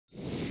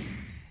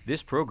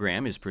This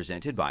program is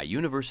presented by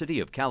University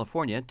of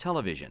California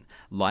Television.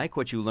 Like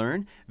what you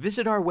learn?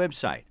 Visit our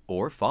website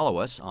or follow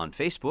us on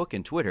Facebook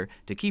and Twitter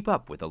to keep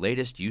up with the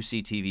latest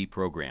UCTV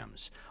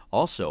programs.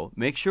 Also,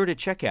 make sure to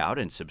check out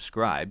and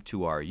subscribe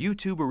to our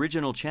YouTube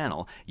original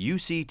channel,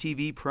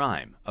 UCTV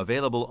Prime,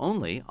 available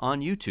only on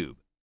YouTube.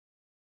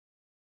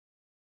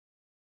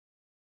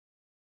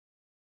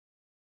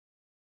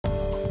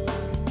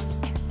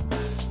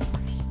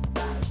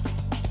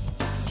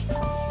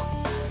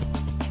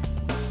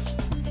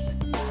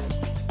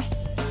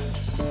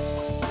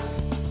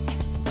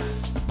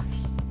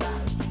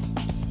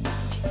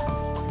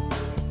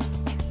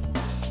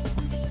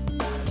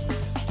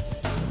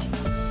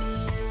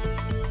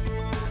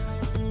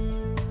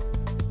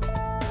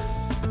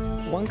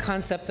 One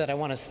concept that I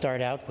want to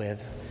start out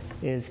with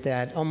is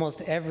that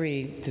almost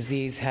every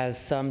disease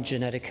has some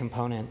genetic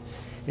component.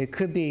 It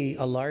could be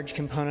a large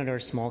component or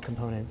a small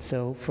component.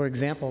 So, for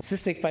example,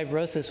 cystic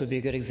fibrosis would be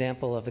a good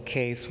example of a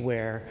case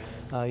where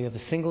you have a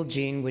single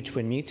gene which,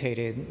 when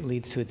mutated,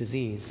 leads to a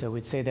disease. So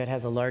we'd say that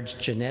has a large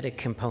genetic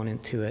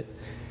component to it.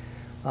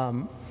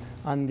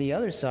 On the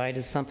other side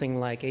is something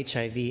like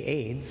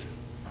HIV/AIDS,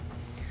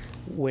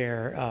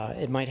 where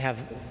it might have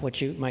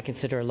what you might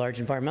consider a large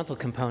environmental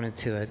component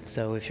to it.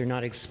 So if you're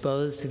not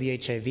exposed to the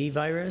HIV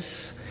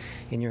virus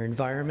in your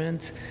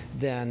environment,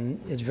 then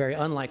it's very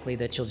unlikely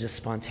that you'll just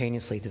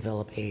spontaneously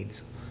develop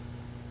AIDS.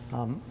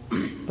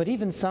 But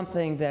even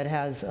something that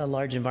has a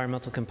large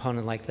environmental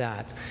component like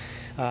that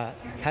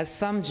has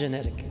some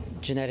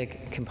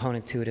genetic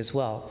component to it as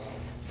well.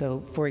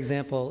 So for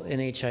example,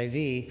 in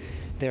HIV,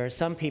 there are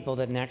some people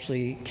that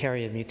naturally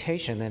carry a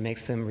mutation that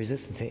makes them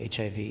resistant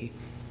to HIV.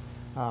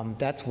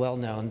 That's well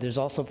known. There's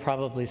also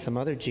probably some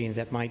other genes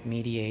that might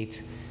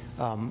mediate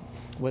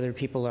whether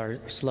people are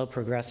slow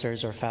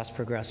progressors or fast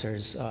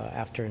progressors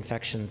after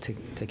infection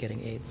to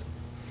getting AIDS.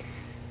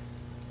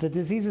 The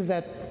diseases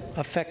that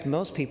affect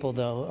most people,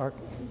 though, are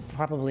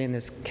probably in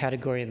this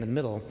category in the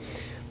middle,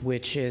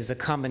 which is a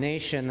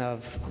combination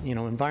of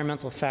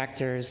environmental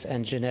factors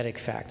and genetic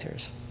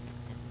factors.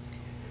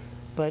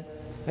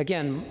 But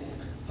again,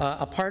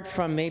 apart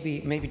from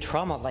maybe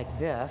trauma like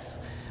this,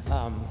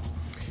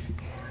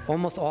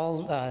 almost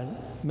all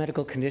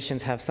medical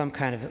conditions have some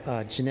kind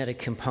of genetic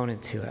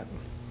component to it.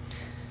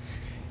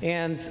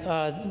 And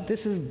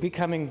this is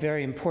becoming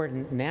very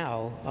important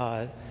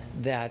now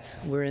that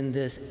we're in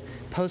this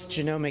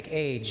post-genomic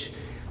age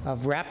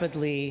of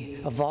rapidly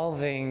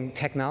evolving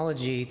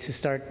technology to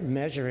start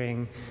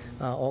measuring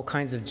all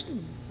kinds of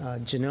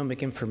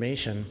genomic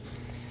information.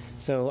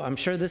 So I'm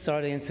sure this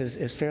audience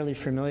is fairly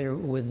familiar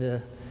with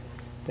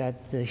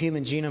that the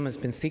human genome has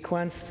been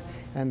sequenced,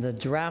 and the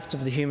draft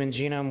of the human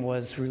genome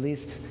was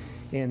released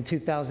in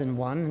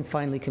 2001 and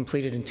finally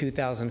completed in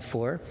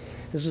 2004.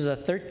 This was a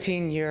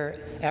 13-year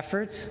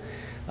effort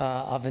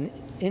of an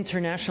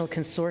international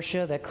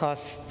consortia that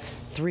cost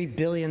 $3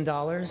 billion.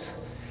 Now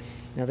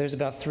there's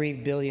about 3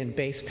 billion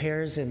base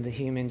pairs in the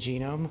human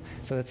genome,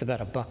 so that's about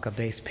 $1 a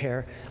base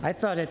pair. I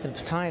thought at the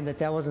time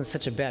that wasn't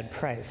such a bad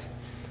price.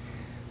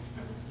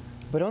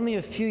 But only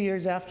a few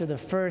years after the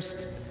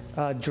first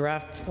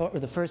draft, or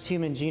the first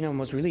human genome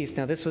was released.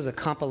 Now this was a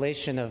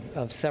compilation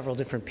of several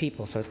different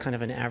people, so it's kind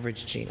of an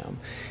average genome.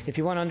 If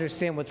you want to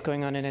understand what's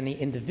going on in any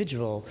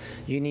individual,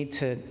 you need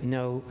to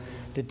know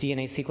the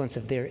DNA sequence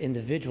of their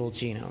individual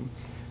genome.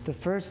 The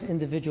first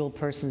individual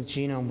person's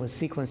genome was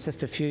sequenced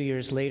just a few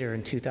years later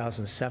in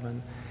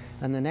 2007.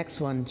 And the next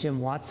one, Jim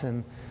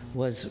Watson,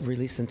 was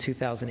released in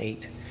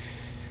 2008.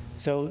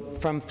 So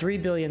from $3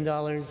 billion,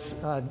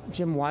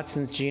 Jim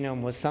Watson's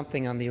genome was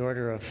something on the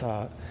order of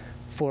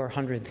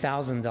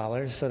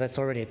 $400,000, so that's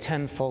already a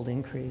 10-fold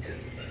increase.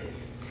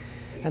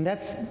 And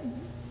that's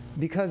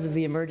because of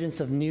the emergence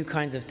of new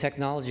kinds of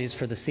technologies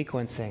for the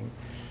sequencing.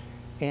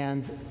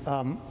 And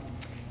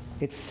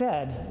it's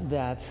said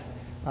that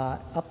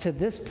up to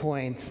this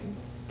point,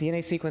 DNA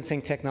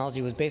sequencing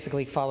technology was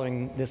basically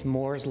following this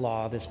Moore's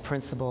law, this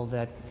principle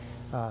that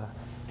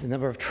the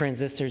number of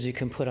transistors you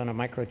can put on a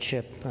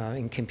microchip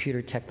in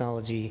computer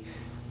technology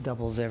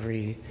doubles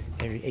every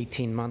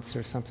 18 months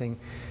or something.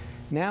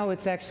 Now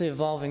it's actually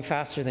evolving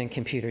faster than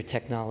computer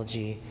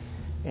technology.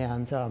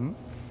 And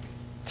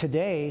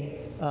today,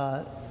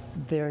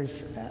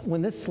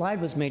 when this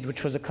slide was made,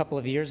 which was a couple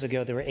of years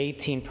ago, there were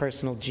 18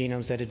 personal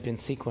genomes that had been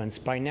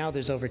sequenced. By now,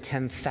 there's over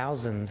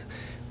 10,000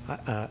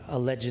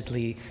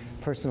 allegedly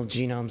personal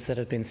genomes that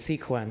have been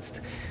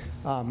sequenced.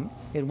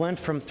 It went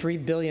from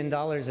 $3 billion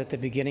at the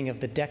beginning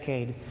of the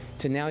decade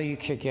to now you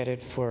could get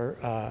it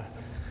for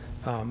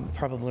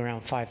probably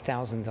around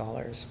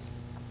 $5,000.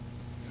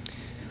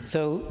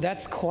 So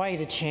that's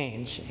quite a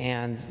change,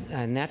 and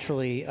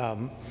naturally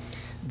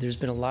there's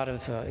been a lot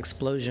of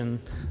explosion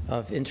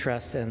of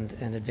interest and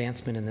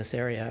advancement in this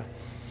area.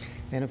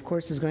 And of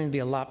course there's going to be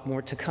a lot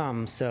more to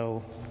come.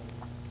 So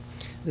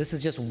this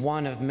is just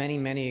one of many,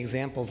 many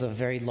examples of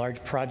very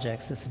large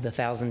projects. This is the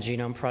 1,000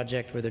 Genome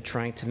Project, where they're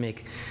trying to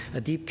make a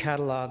deep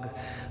catalog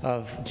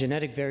of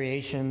genetic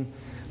variation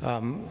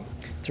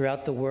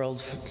throughout the world.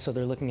 So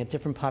they're looking at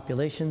different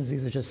populations.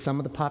 These are just some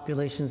of the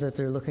populations that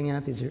they're looking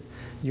at. These are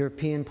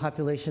European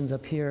populations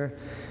up here.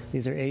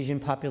 These are Asian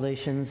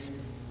populations.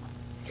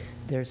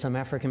 There's some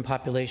African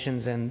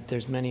populations, and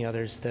there's many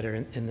others that are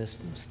in this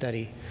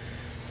study.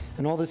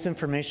 And all this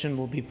information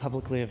will be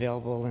publicly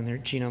available, and their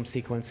genome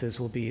sequences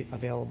will be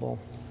available.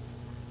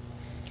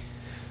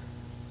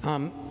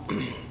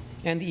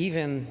 And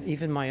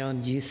even my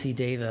own UC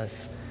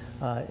Davis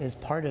is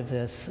part of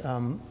this.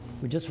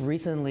 We just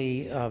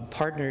recently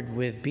partnered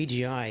with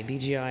BGI.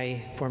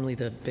 BGI, formerly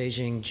the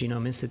Beijing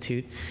Genome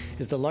Institute,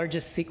 is the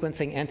largest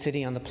sequencing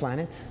entity on the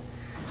planet.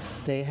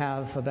 They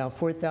have about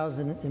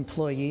 4,000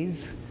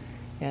 employees,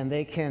 and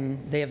they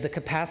have the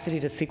capacity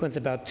to sequence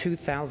about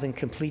 2,000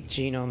 complete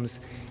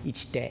genomes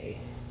each day.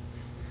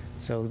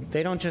 So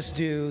they don't just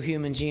do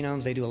human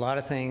genomes, they do a lot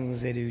of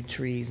things. They do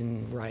trees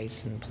and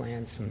rice and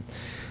plants and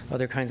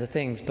other kinds of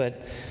things.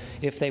 But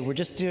if they were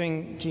just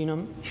doing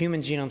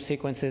human genome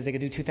sequences, they could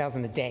do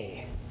 2,000 a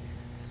day.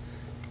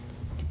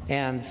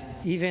 And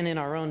even in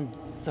our own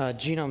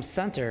genome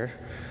center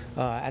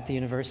at the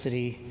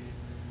university,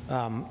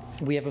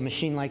 we have a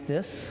machine like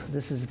this.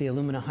 This is the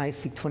Illumina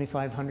HiSeq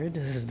 2500.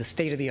 This is the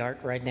state of the art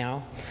right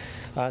now.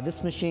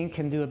 This machine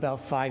can do about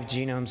 5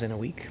 genomes in a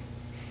week.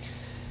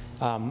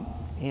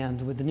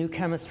 And with the new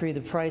chemistry, the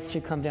price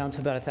should come down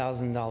to about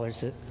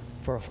 $1,000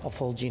 for a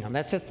full genome.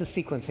 That's just the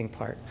sequencing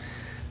part.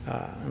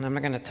 And I'm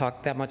not going to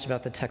talk that much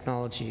about the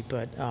technology,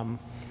 but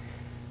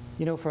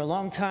you know, for a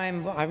long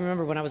time, I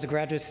remember when I was a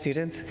graduate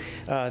student,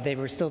 they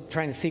were still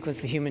trying to sequence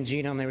the human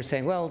genome. They were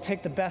saying, well, it'll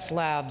take the best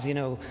labs,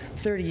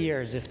 30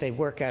 years if they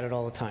work at it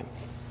all the time.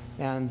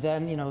 And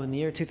then, in the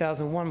year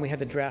 2001, we had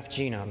the draft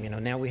genome.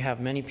 Now we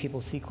have many people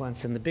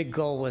sequenced, and the big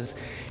goal was,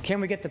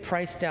 can we get the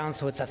price down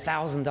so it's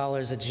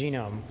 $1,000 a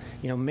genome?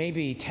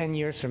 Maybe 10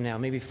 years from now,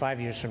 maybe 5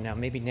 years from now,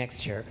 maybe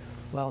next year.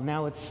 Well,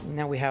 now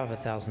we have a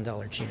 $1,000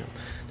 genome.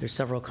 There's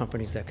several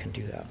companies that can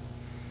do that.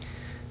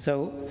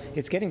 So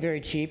it's getting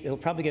very cheap. It'll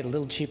probably get a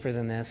little cheaper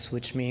than this,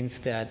 which means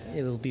that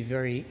it will be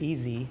very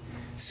easy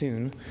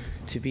soon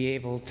to be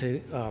able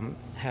to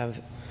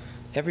have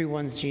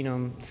everyone's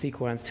genome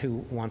sequenced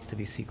who wants to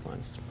be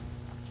sequenced.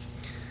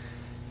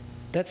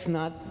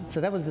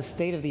 So that was the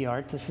state of the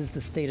art. This is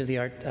the state of the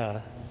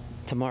art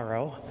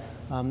tomorrow.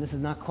 This is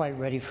not quite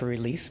ready for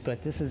release,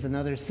 but this is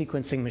another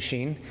sequencing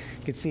machine.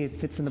 You can see it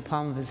fits in the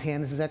palm of his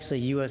hand. This is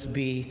actually a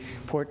USB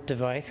port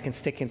device. It can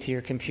stick into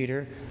your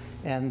computer.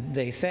 And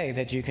they say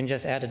that you can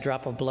just add a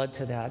drop of blood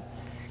to that,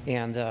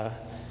 and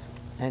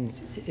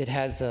it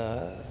has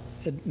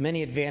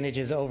many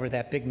advantages over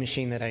that big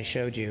machine that I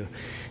showed you.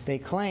 They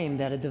claim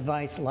that a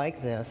device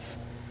like this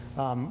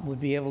would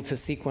be able to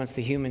sequence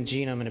the human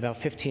genome in about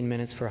 15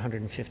 minutes for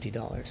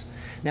 $150.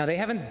 Now, they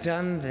haven't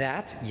done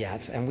that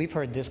yet, and we've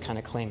heard this kind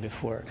of claim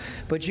before.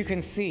 But you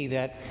can see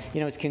that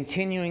it's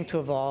continuing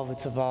to evolve,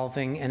 it's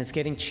evolving, and it's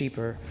getting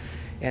cheaper.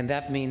 And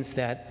that means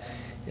that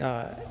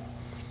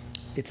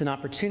it's an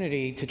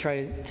opportunity to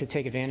try to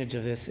take advantage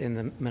of this in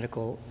the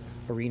medical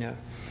arena.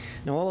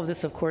 Now, all of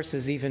this, of course,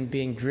 is even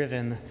being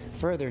driven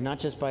further, not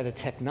just by the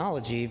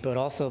technology, but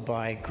also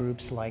by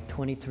groups like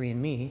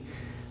 23andMe,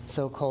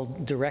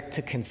 so-called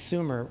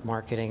direct-to-consumer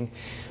marketing,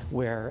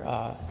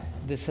 where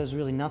this has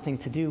really nothing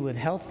to do with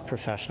health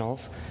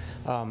professionals.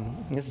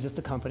 This is just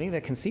a company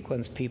that can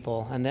sequence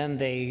people, and then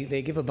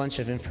they give a bunch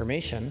of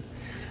information.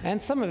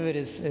 And some of it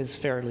is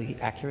fairly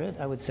accurate,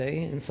 I would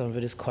say, and some of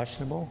it is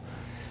questionable.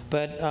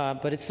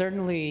 But it's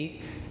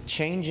certainly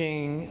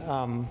changing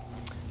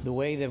the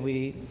way that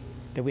we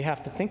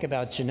have to think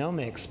about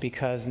genomics,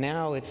 because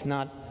now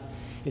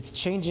it's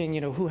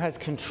changing, who has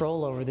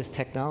control over this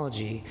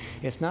technology.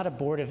 It's not a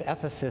board of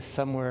ethicists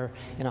somewhere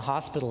in a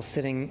hospital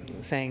sitting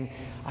saying,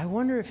 I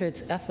wonder if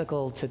it's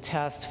ethical to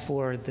test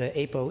for the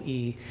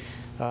ApoE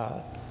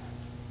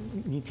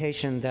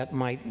mutation that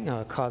might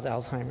cause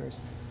Alzheimer's.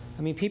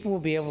 I mean, people will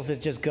be able to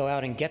just go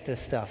out and get this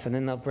stuff, and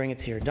then they'll bring it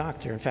to your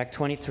doctor. In fact,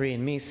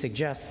 23andMe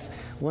suggests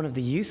one of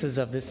the uses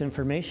of this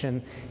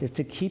information is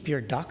to keep your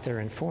doctor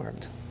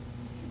informed.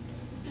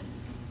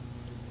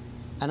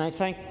 And I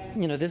think,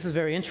 this is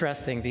very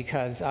interesting,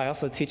 because I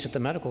also teach at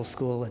the medical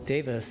school at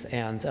Davis,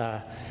 and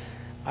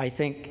I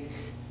think,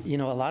 a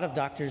lot of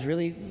doctors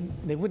really,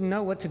 they wouldn't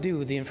know what to do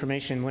with the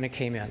information when it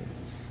came in,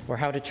 or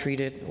how to treat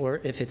it, or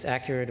if it's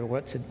accurate, or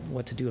what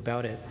to do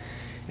about it.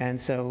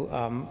 And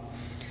so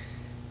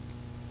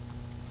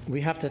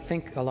we have to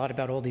think a lot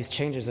about all these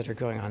changes that are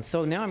going on.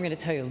 So now I'm going to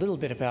tell you a little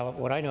bit about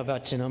what I know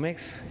about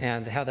genomics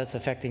and how that's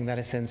affecting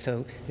medicine,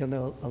 so you'll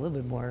know a little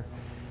bit more,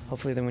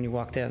 hopefully, than when you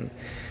walked in.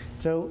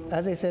 So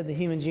as I said, the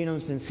human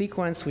genome's been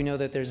sequenced. We know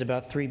that there's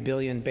about 3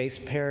 billion base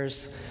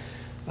pairs.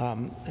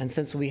 And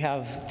since we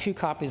have 2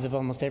 copies of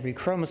almost every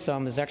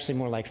chromosome, there's actually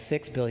more like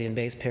 6 billion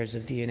base pairs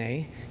of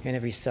DNA in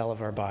every cell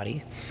of our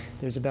body.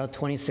 There's about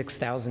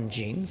 26,000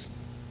 genes.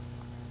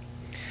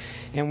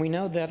 And we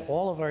know that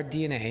all of our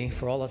DNA,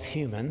 for all us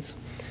humans,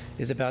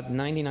 is about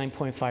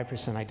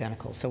 99.5%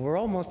 identical. So we're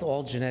almost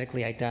all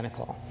genetically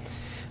identical.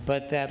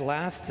 But that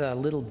last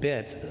little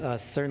bit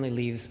certainly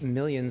leaves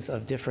millions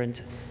of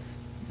different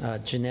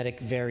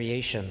genetic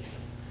variations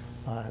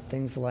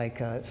things like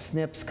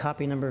SNPs,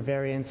 copy number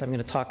variants. I'm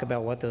going to talk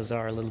about what those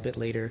are a little bit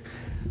later.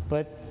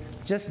 But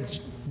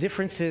just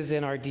differences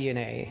in our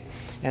DNA.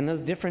 And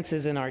those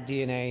differences in our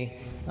DNA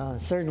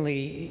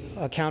certainly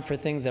account for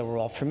things that we're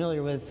all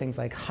familiar with, things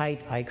like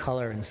height, eye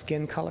color, and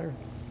skin color.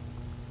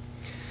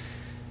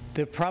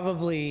 They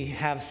probably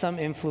have some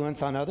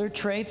influence on other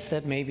traits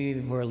that maybe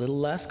we're a little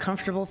less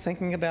comfortable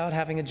thinking about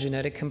having a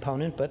genetic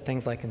component, but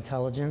things like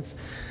intelligence,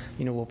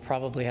 will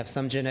probably have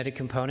some genetic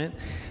component.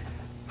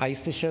 I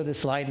used to show this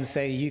slide and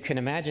say, you can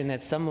imagine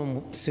that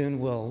someone soon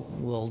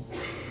will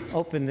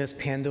open this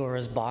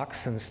Pandora's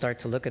box and start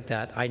to look at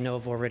that. I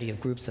know already of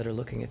groups that are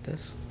looking at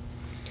this.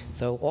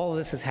 So all of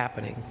this is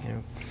happening.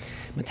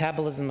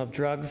 Metabolism of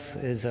drugs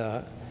is,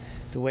 the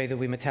way that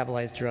we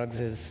metabolize drugs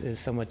is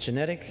somewhat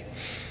genetic.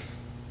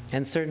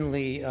 And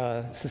certainly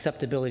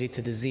susceptibility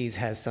to disease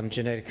has some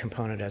genetic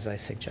component, as I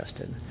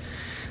suggested.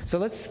 So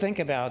let's think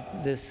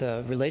about this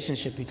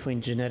relationship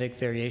between genetic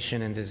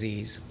variation and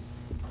disease.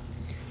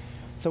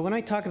 So when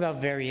I talk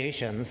about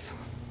variations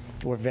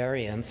or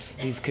variants,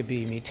 these could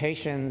be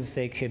mutations,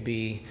 they could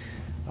be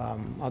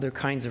other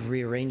kinds of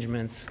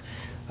rearrangements,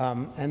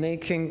 and they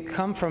can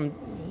come from,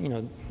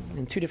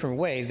 in two different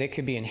ways. They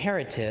could be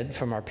inherited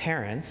from our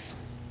parents,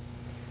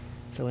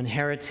 so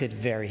inherited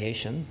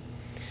variation,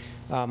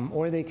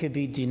 or they could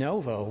be de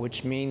novo,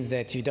 which means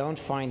that you don't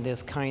find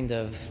this kind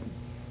of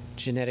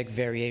genetic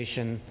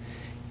variation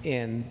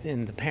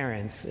in the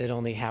parents. It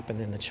only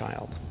happened in the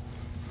child.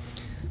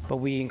 But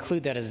we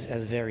include that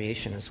as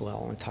variation as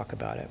well and talk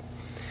about it.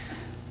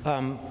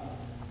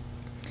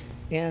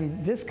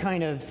 And this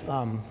kind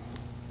of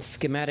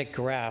schematic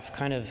graph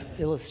kind of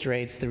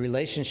illustrates the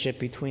relationship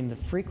between the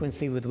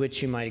frequency with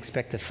which you might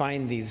expect to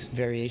find these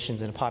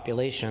variations in a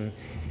population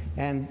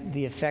and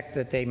the effect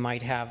that they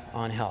might have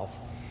on health.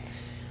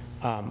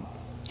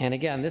 And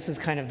again, this is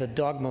kind of the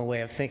dogma way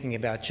of thinking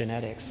about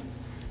genetics.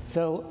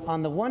 So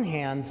on the one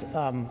hand,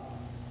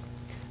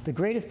 the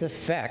greatest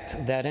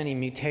effect that any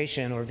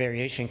mutation or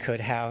variation could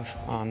have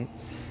on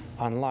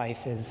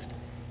life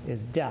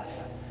is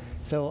death.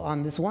 So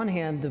on this one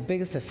hand, the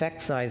biggest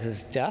effect size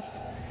is death.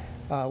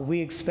 We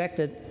expect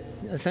that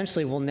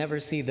essentially we'll never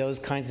see those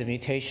kinds of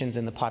mutations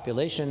in the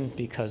population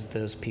because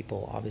those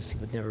people obviously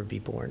would never be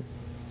born.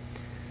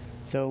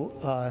 So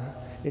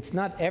it's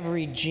not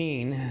every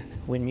gene,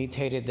 when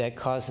mutated, that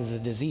causes a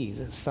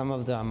disease. Some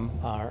of them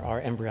are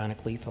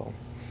embryonic lethal.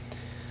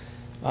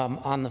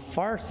 On the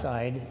far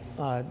side,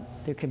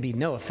 there can be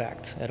no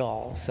effect at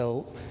all.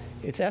 So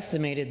it's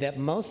estimated that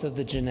most of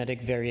the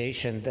genetic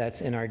variation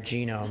that's in our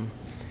genome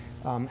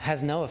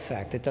has no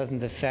effect. It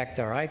doesn't affect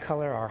our eye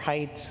color, our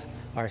height,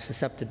 our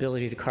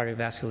susceptibility to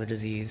cardiovascular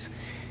disease.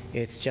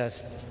 It's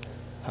just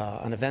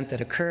an event that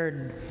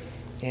occurred,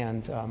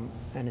 and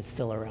it's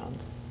still around.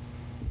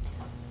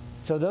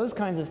 So those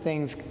kinds of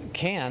things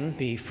can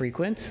be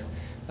frequent,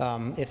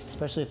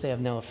 especially if they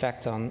have no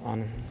effect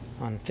on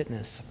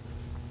fitness.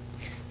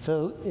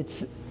 So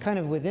it's kind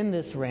of within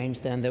this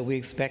range, then, that we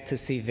expect to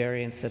see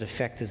variants that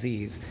affect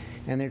disease.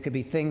 And there could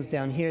be things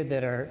down here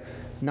that are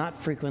not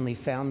frequently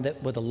found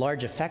with a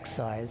large effect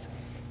size,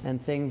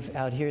 and things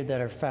out here that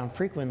are found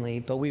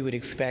frequently, but we would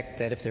expect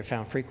that if they're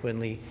found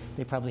frequently,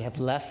 they probably have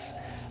less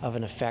of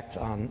an effect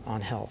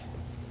on health.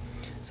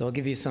 So I'll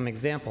give you some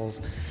examples.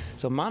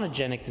 So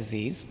monogenic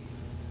disease.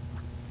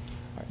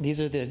 These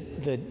are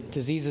the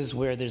diseases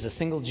where there's a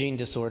single gene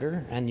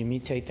disorder, and you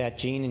mutate that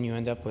gene, and you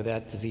end up with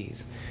that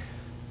disease.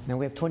 Now,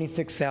 we have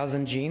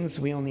 26,000 genes.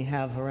 We only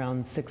have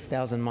around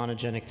 6,000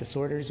 monogenic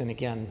disorders, and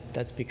again,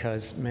 that's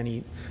because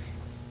many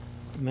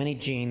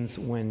genes,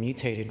 when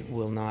mutated,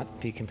 will not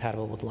be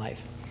compatible with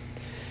life.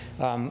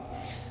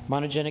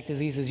 Monogenic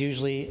diseases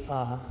usually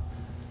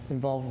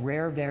involve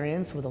rare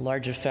variants with a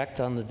large effect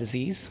on the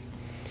disease,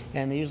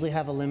 and they usually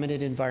have a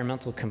limited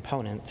environmental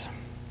component.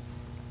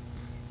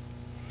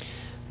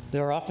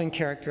 They're often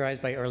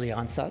characterized by early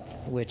onset,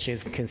 which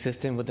is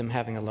consistent with them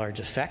having a large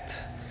effect,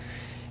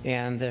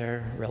 and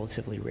they're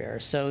relatively rare.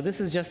 So this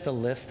is just a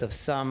list of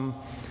some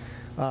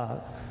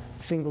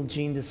single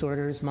gene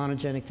disorders,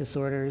 monogenic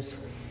disorders,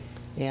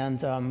 and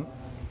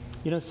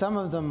some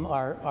of them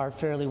are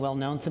fairly well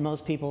known to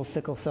most people: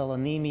 sickle cell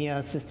anemia,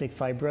 cystic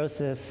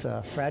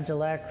fibrosis,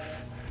 Fragile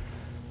X.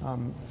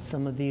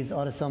 Some of these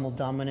autosomal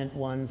dominant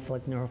ones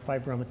like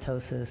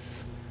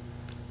neurofibromatosis,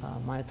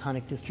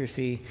 myotonic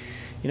dystrophy.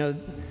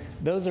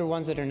 Those are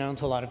ones that are known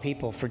to a lot of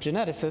people. For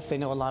geneticists, they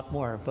know a lot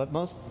more, but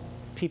most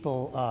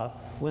people,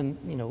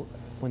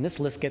 when this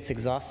list gets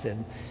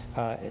exhausted,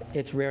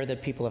 it's rare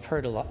that people have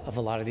heard of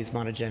a lot of these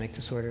monogenic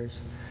disorders.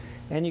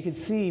 And you can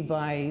see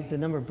by the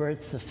number of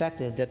births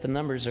affected that the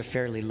numbers are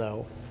fairly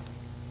low.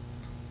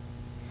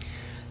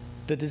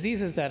 The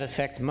diseases that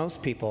affect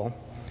most people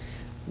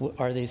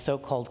are the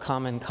so-called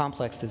common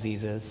complex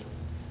diseases.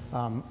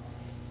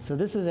 So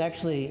this is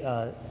actually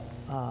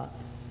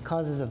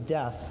causes of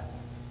death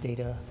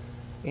data.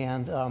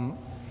 And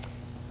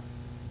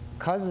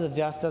causes of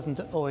death doesn't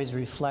always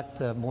reflect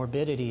the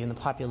morbidity in the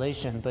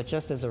population, but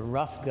just as a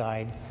rough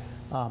guide,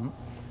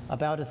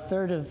 about a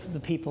third of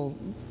the people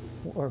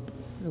or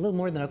a little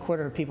more than a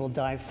quarter of people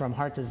die from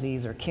heart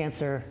disease or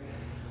cancer,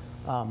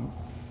 and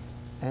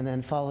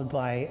then followed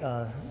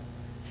by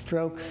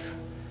strokes,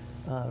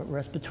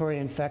 respiratory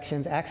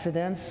infections,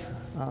 accidents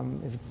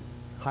is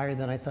higher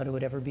than I thought it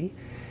would ever be,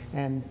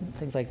 and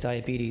things like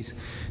diabetes.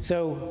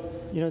 So,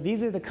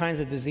 these are the kinds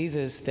of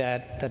diseases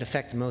that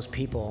affect most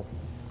people.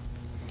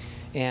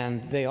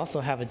 And they also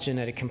have a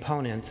genetic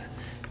component.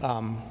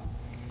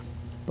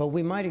 But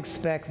we might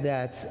expect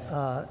that,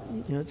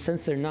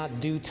 since they're not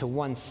due to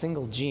one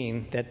single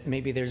gene, that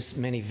maybe there's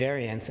many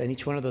variants, and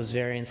each one of those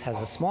variants has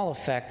a small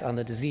effect on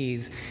the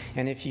disease.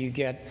 And if you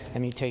get a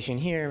mutation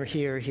here,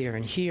 here, here,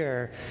 and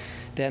here,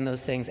 then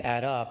those things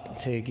add up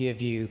to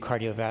give you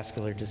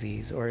cardiovascular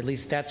disease, or at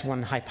least that's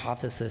one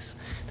hypothesis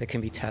that can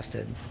be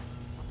tested.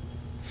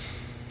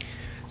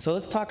 So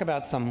let's talk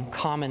about some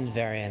common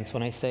variants.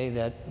 When I say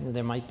that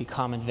there might be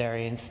common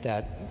variants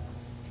that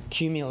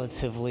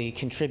cumulatively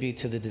contribute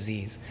to the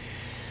disease.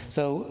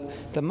 So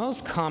the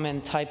most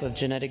common type of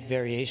genetic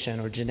variation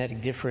or genetic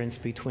difference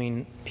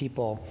between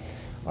people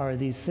are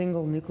these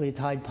single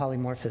nucleotide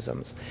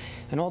polymorphisms.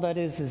 And all that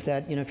is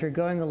that, if you're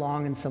going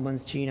along in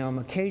someone's genome,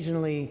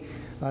 occasionally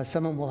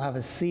someone will have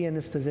a C in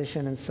this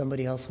position and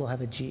somebody else will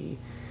have a G.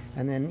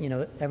 And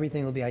then,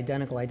 everything will be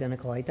identical,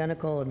 identical,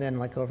 identical. And then,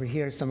 like over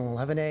here, someone will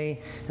have an A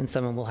and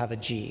someone will have a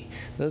G.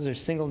 Those are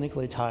single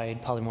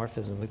nucleotide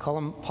polymorphisms. We call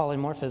them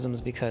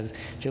polymorphisms because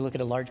if you look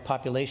at a large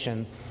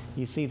population,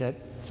 you see that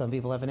some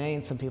people have an A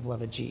and some people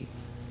have a G.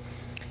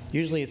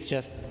 Usually, it's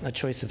just a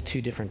choice of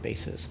two different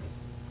bases.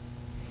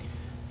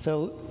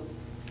 So,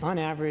 on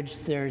average,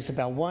 there's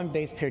about one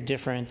base pair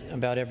different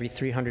about every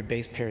 300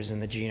 base pairs in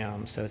the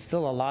genome. So it's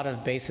still a lot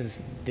of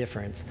bases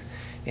difference.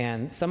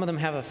 And some of them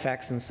have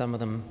effects and some of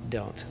them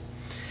don't.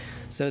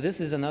 So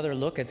this is another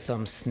look at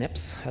some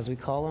SNPs, as we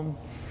call them.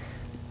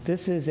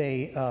 This is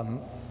a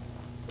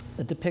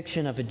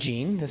depiction of a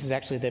gene. This is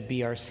actually the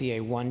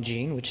BRCA1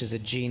 gene, which is a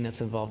gene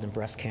that's involved in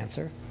breast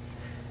cancer.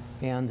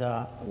 And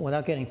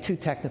without getting too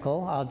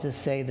technical, I'll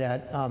just say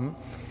that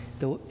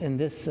in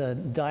this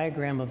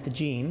diagram of the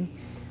gene,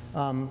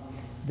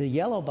 the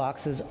yellow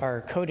boxes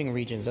are coding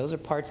regions. Those are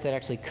parts that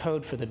actually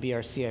code for the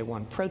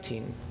BRCA1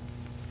 protein.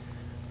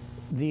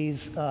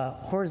 These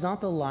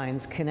horizontal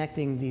lines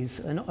connecting these,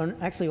 and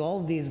actually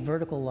all of these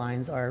vertical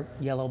lines are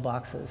yellow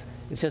boxes.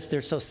 It's just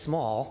they're so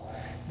small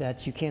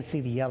that you can't see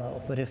the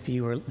yellow. But if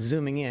you were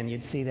zooming in,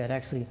 you'd see that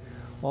actually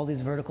all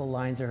these vertical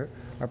lines are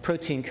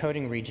protein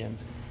coding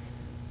regions.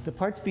 The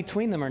parts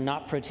between them are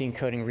not protein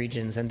coding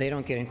regions, and they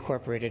don't get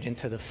incorporated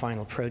into the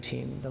final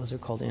protein. Those are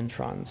called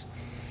introns.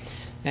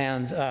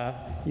 And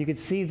you can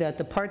see that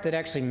the part that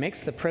actually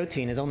makes the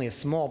protein is only a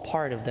small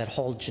part of that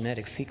whole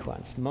genetic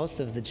sequence.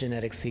 Most of the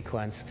genetic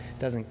sequence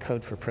doesn't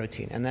code for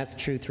protein, and that's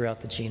true throughout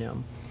the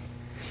genome.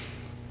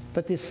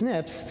 But the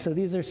SNPs, so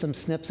these are some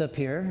SNPs up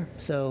here.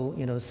 So,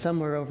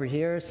 somewhere over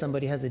here,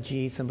 somebody has a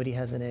G, somebody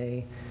has an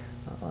A.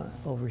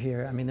 Over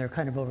here, I mean, they're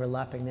kind of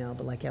overlapping now,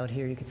 but like out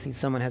here, you can see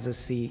someone has a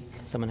C,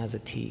 someone has a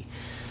T.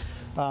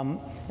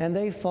 And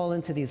they fall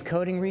into these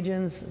coding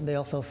regions. They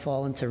also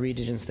fall into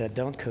regions that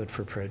don't code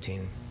for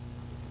protein.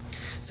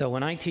 So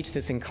when I teach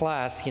this in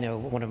class,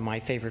 one of my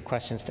favorite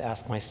questions to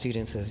ask my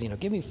students is,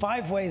 give me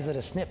 5 ways that a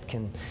SNP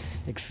can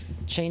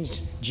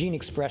change gene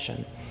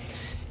expression.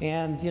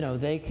 And,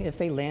 if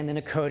they land in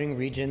a coding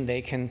region,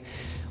 they can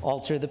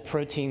alter the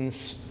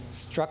protein's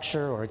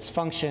structure or its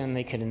function.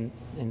 They could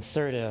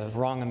insert a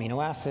wrong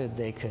amino acid.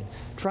 They could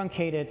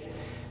truncate it.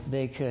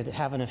 They could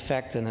have an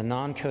effect in a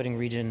non-coding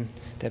region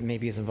that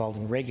maybe is involved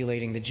in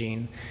regulating the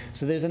gene.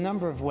 So there's a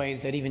number of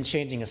ways that even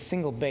changing a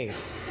single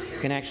base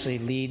can actually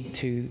lead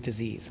to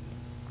disease.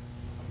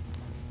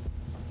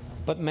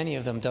 But many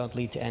of them don't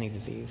lead to any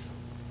disease.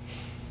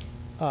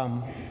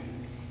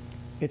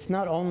 It's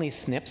not only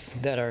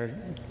SNPs that are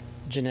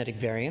genetic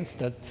variants.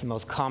 That's the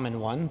most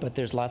common one, but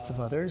there's lots of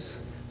others.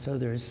 So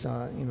there's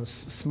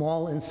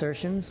small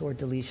insertions or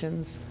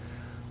deletions.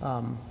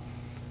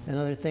 And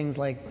other things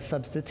like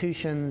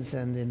substitutions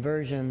and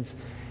inversions.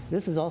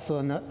 This is also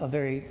a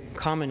very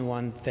common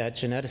one that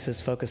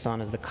geneticists focus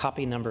on, is the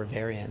copy number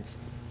variants.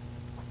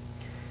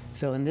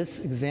 So in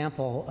this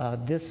example,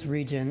 this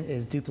region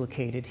is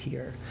duplicated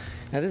here.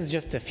 Now this is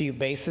just a few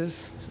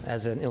bases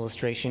as an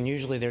illustration.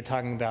 Usually they're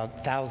talking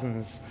about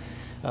thousands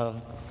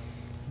of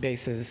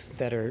bases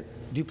that are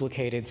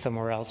duplicated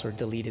somewhere else or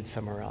deleted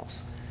somewhere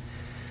else.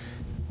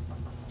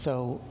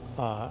 So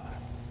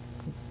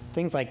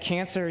things like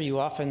cancer, you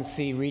often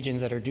see regions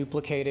that are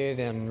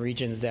duplicated and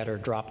regions that are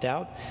dropped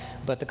out.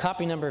 But the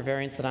copy number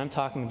variants that I'm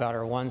talking about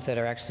are ones that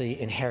are actually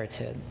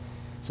inherited.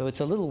 So it's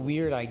a little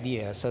weird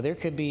idea. So there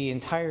could be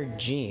entire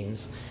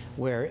genes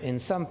where in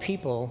some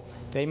people,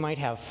 they might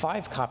have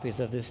 5 copies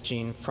of this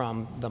gene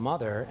from the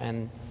mother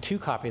and 2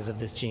 copies of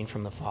this gene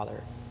from the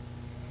father.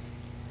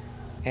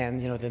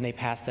 And then they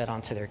pass that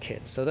on to their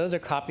kids. So those are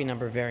copy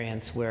number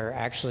variants where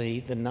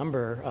actually the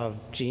number of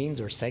genes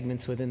or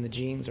segments within the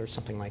genes or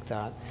something like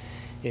that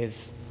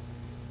is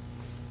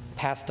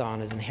passed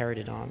on, is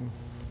inherited on.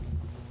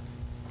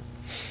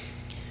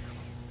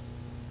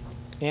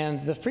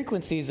 And the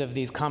frequencies of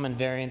these common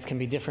variants can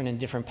be different in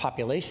different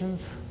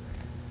populations.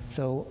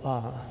 So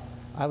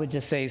I would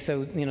just say,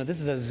 so this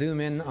is a zoom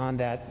in on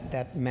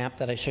that map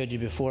that I showed you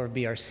before of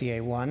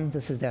BRCA1.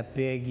 This is that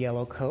big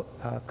yellow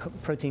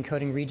protein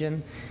coding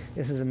region.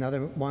 This is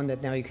another one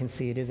that now you can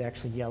see it is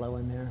actually yellow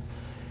in there.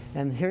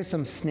 And here's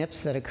some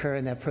SNPs that occur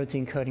in that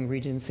protein coding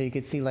region. So you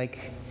could see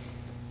like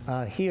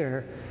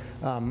here,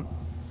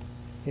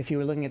 if you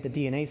were looking at the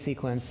DNA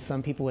sequence,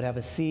 some people would have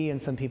a C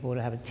and some people would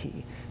have a T.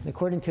 And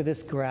according to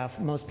this graph,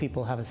 most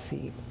people have a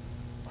C.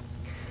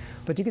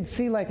 But you can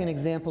see like an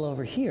example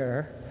over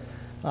here,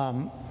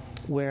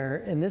 where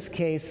in this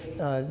case,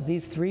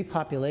 these three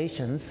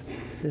populations,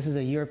 this is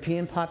a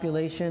European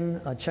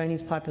population, a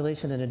Chinese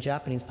population, and a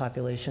Japanese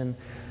population.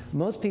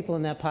 Most people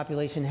in that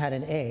population had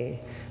an A,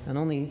 and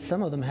only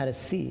some of them had a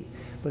C.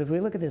 But if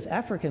we look at this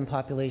African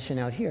population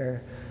out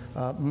here,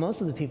 most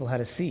of the people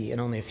had a C,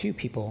 and only a few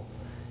people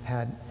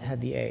had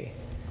the A.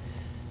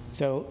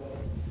 So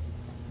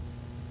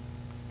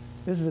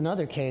this is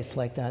another case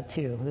like that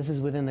too. This is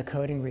within the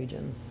coding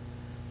region.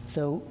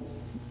 So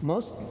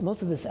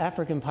most of this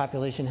African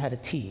population had a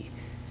T.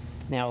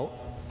 Now,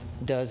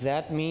 does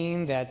that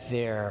mean that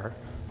they're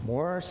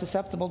more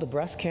susceptible to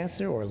breast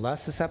cancer or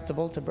less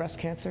susceptible to breast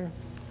cancer?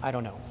 I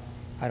don't know.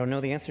 I don't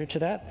know the answer to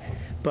that.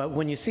 But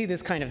when you see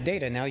this kind of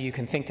data, now you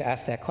can think to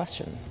ask that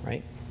question,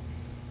 right?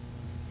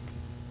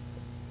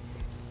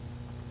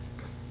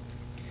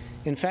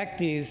 In fact,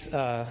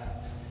 the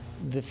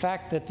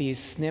fact that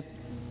these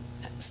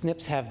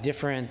SNPs have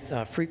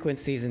different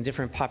frequencies in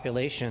different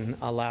population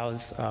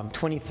allows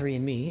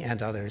 23andMe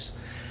and others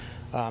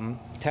to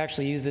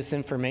actually use this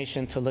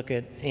information to look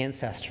at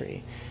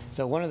ancestry.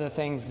 So one of the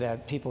things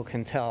that people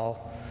can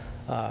tell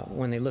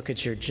when they look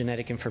at your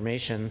genetic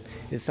information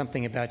is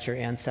something about your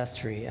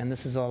ancestry. And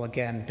this is all,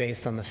 again,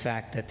 based on the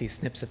fact that these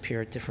SNPs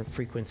appear at different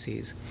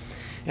frequencies.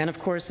 And of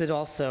course, it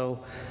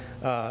also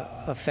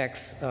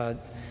affects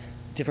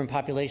different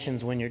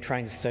populations when you're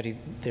trying to study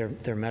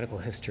their medical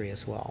history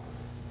as well.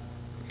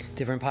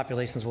 Different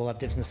populations will have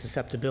different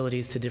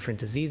susceptibilities to different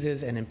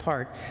diseases, and in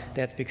part,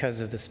 that's because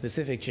of the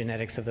specific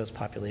genetics of those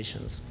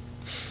populations.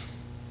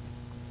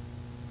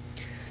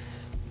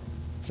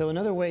 So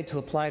another way to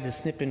apply the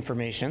SNP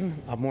information,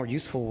 a more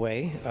useful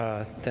way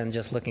than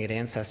just looking at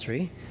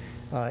ancestry,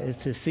 is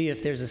to see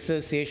if there's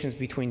associations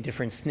between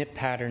different SNP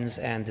patterns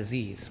and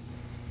disease.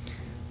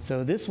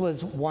 So this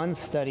was one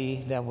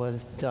study that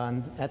was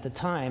done at the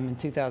time. In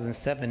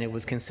 2007, it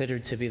was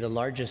considered to be the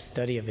largest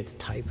study of its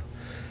type.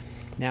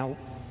 Now,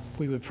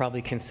 we would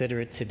probably consider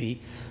it to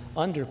be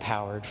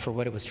underpowered for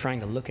what it was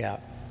trying to look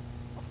at.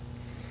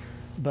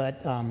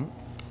 But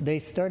they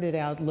started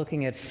out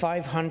looking at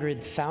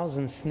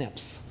 500,000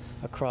 SNPs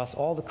across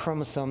all the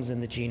chromosomes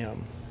in the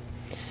genome.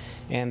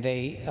 And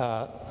they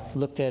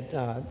looked at,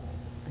 I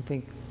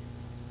think,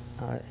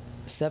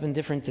 7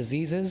 different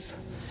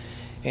diseases,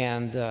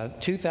 and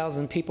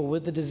 2,000 people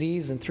with the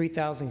disease and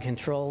 3,000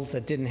 controls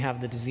that didn't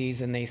have the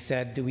disease. And they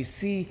said, do we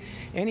see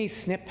any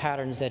SNP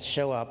patterns that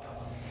show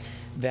up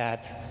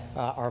that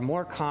are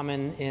more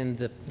common in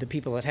the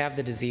people that have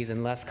the disease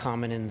and less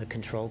common in the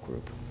control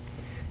group?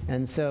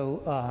 And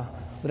so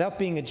without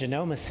being a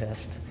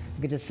genomicist,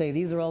 I could just say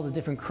these are all the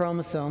different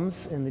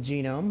chromosomes in the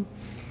genome.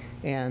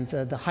 And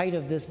the height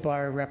of this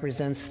bar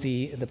represents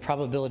the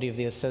probability of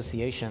the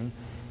association.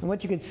 And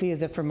what you can see is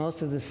that for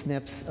most of the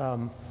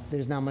SNPs,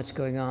 there's not much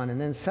going on.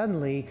 And then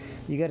suddenly,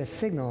 you get a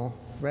signal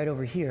right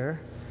over here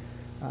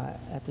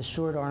at the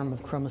short arm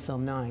of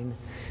chromosome 9,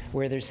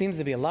 where there seems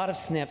to be a lot of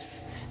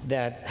SNPs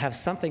that have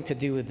something to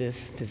do with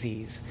this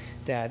disease,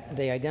 that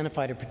they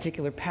identified a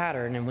particular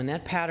pattern, and when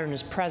that pattern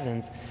is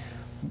present,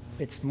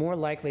 it's more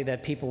likely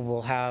that people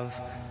will have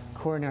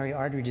coronary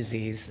artery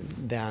disease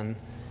than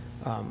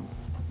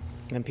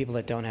people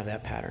that don't have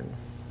that pattern.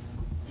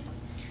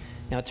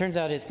 Now, it turns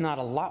out it's not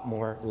a lot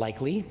more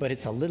likely, but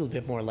it's a little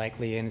bit more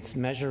likely, and it's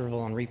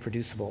measurable and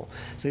reproducible.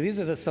 So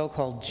these are the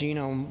so-called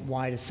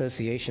genome-wide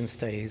association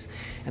studies.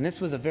 And this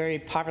was a very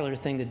popular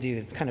thing to do.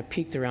 It kind of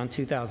peaked around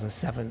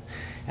 2007.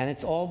 And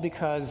it's all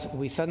because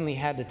we suddenly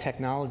had the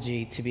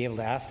technology to be able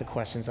to ask the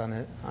questions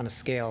on a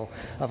scale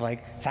of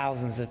like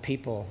thousands of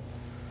people.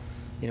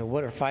 You know,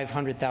 what are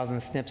 500,000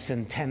 SNPs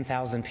in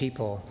 10,000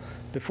 people?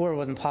 Before, it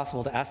wasn't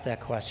possible to ask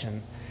that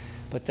question.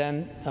 But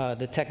then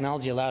the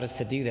technology allowed us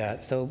to do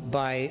that. So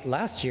by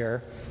last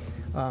year,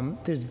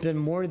 there's been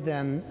more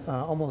than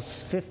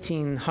almost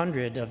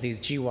 1,500 of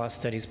these GWAS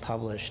studies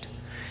published.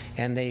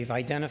 And they've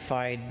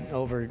identified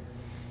over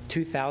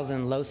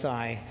 2,000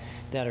 loci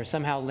that are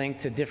somehow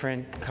linked to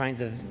different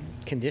kinds of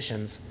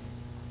conditions.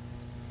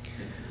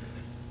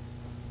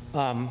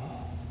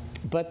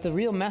 But the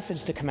real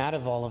message to come out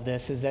of all of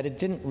this is that it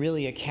didn't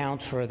really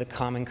account for the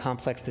common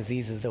complex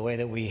diseases the way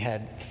that we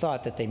had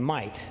thought that they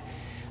might.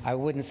 I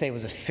wouldn't say it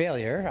was a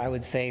failure. I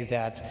would say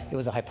that it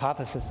was a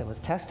hypothesis that was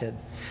tested.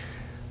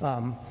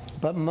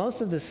 But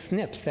most of the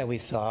SNPs that we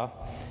saw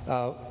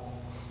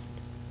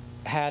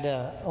had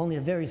only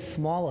a very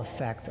small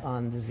effect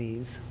on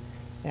disease.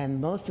 And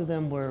most of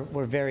them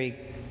were very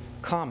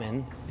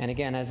common, and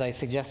again, as I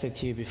suggested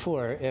to you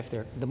before,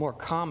 the more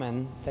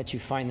common that you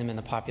find them in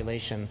the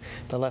population,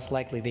 the less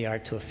likely they are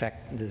to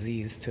affect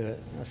disease to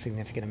a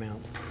significant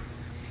amount.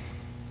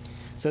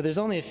 So there's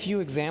only a few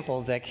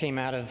examples that came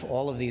out of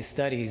all of these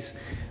studies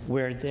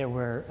where there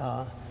were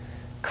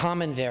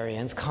common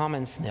variants,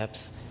 common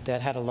SNPs,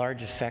 that had a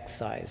large effect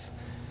size.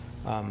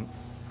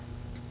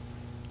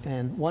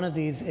 And one of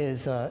these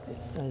is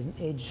an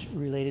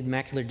age-related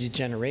macular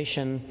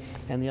degeneration,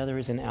 and the other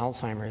is in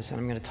Alzheimer's. And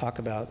I'm going to talk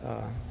about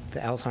the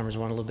Alzheimer's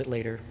one a little bit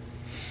later.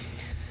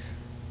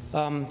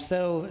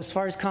 So as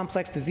far as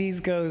complex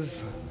disease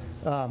goes,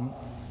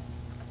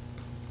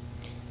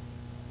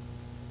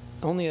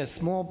 only a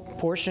small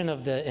portion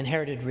of the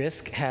inherited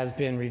risk has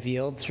been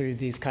revealed through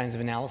these kinds of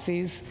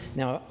analyses.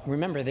 Now,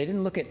 remember, they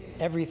didn't look at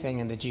everything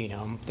in the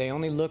genome. They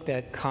only looked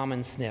at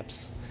common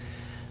SNPs.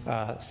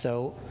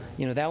 So,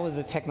 you know, that was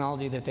the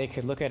technology that they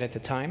could look at the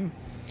time.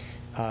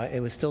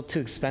 It was still too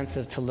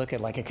expensive to look at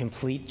like a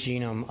complete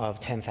genome of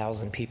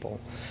 10,000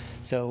 people.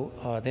 So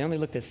they only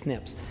looked at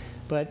SNPs.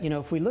 But, you know,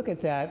 if we look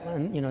at that,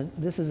 and, you know,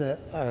 this is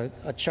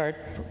a chart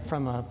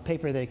from a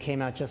paper that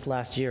came out just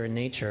last year in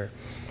Nature.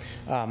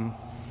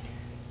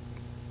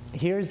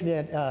 Here's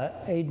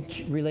that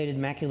age-related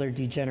macular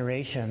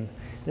degeneration.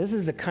 This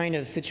is the kind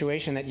of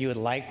situation that you would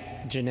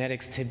like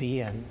genetics to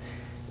be in.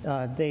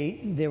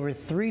 There were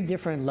 3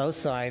 different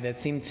loci that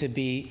seemed to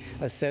be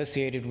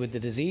associated with the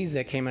disease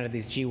that came out of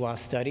these GWAS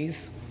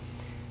studies.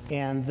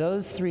 And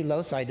those 3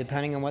 loci,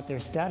 depending on what their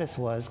status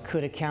was,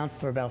 could account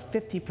for about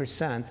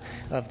 50%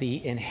 of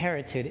the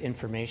inherited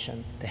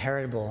information, the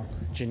heritable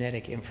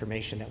genetic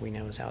information that we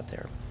know is out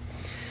there.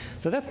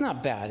 So that's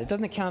not bad. It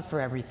doesn't account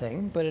for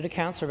everything, but it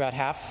accounts for about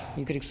half.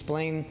 You could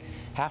explain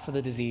half of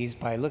the disease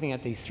by looking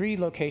at these 3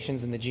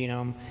 locations in the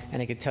genome,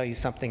 and it could tell you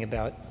something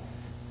about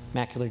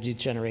macular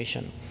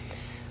degeneration.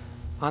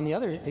 On the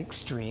other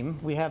extreme,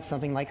 we have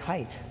something like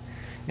height.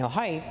 Now,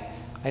 height,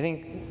 I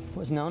think,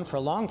 was known for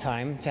a long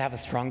time to have a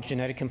strong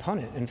genetic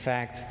component. In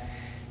fact,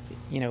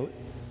 you know,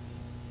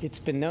 it's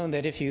been known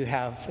that if you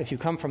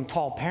come from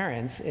tall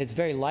parents, it's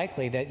very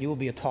likely that you will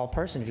be a tall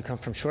person. If you come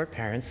from short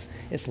parents,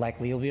 it's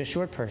likely you'll be a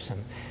short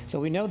person. So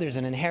we know there's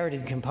an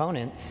inherited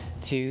component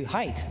to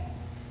height.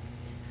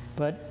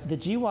 But the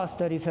GWAS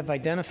studies have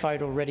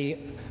identified already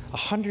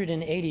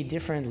 180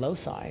 different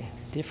loci,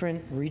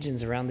 different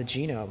regions around the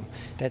genome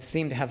that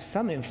seem to have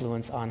some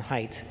influence on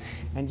height.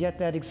 And yet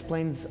that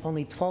explains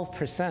only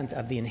 12%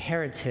 of the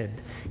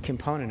inherited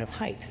component of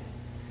height.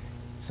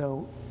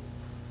 So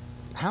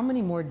how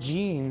many more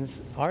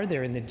genes are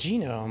there in the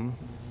genome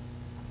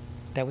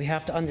that we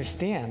have to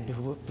understand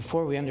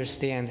before we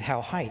understand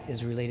how height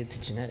is related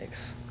to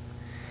genetics?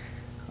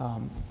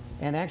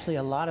 And actually,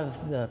 a lot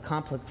of the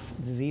complex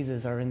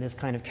diseases are in this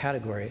kind of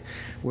category,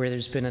 where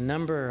there's been a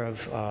number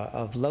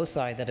of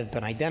loci that have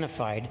been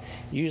identified.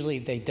 Usually,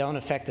 they don't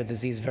affect the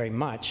disease very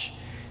much.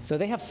 So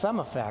they have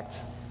some effect,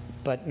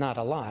 but not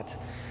a lot.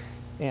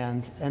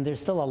 And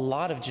there's still a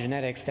lot of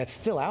genetics that's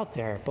still out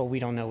there, but we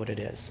don't know what it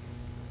is.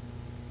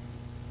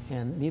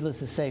 And needless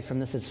to say, from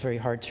this, it's very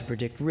hard to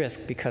predict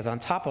risk, because on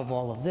top of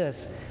all of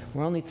this,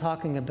 we're only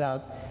talking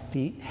about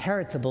the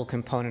heritable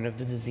component of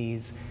the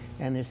disease,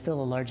 and there's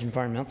still a large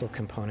environmental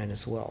component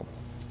as well.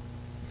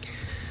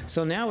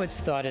 So now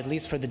it's thought, at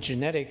least for the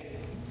genetic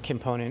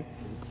component,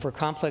 for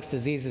complex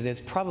diseases,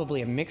 it's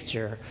probably a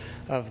mixture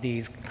of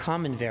these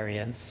common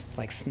variants,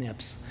 like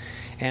SNPs,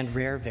 and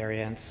rare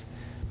variants,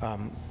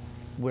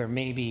 where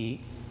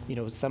maybe, you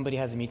know, somebody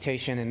has a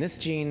mutation in this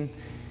gene,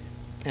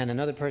 and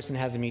another person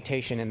has a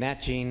mutation in that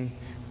gene,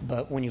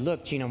 but when you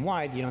look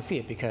genome-wide, you don't see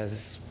it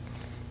because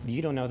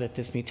you don't know that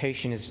this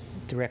mutation is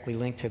directly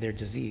linked to their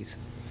disease.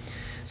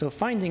 So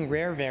finding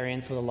rare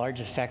variants with a large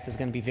effect is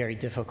going to be very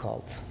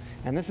difficult.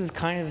 And this is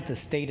kind of the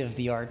state of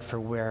the art for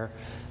where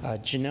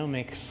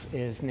genomics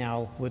is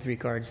now with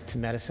regards to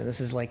medicine. This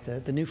is like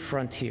the new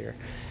frontier.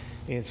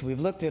 Is we've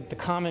looked at the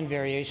common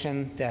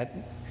variation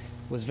that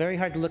was very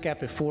hard to look at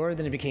before,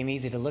 then it became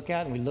easy to look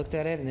at, and we looked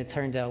at it, and it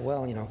turned out,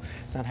 well, you know,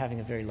 it's not having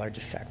a very large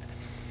effect.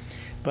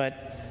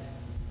 But,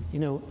 you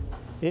know,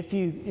 if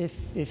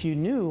you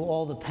knew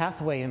all the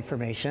pathway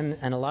information,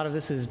 and a lot of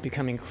this is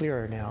becoming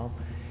clearer now,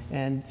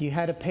 and you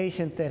had a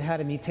patient that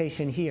had a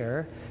mutation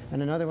here,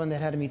 and another one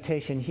that had a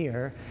mutation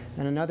here,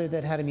 and another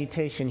that had a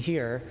mutation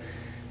here,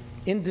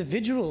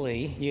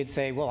 individually, you'd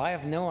say, well, I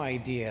have no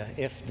idea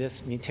if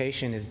this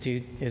mutation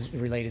is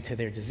related to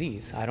their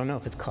disease. I don't know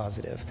if it's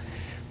causative.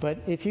 But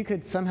if you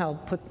could somehow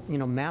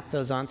map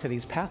those onto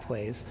these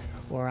pathways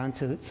or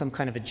onto some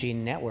kind of a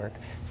gene network,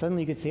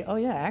 suddenly you could say, oh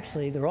yeah,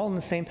 actually, they're all in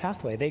the same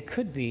pathway. They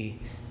could be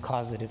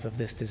causative of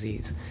this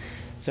disease.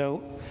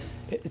 So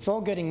it's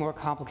all getting more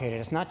complicated.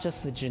 It's not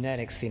just the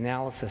genetics. The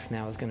analysis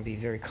now is going to be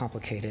very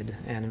complicated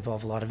and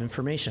involve a lot of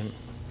information.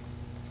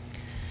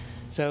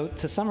 So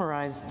to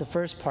summarize the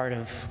first part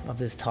of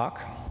this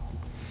talk,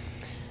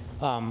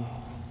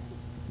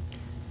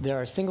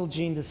 there are single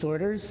gene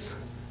disorders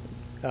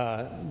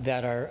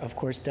that are, of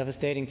course,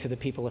 devastating to the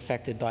people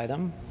affected by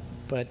them,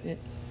 but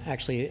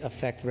actually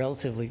affect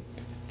relatively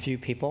few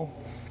people.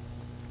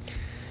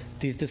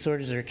 These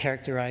disorders are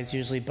characterized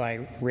usually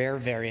by rare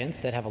variants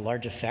that have a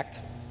large effect.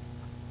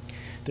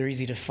 They're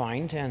easy to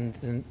find,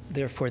 and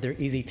therefore they're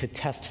easy to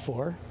test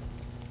for.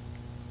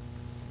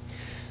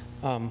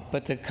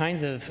 But the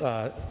kinds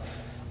of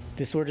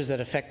disorders that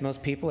affect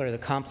most people are the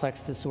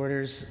complex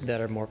disorders that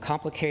are more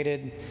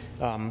complicated.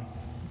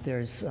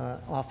 There's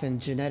often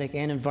genetic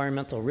and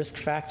environmental risk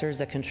factors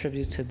that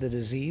contribute to the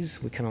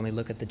disease. We can only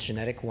look at the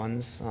genetic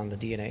ones on the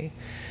DNA.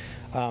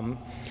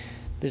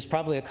 There's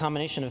probably a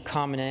combination of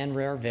common and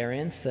rare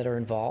variants that are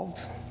involved.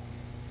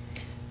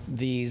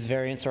 These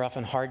variants are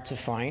often hard to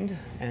find,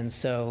 and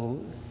so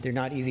they're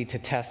not easy to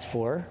test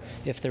for.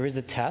 If there is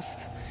a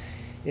test,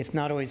 it's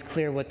not always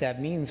clear what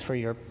that means for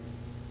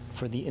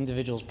the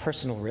individual's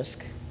personal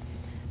risk.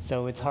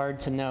 So it's hard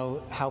to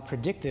know how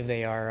predictive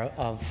they are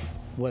of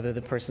whether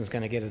the person's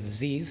going to get a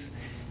disease,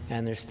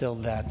 and there's still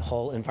that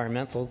whole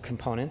environmental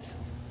component.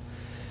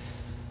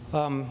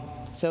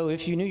 So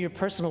if you knew your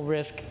personal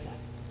risk,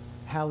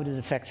 how would it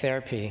affect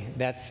therapy?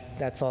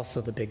 That's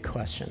also the big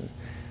question.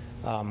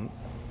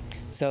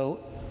 So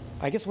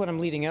I guess what I'm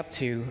leading up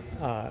to,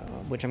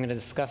 which I'm going to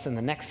discuss in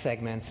the next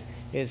segment,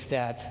 is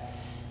that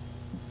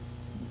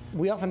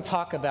we often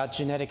talk about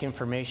genetic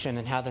information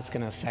and how that's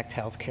going to affect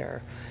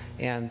healthcare.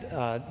 And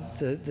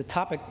the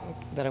topic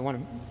that I want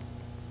to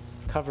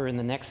cover in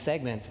the next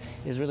segment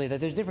is really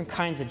that there's different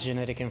kinds of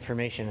genetic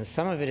information, and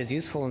some of it is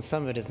useful and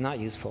some of it is not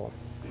useful.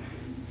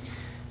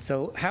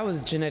 So how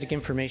is genetic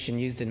information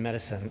used in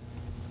medicine?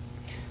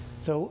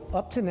 So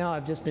up to now,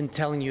 I've just been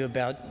telling you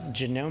about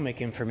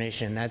genomic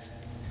information. That's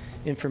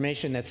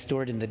information that's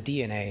stored in the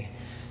DNA.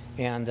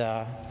 And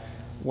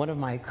one of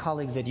my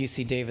colleagues at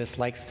UC Davis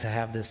likes to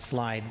have this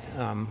slide.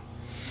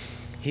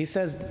 He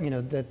says,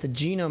 that the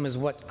genome is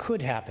what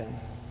could happen,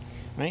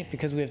 right?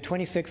 Because we have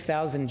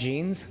 26,000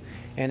 genes,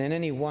 and in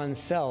any one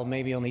cell,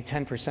 maybe only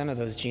 10% of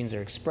those genes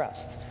are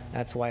expressed.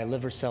 That's why a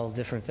liver cell is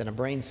different than a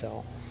brain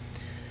cell.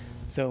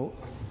 So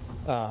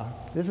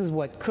this is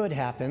what could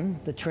happen.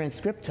 The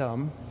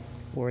transcriptome,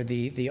 or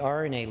the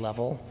RNA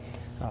level,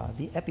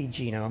 the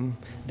epigenome,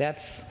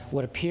 that's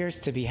what appears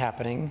to be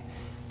happening.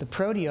 The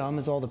proteome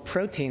is all the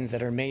proteins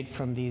that are made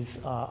from these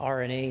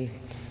RNA,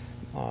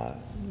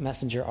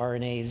 messenger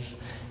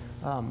RNAs.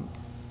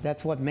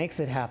 That's what makes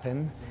it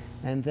happen.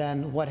 And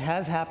then what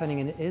has happening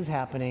and is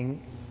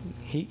happening,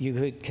 you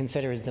could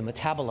consider as the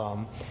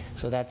metabolome.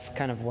 So that's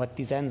kind of what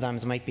these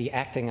enzymes might be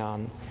acting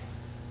on.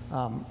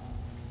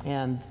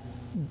 And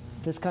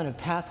this kind of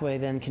pathway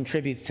then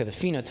contributes to the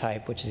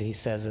phenotype, which he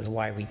says is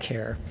why we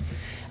care.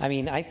 I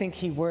mean, I think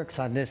he works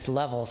on this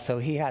level, so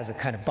he has a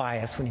kind of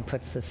bias when he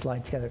puts this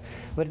slide together.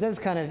 But it does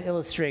kind of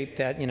illustrate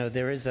that,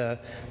 there is a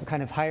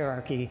kind of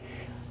hierarchy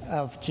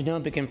of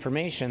genomic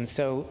information.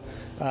 So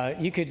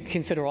you could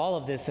consider all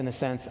of this, in a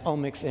sense,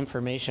 omics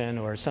information,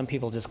 or some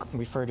people just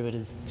refer to it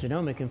as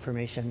genomic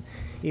information,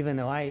 even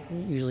though I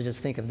usually just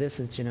think of this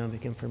as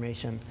genomic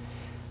information.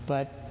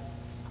 But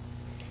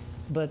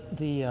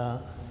the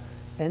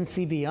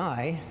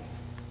NCBI,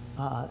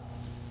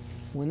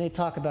 when they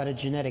talk about a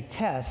genetic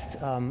test,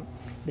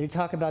 they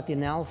talk about the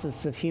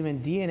analysis of human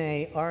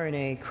DNA,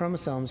 RNA,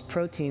 chromosomes,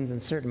 proteins,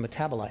 and certain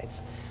metabolites.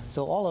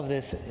 So all of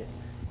this,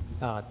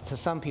 to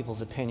some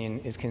people's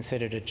opinion, is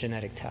considered a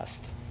genetic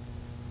test.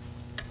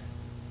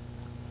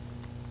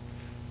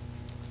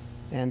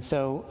 And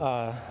so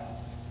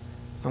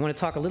I want to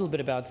talk a little bit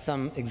about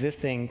some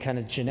existing kind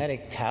of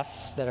genetic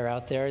tests that are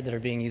out there that are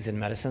being used in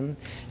medicine.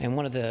 And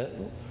one of the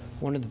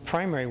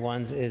primary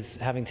ones is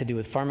having to do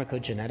with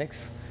pharmacogenetics,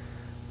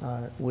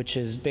 which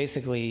is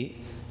basically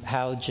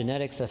how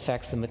genetics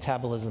affects the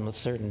metabolism of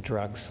certain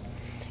drugs.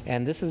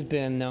 And this has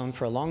been known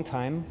for a long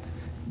time,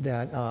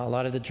 that a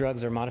lot of the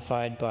drugs are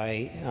modified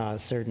by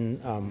certain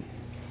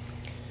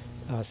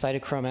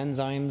cytochrome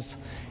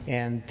enzymes,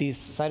 and these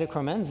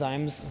cytochrome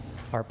enzymes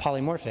are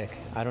polymorphic.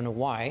 I don't know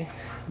why,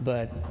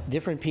 but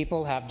different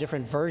people have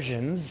different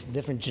versions,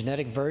 different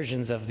genetic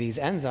versions of these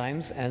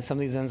enzymes, and some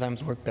of these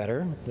enzymes work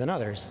better than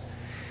others.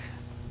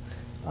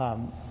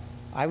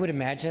 I would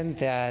imagine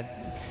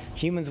that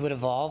humans would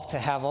evolve to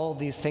have all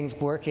these things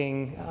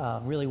working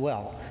really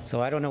well.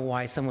 So I don't know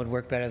why some would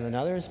work better than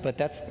others, but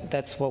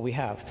that's what we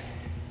have.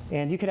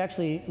 And you could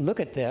actually look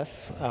at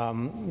this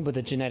with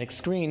a genetic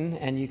screen,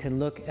 and you can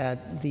look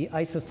at the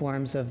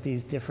isoforms of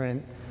these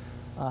different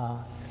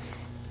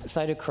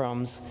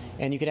cytochromes,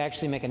 and you could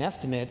actually make an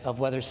estimate of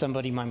whether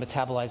somebody might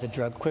metabolize a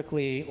drug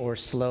quickly or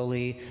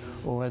slowly,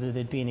 or whether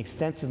they'd be an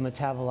extensive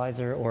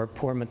metabolizer or a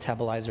poor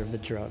metabolizer of the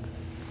drug.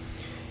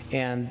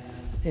 And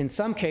in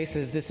some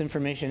cases, this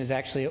information is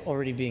actually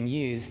already being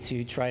used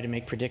to try to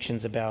make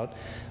predictions about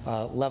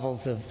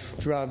levels of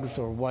drugs,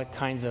 or what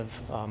kinds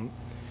of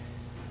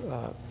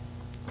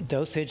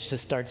dosage to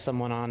start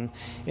someone on.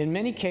 In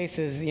many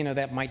cases,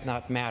 that might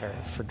not matter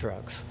for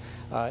drugs.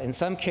 In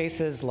some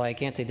cases, like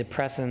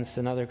antidepressants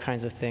and other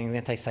kinds of things,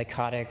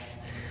 antipsychotics,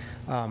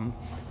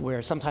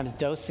 where sometimes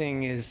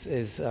dosing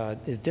is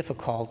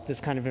difficult,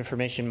 this kind of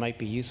information might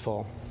be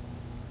useful.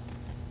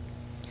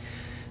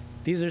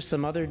 These are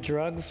some other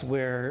drugs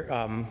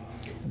where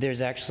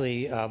there's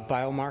actually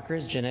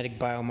biomarkers, genetic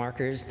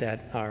biomarkers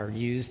that are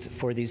used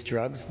for these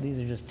drugs. These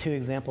are just 2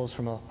 examples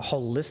from a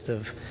whole list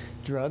of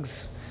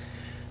drugs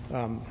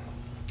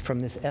from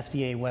this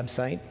FDA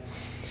website.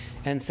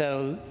 And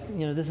so,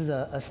 you know, this is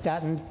a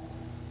statin.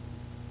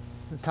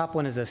 The top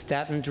one is a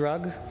statin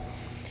drug,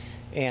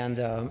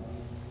 and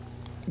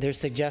they're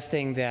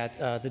suggesting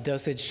that the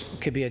dosage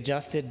could be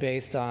adjusted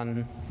based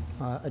on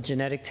a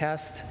genetic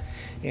test.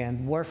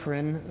 And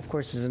warfarin, of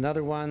course, is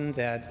another one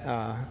that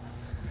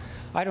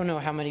I don't know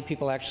how many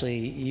people actually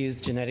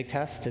use genetic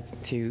tests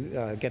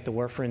to get the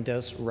warfarin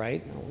dose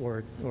right,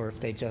 or if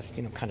they just,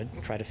 you know, kind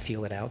of try to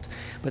feel it out.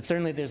 But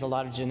certainly there's a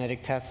lot of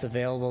genetic tests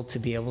available to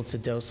be able to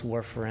dose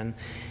warfarin,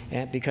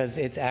 and because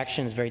its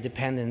action is very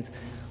dependent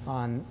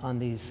on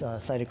these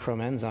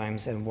cytochrome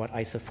enzymes and what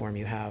isoform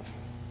you have.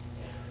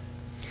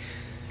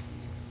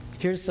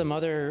 Here's some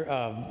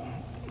other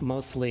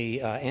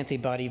mostly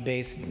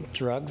antibody-based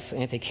drugs,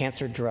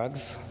 anti-cancer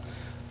drugs.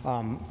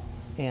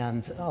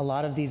 And a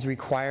lot of these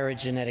require a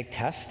genetic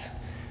test.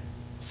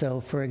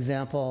 So for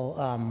example,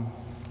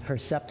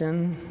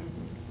 Herceptin,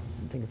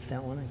 I think it's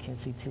that one, I can't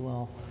see too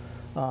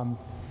well.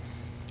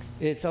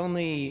 It's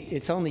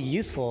only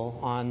useful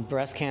on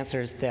breast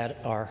cancers that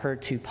are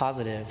HER2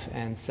 positive.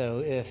 And so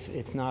if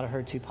it's not a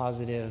HER2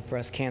 positive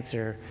breast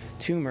cancer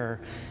tumor,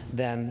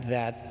 then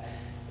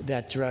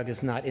that drug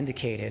is not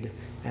indicated.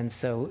 And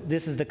so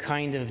this is the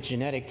kind of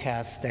genetic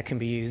test that can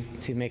be used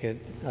to make a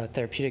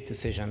therapeutic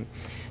decision.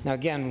 Now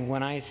again,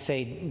 when I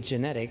say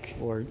genetic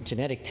or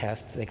genetic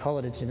test, they call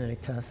it a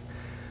genetic test,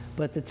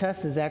 but the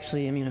test is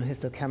actually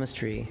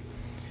immunohistochemistry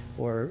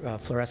or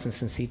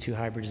fluorescence in situ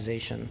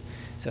hybridization.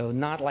 So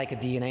not like a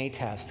DNA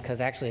test,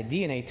 because actually a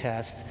DNA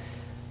test,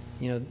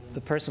 you know,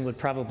 the person would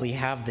probably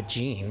have the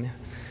gene,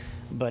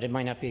 but it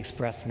might not be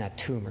expressed in that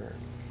tumor.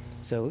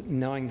 So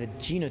knowing the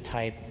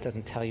genotype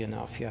doesn't tell you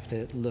enough. You have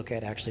to look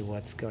at actually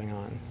what's going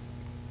on.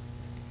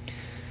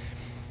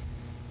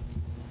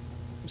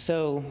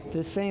 So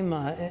the same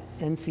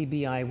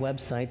NCBI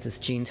website, this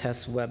gene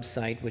test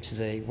website, which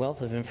is a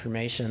wealth of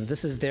information,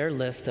 this is their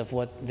list of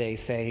what they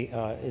say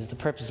is the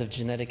purpose of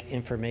genetic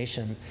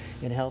information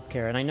in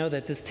healthcare. And I know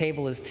that this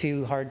table is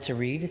too hard to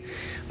read,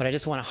 but I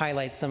just want to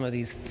highlight some of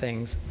these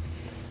things.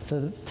 So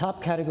the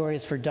top category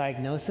is for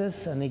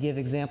diagnosis, and they give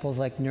examples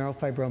like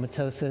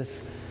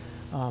neurofibromatosis,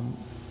 and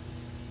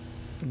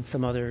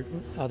some other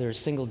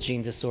single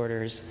gene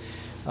disorders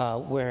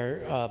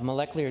where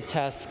molecular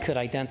tests could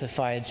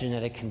identify a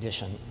genetic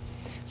condition.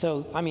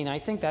 So, I mean, I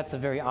think that's a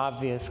very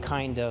obvious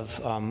kind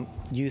of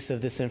use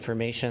of this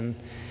information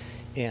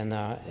in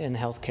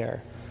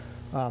healthcare.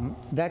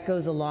 That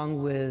goes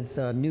along with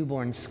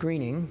newborn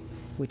screening,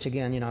 which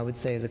again, you know, I would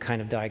say is a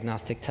kind of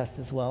diagnostic test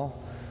as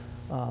well.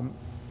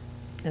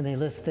 And they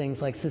list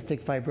things like cystic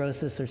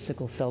fibrosis or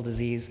sickle cell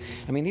disease.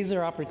 I mean, these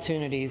are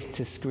opportunities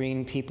to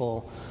screen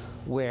people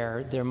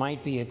where there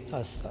might be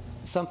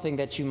something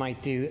that you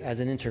might do as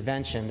an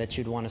intervention that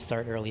you'd want to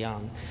start early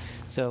on.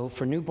 So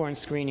for newborn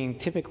screening,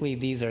 typically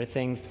these are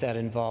things that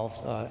involve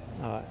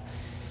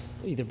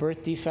either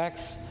birth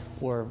defects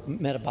or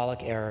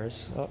metabolic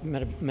errors,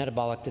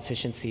 metabolic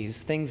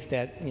deficiencies, things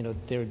that, you know,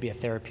 there would be a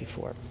therapy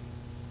for.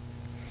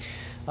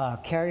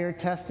 Carrier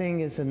testing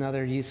is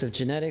another use of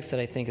genetics that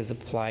I think is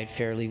applied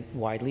fairly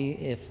widely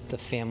if the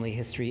family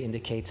history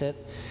indicates it.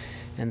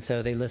 And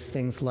so they list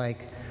things like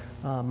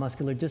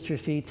muscular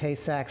dystrophy,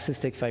 Tay-Sachs,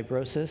 cystic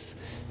fibrosis.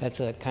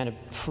 That's a kind of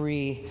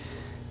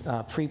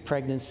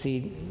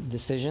pre-pregnancy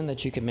decision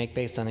that you can make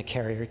based on a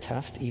carrier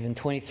test. Even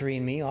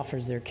 23andMe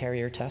offers their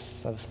carrier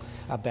tests of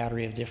a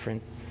battery of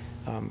different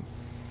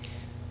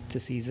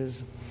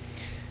diseases.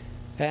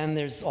 And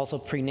there's also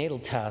prenatal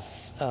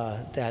tests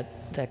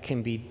that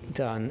can be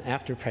done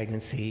after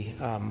pregnancy.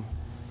 And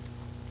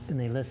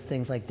they list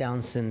things like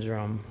Down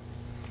syndrome.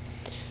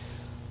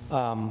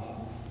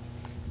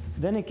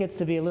 Then it gets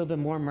to be a little bit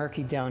more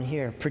murky down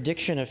here,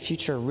 prediction of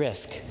future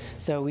risk.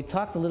 So we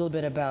talked a little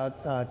bit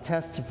about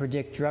tests to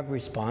predict drug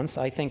response.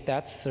 I think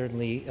that's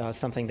certainly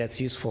something that's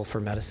useful for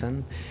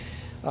medicine.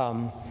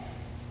 Then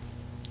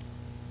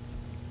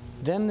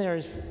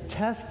there's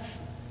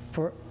tests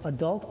for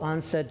adult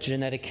onset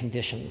genetic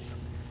conditions.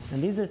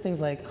 And these are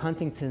things like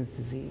Huntington's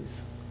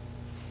disease.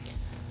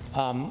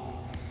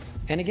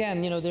 And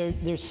again, you know,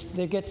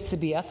 there gets to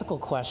be ethical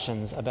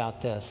questions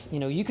about this. You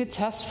know, you could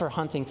test for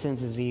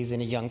Huntington's disease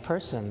in a young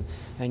person,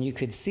 and you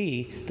could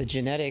see the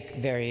genetic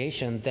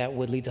variation that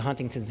would lead to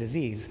Huntington's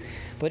disease.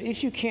 But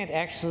if you can't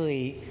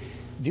actually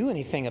do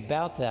anything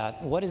about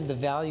that, what is the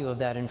value of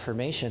that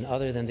information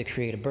other than to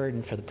create a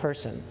burden for the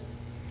person?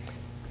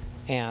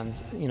 And,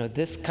 you know,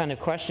 this kind of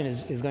question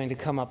is going to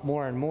come up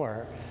more and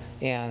more.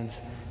 And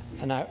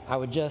I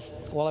would just,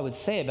 all I would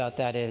say about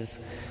that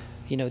is,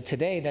 you know,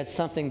 today that's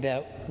something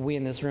that we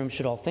in this room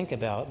should all think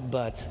about,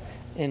 but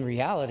in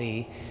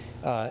reality,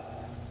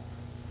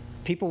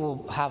 people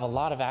will have a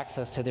lot of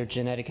access to their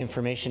genetic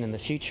information in the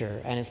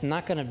future, and it's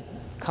not going to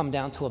come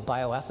down to a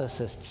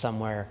bioethicist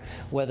somewhere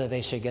whether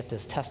they should get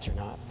this test or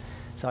not.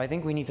 So I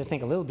think we need to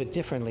think a little bit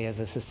differently as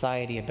a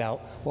society about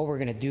what we're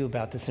going to do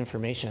about this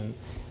information,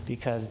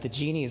 because the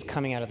genie is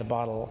coming out of the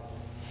bottle.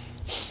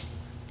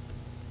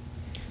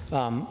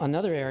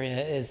 Another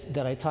area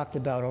that I talked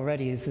about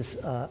already is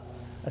this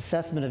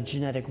assessment of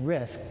genetic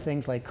risk,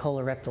 things like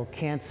colorectal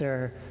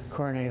cancer,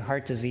 coronary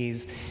heart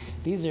disease.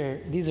 These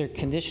are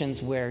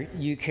conditions where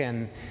you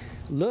can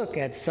look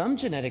at some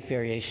genetic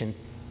variation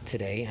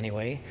today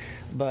anyway,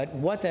 but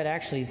what that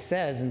actually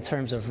says in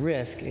terms of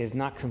risk is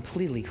not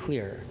completely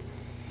clear.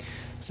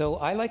 So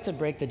I like to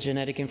break the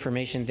genetic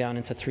information down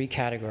into 3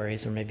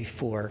 categories, or maybe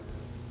 4,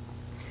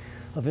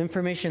 of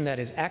information that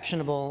is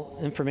actionable,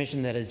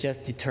 information that is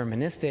just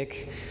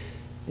deterministic,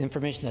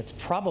 information that's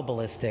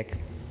probabilistic,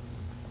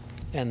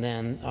 and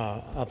then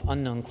of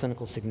unknown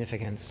clinical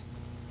significance.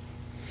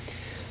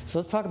 So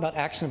let's talk about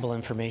actionable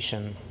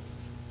information.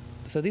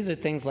 So these are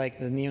things like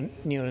the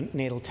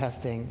neonatal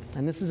testing,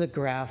 and this is a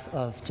graph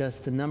of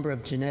just the number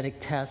of genetic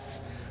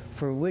tests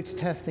for which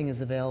testing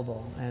is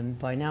available, and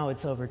by now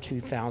it's over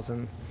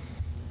 2,000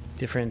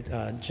 different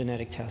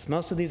genetic tests.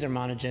 Most of these are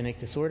monogenic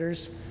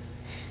disorders,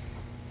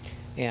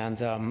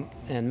 and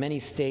many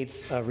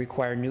states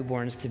require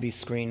newborns to be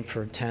screened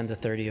for 10 to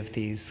 30 of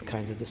these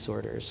kinds of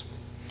disorders.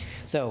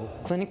 So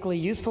clinically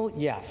useful?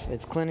 Yes,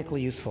 it's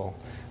clinically useful.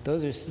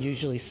 Those are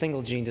usually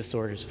single gene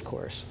disorders, of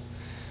course.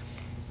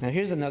 Now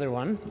here's another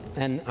one,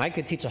 and I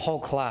could teach a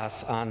whole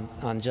class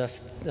on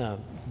just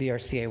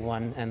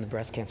BRCA1 and the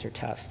breast cancer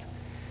test.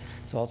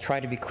 So I'll try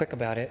to be quick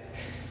about it.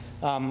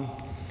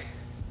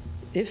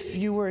 If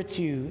you were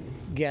to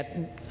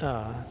get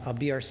a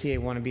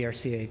BRCA1 and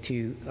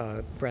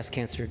BRCA2 breast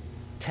cancer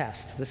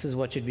test, this is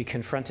what you'd be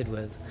confronted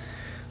with.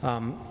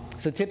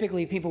 So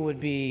typically people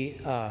would be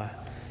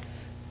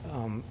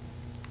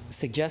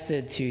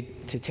suggested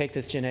to take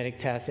this genetic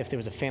test if there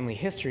was a family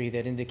history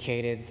that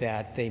indicated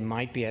that they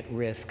might be at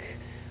risk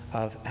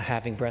of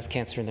having breast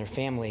cancer in their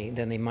family.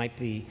 Then they might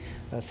be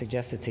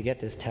suggested to get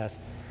this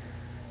test.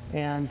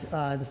 And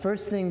the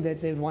first thing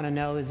that they'd want to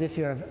know is if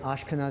you're of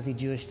Ashkenazi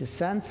Jewish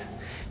descent,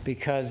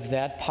 because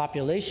that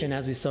population,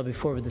 as we saw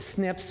before with the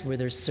SNPs, where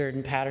there's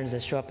certain patterns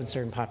that show up in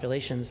certain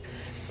populations,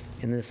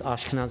 in this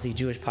Ashkenazi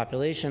Jewish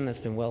population that's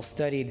been well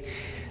studied,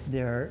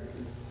 there are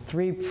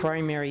 3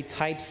 primary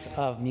types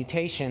of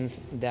mutations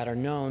that are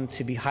known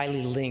to be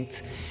highly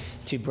linked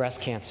to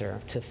breast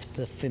cancer, to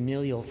the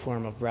familial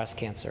form of breast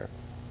cancer.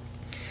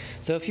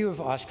 So if you're of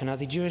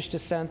Ashkenazi Jewish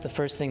descent, the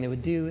first thing they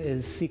would do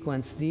is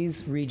sequence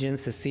these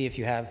regions to see if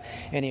you have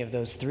any of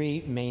those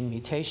 3 main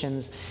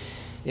mutations.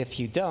 If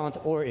you don't,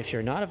 or if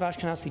you're not of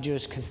Ashkenazi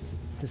Jewish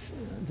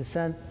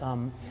descent,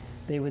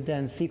 they would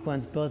then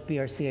sequence both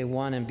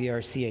BRCA1 and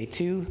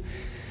BRCA2,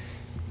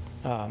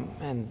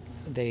 and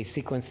they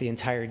sequence the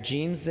entire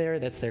genes there.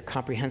 That's their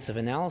comprehensive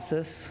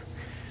analysis.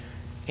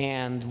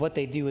 And what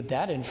they do with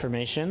that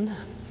information,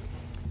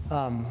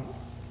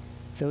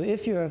 so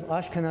if you're of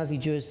Ashkenazi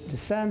Jewish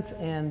descent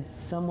and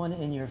someone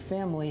in your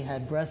family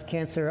had breast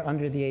cancer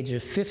under the age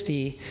of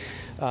 50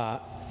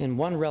 in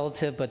one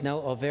relative, but no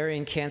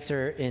ovarian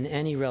cancer in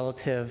any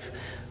relative,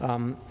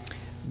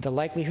 the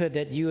likelihood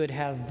that you would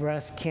have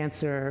breast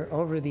cancer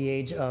over the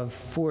age of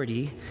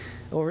 40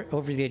 or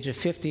over the age of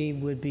 50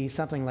 would be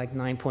something like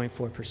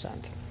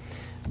 9.4%.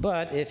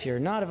 But if you're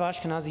not of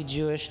Ashkenazi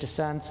Jewish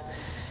descent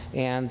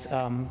and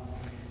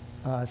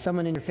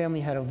someone in your family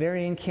had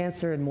ovarian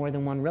cancer in more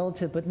than one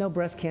relative, but no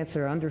breast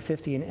cancer under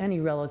 50 in any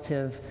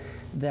relative,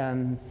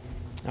 then,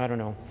 I don't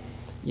know,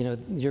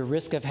 your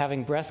risk of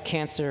having breast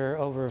cancer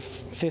over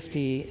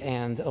 50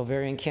 and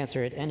ovarian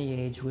cancer at any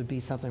age would be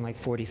something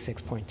like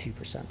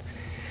 46.2%.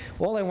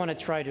 All I want to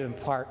try to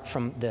impart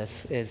from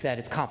this is that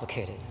it's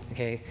complicated,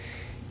 okay?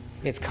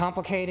 It's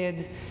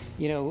complicated,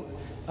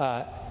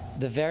 the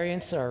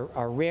variants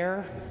are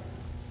rare.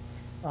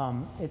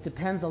 It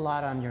depends a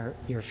lot on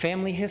your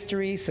family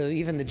history, so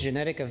even the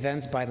genetic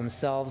events by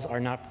themselves are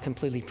not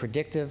completely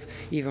predictive.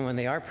 Even when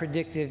they are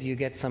predictive, you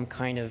get some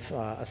kind of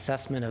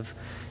assessment of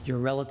your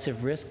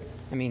relative risk.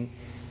 I mean,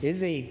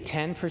 is a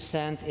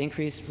 10%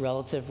 increased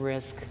relative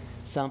risk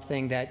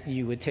something that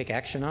you would take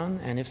action on?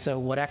 And if so,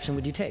 what action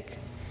would you take?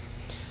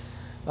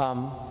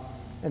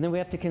 And then we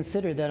have to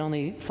consider that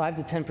only 5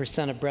 to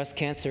 10% of breast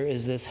cancer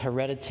is this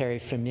hereditary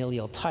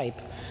familial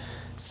type.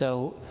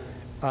 So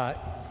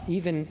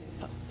even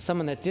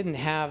someone that didn't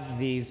have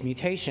these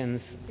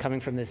mutations coming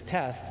from this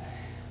test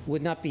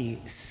would not be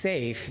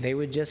safe. They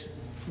would just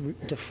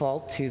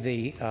default to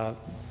the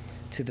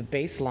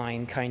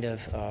baseline kind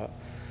of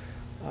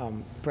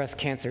breast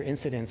cancer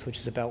incidence, which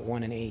is about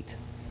 1 in 8.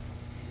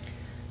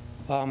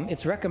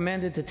 It's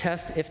recommended to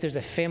test if there's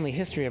a family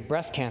history of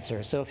breast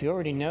cancer. So if you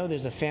already know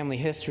there's a family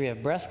history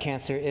of breast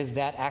cancer, is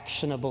that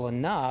actionable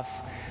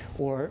enough,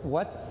 or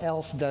what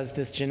else does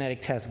this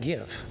genetic test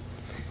give?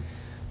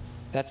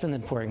 That's an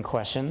important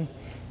question.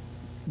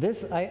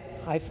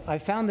 I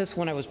found this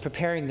when I was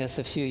preparing this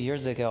a few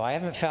years ago. I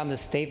haven't found this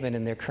statement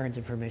in their current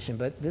information,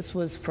 but this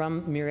was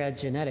from Myriad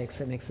Genetics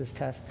that makes this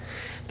test.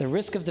 The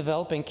risk of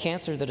developing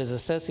cancer that is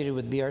associated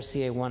with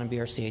BRCA1 and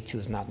BRCA2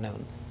 is not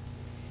known.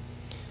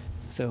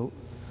 So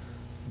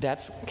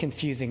That's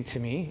confusing to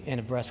me in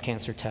a breast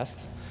cancer test.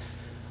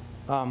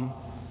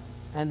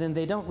 And then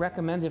they don't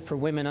recommend it for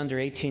women under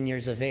 18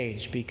 years of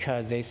age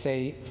because they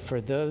say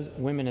for those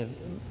women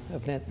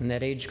in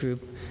that age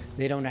group,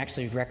 they don't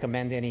actually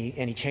recommend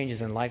any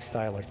changes in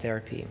lifestyle or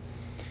therapy.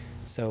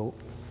 So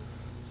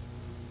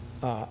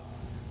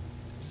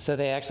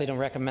they actually don't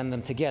recommend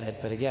them to get it.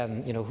 But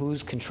again,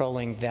 who's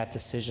controlling that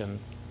decision?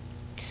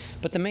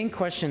 But the main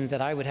question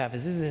that I would have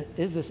is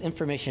this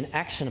information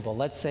actionable?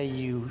 Let's say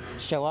you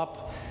show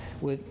up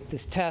with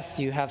this test,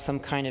 you have some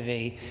kind of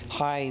a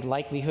high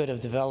likelihood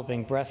of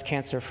developing breast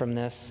cancer from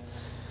this.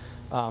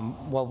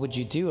 What would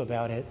you do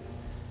about it?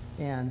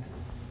 And,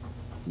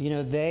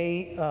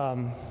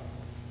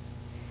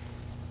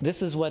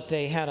 this is what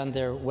they had on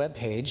their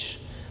webpage.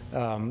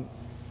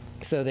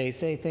 So they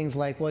say things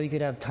like, well, you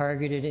could have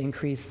targeted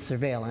increased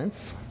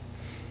surveillance.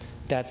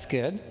 That's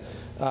good.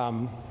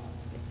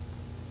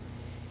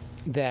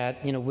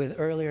 That, with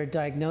earlier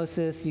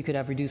diagnosis, you could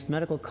have reduced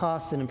medical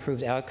costs and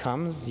improved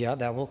outcomes. Yeah,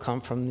 that will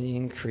come from the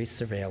increased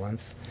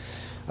surveillance.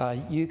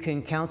 You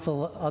can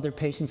counsel other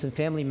patients and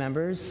family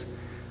members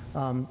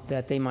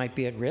that they might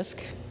be at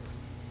risk,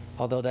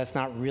 although that's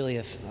not really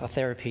a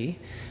therapy.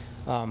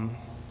 And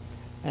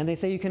they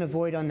say you can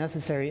avoid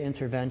unnecessary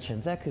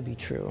interventions. That could be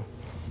true.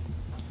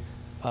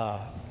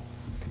 But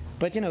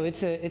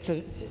it's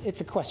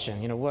a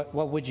question.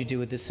 What would you do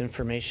with this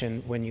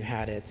information when you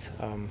had it?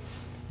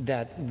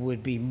 That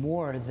would be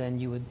more than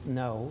you would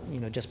know,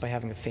 just by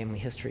having a family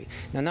history.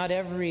 Now, not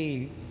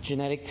every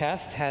genetic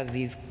test has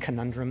these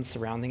conundrums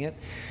surrounding it,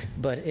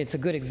 but it's a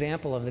good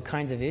example of the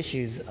kinds of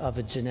issues of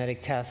a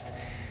genetic test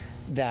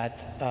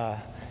that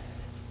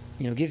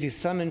gives you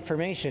some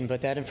information,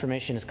 but that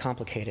information is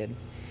complicated.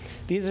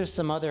 These are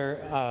some other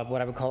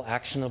what I would call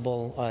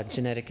actionable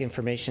genetic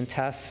information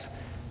tests.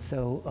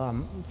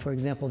 So, for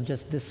example,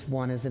 just this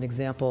one is an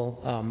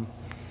example.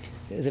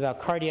 Is about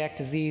cardiac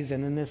disease,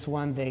 and then this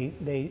one,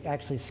 they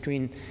actually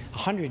screen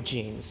 100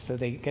 genes. So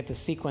they get the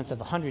sequence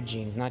of 100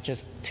 genes, not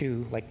just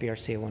 2, like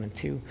BRCA1 and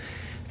 2.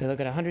 They look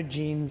at 100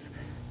 genes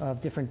of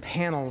different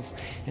panels,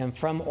 and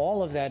from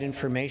all of that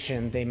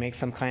information, they make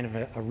some kind of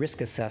a risk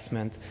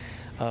assessment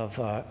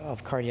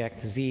of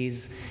cardiac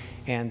disease.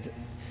 And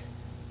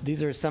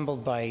these are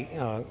assembled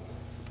by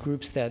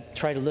groups that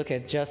try to look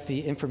at just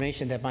the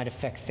information that might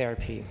affect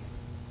therapy.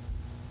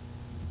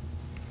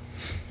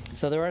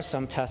 So there are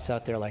some tests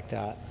out there like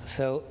that.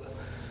 So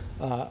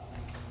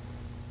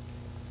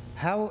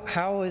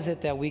how is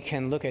it that we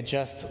can look at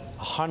just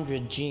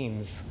 100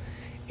 genes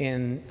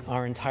in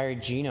our entire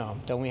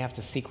genome? Don't we have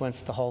to sequence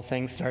the whole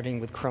thing,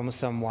 starting with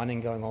chromosome 1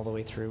 and going all the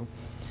way through?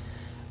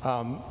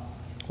 Well,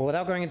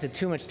 without going into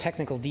too much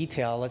technical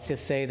detail, let's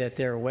just say that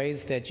there are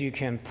ways that you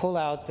can pull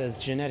out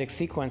those genetic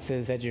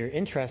sequences that you're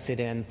interested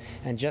in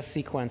and just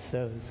sequence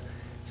those.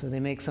 So they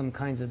make some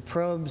kinds of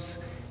probes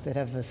that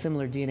have a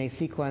similar DNA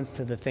sequence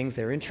to the things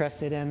they're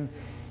interested in.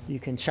 You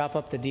can chop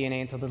up the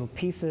DNA into little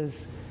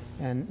pieces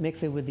and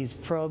mix it with these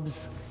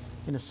probes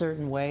in a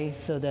certain way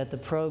so that the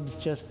probes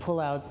just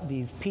pull out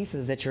these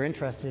pieces that you're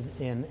interested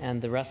in,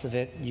 and the rest of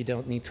it you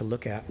don't need to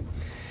look at.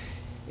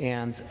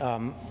 And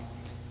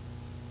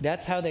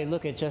that's how they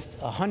look at just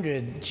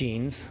 100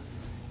 genes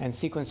and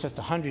sequence just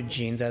 100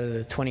 genes out of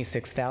the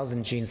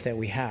 26,000 genes that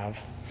we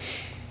have.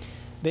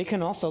 They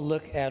can also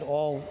look at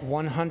all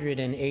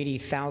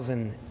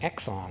 180,000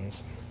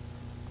 exons.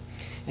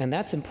 And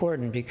that's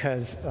important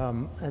because,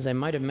 as I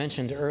might have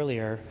mentioned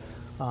earlier,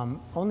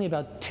 only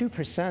about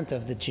 2%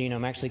 of the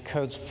genome actually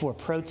codes for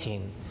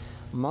protein.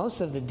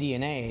 Most of the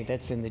DNA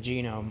that's in the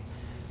genome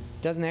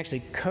doesn't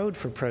actually code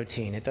for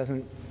protein. It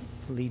doesn't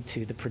lead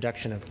to the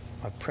production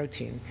of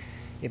protein.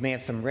 It may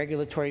have some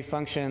regulatory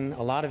function.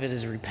 A lot of it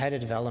is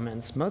repetitive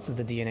elements. Most of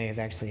the DNA is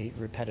actually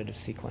repetitive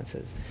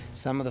sequences.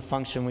 Some of the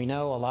function we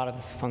know, a lot of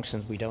the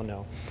functions we don't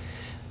know.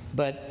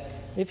 But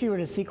if you were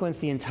to sequence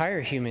the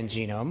entire human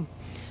genome,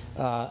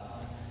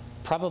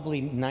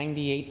 probably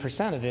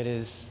 98% of it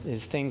is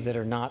things that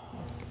are not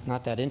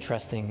that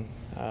interesting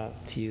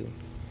to you,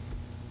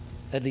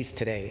 at least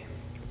today.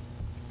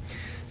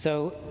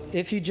 So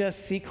if you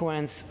just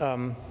sequence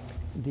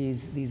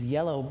these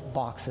yellow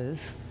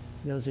boxes,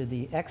 those are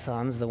the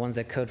exons, the ones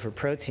that code for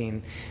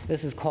protein.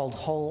 This is called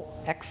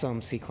whole exome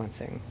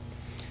sequencing.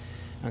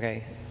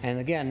 Okay, and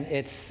again,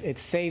 it's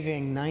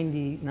saving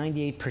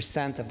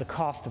 98% of the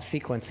cost of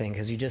sequencing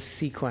because you just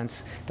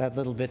sequence that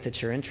little bit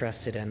that you're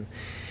interested in.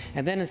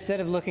 And then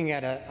instead of looking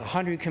at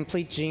 100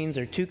 complete genes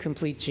or 2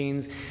 complete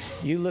genes,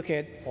 you look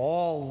at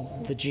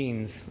all the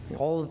genes,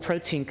 all the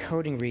protein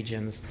coding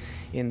regions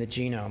in the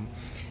genome.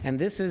 And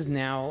this is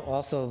now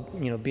also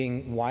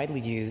being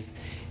widely used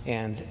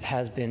and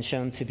has been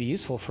shown to be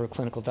useful for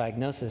clinical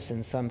diagnosis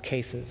in some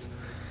cases.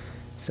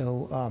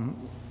 So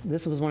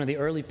this was one of the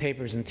early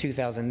papers in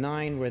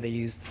 2009 where they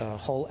used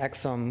whole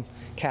exome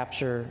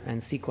capture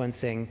and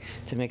sequencing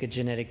to make a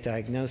genetic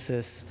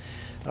diagnosis.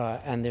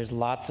 And there's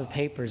lots of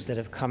papers that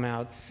have come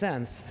out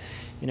since,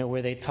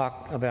 where they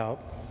talk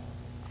about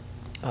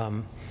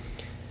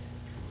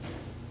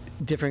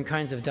different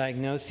kinds of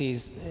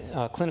diagnoses,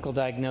 clinical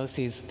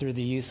diagnoses through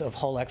the use of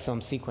whole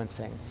exome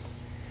sequencing.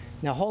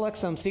 Now, whole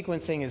exome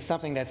sequencing is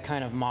something that's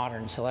kind of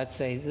modern, so let's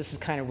say this is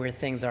kind of where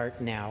things are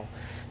now,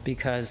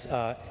 because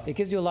it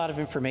gives you a lot of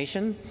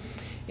information,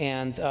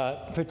 and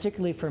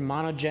particularly for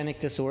monogenic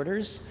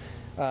disorders,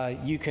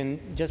 you can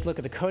just look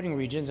at the coding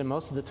regions, and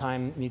most of the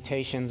time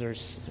mutations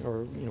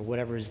or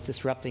whatever is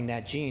disrupting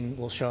that gene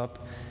will show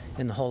up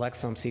in the whole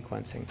exome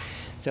sequencing.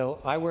 So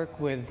I work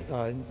with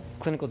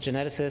clinical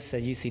geneticists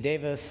at UC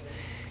Davis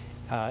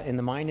in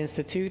the Mind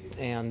Institute,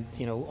 and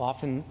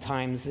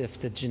oftentimes if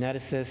the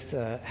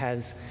geneticist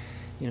has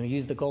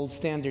used the gold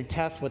standard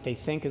test, what they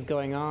think is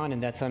going on,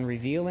 and that's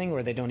unrevealing,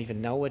 or they don't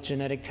even know what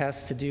genetic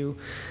tests to do,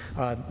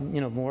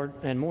 more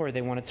and more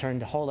they want to turn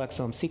to whole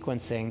exome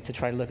sequencing to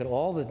try to look at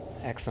all the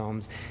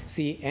exomes,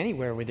 see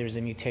anywhere where there's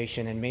a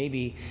mutation, and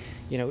maybe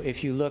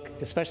if you look,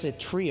 especially at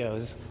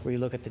trios, where you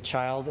look at the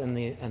child and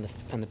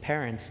the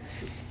parents,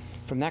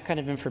 from that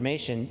kind of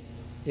information,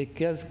 it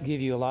does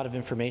give you a lot of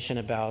information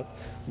about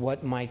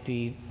what might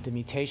be the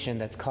mutation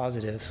that's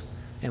causative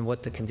and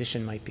what the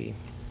condition might be.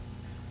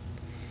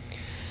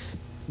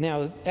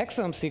 Now,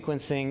 exome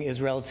sequencing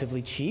is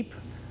relatively cheap.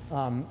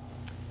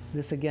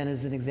 This, again,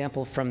 is an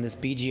example from this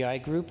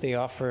BGI group. They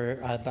offer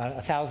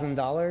about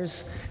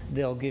 $1,000.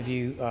 They'll give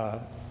you a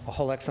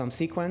whole exome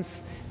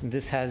sequence.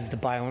 This has the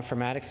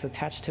bioinformatics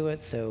attached to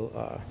it,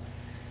 so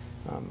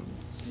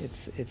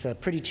it's a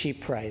pretty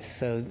cheap price.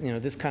 So,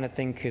 this kind of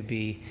thing could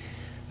be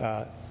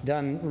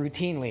done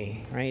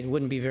routinely, right? It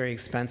wouldn't be very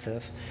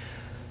expensive.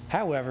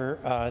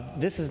 However,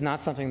 this is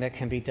not something that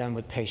can be done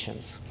with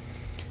patients.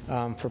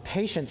 For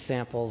patient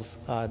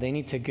samples, they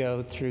need to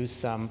go through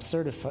some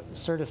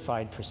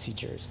certified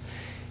procedures.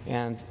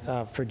 And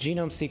for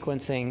genome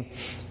sequencing,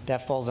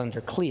 that falls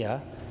under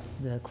CLIA,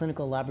 the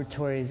Clinical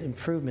Laboratories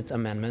Improvement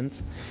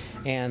Amendments.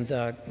 And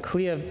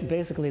CLIA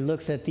basically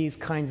looks at these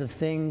kinds of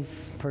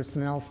things: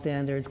 personnel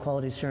standards,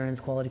 quality assurance,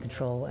 quality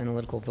control,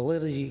 analytical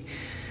validity.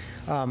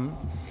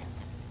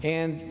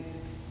 And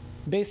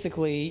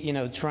basically,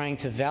 trying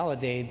to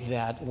validate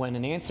that when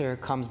an answer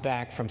comes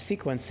back from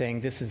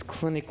sequencing, this is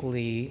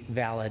clinically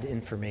valid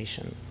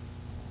information.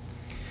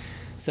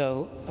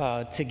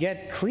 So to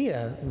get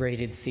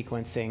CLIA-rated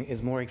sequencing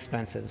is more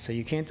expensive. So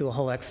you can't do a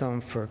whole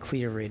exome for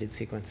CLIA-rated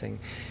sequencing.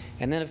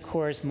 And then, of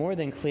course, more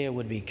than CLIA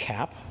would be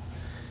CAP,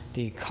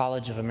 the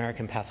College of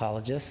American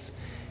Pathologists.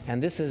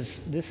 And this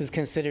is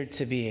considered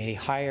to be a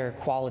higher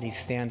quality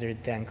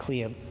standard than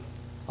CLIA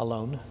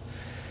alone.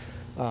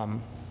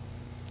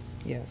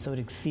 Yeah, so it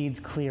exceeds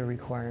CLIA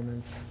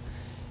requirements.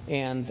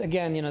 And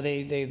again,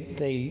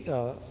 they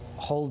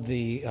hold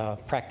the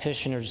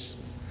practitioners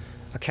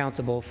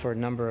accountable for a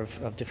number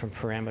of different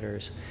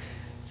parameters.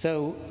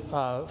 So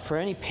for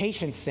any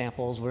patient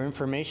samples where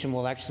information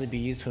will actually be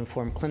used to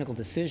inform clinical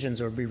decisions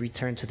or be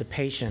returned to the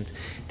patient,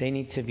 they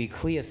need to be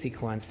CLIA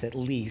sequenced at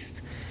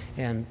least,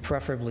 and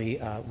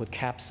preferably with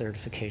CAP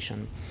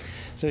certification.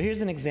 So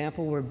here's an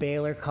example where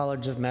Baylor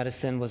College of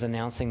Medicine was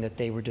announcing that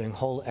they were doing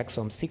whole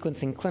exome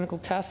sequencing clinical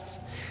tests,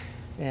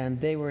 and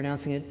they were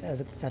announcing it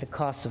at a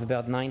cost of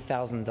about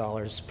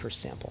 $9,000 per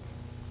sample.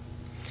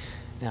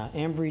 Now,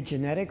 Ambry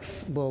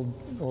Genetics will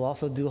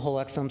also do whole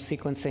exome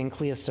sequencing,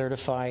 CLIA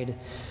certified,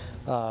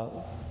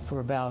 for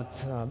about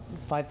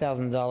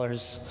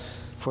 $5,000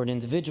 for an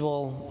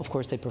individual. Of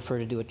course, they prefer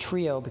to do a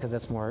trio because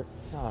that's more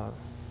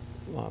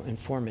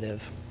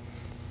informative,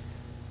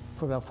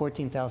 for about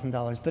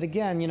 $14,000. But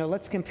again,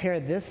 let's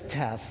compare this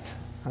test,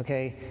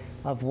 okay,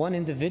 of one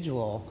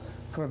individual.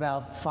 For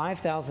about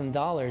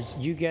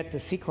 $5,000, you get the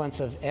sequence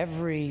of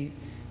every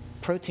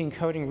protein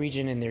coding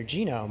region in their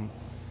genome.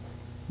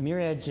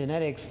 Myriad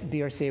Genetics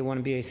BRCA1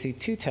 and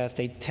BRCA2 test,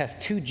 they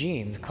test 2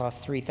 genes,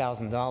 cost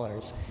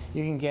 $3,000.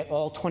 You can get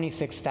all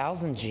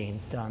 26,000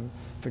 genes done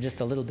for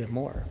just a little bit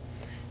more.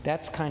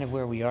 That's kind of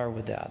where we are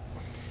with that.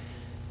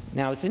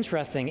 Now, it's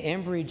interesting,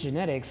 Ambry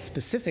Genetics,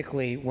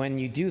 specifically, when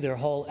you do their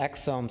whole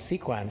exome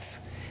sequence,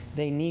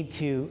 they need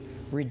to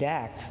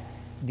redact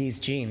these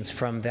genes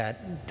from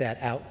that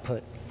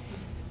output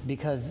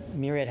because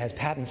Myriad has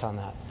patents on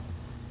that.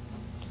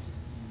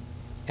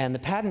 And the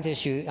patent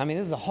issue, I mean,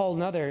 this is a whole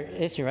nother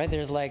issue, right?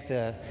 There's like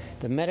the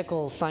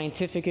medical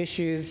scientific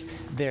issues,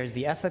 there's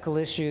the ethical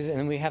issues, and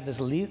then we have this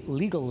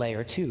legal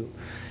layer too.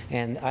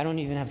 And I don't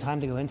even have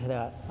time to go into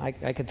that.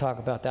 I could talk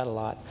about that a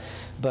lot.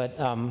 But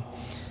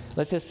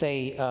let's just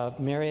say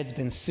Myriad's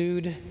been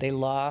sued, they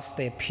lost,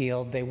 they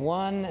appealed, they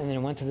won, and then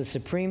it went to the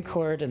Supreme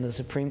Court, and the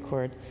Supreme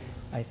Court,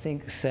 I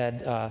think,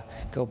 said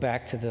go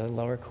back to the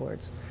lower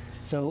courts.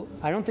 So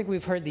I don't think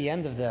we've heard the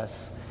end of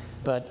this,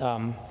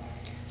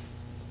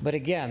 but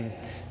again,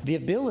 the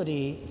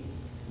ability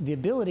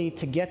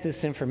to get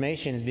this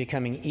information is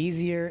becoming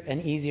easier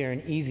and easier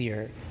and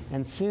easier,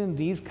 and soon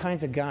these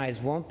kinds of guys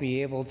won't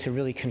be able to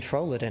really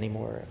control it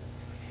anymore.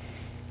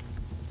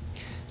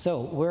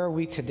 So where are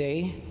we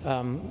today?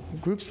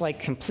 Groups like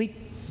Complete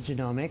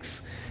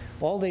Genomics,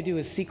 all they do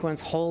is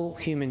sequence whole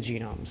human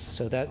genomes.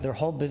 So that their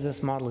whole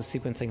business model is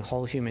sequencing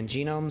whole human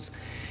genomes.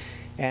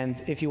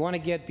 And if you want to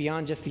get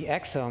beyond just the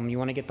exome, you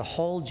want to get the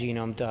whole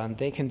genome done,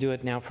 they can do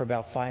it now for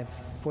about $4,000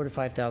 to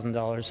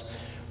 $5,000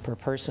 per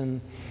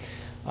person.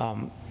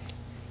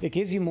 It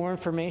gives you more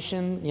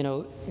information,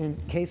 in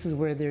cases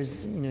where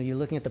there's, you're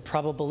looking at the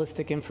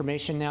probabilistic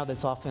information now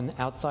that's often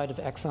outside of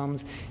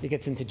exomes. It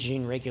gets into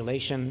gene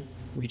regulation,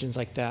 regions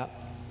like that.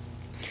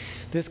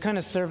 This kind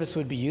of service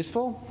would be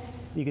useful.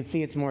 You can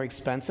see it's more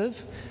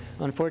expensive.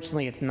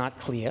 Unfortunately, it's not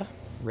CLIA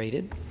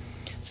rated.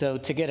 So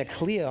to get a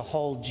CLIA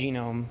whole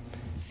genome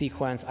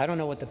sequence, I don't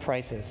know what the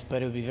price is,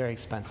 but it would be very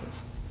expensive.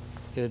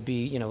 It would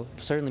be,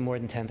 certainly more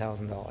than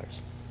 $10,000.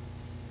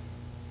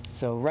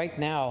 So right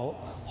now,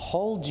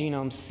 whole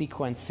genome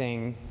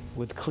sequencing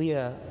with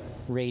CLIA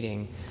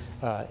rating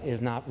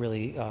is not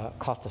really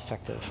cost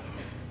effective.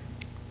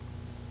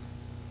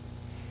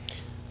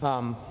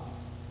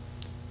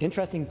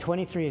 Interesting,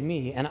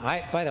 23andMe, and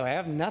by the way, I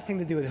have nothing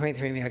to do with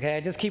 23andMe, okay? I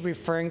just keep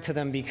referring to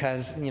them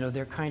because,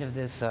 they're kind of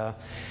this,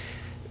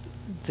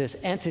 this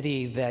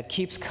entity that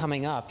keeps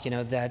coming up,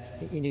 that,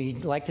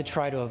 you'd like to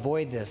try to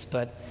avoid this,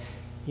 but,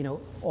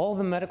 all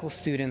the medical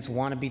students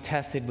want to be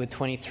tested with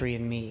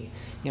 23andMe.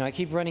 I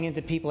keep running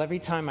into people, every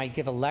time I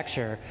give a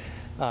lecture,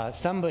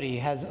 somebody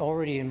has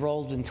already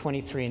enrolled in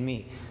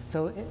 23andMe.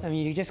 So,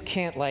 you just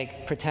can't,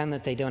 pretend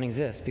that they don't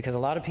exist, because a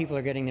lot of people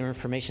are getting their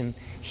information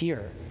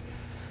here.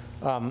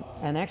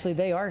 And actually,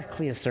 they are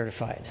CLIA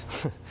certified.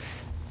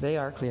 They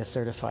are CLIA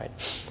certified.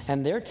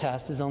 And their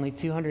test is only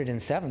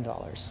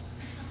 $207,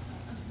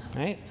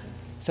 right?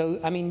 So,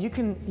 you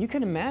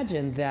can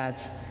imagine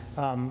that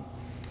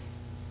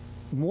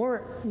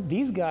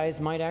these guys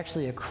might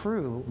actually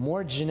accrue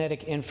more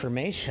genetic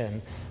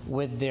information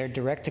with their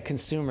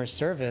direct-to-consumer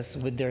service,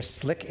 with their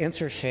slick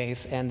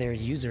interface and their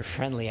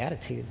user-friendly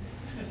attitude,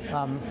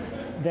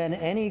 than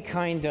any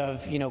kind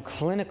of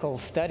clinical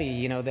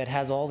study that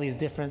has all these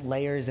different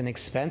layers and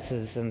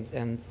expenses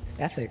and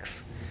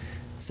ethics.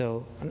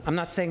 So I'm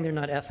not saying they're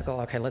not ethical.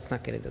 Okay, let's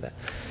not get into that.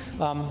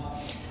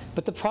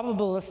 But the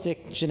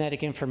probabilistic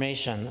genetic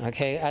information,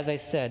 okay, as I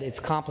said, it's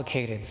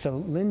complicated. So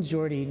Lynn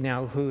Jordy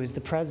now, who is the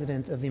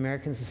president of the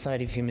American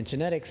Society of Human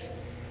Genetics,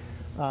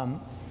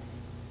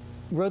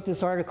 wrote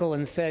this article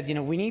and said,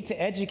 we need to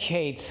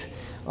educate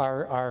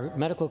our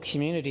medical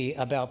community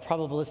about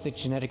probabilistic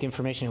genetic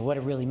information and what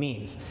it really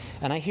means.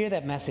 And I hear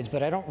that message,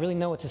 but I don't really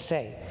know what to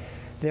say.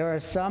 There are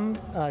some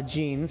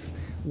genes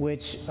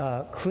which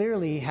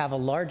clearly have a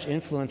large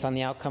influence on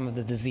the outcome of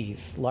the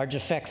disease, large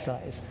effect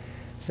size.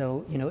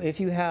 So, if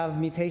you have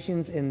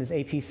mutations in this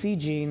APC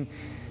gene,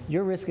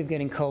 your risk of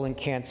getting colon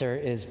cancer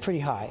is pretty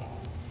high.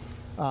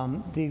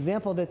 The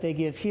example that they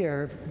give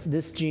here,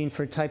 this gene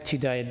for type 2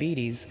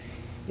 diabetes,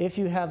 if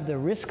you have the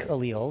risk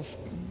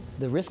alleles,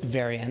 the risk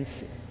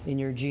variants in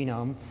your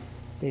genome,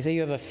 they say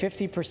you have a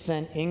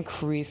 50%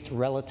 increased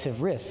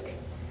relative risk.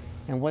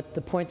 And what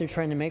the point they're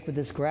trying to make with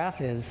this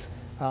graph is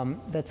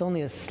that's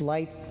only a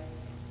slight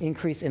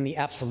increase in the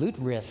absolute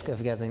risk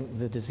of getting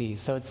the disease.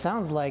 So it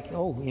sounds like,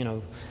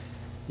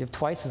 you have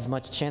twice as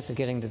much chance of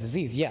getting the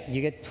disease. Yeah,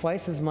 you get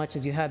twice as much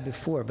as you had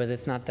before, but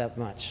it's not that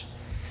much.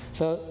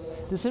 So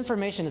this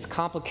information is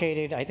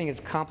complicated. I think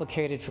it's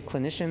complicated for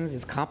clinicians.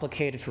 It's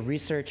complicated for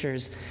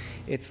researchers.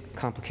 It's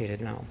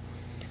complicated now.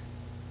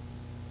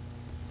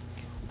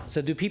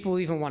 So do people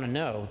even want to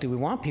know? Do we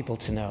want people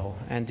to know?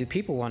 And do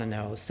people want to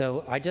know?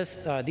 So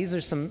these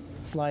are some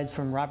slides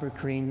from Robert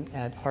Green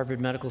at Harvard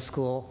Medical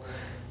School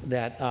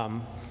that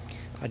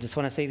I just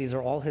want to say these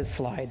are all his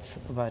slides,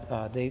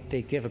 but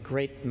they give a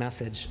great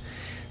message.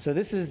 So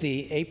this is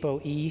the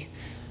ApoE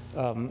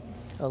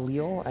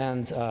allele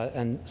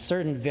and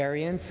certain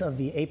variants of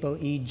the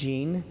ApoE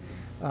gene.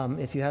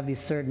 If you have these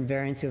certain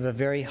variants, you have a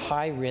very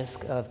high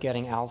risk of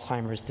getting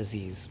Alzheimer's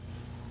disease.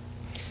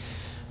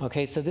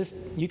 Okay, so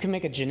you can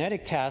make a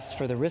genetic test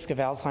for the risk of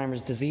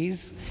Alzheimer's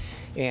disease,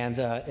 and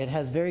it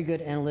has very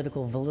good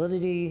analytical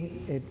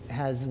validity. It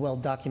has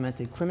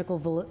well-documented clinical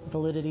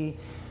validity.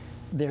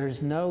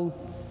 There's no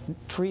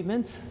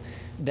treatment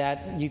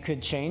that you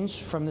could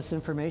change from this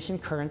information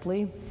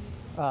currently.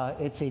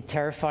 It's a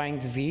terrifying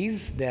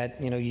disease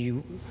that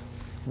you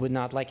would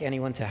not like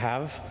anyone to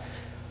have.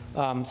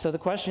 So the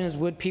question is,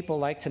 would people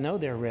like to know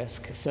their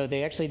risk? So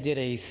they actually did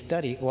a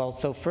study. Well,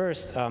 so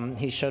first,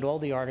 he showed all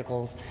the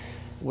articles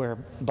where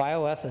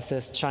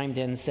bioethicists chimed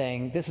in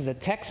saying, this is a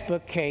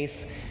textbook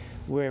case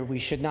where we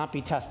should not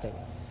be testing.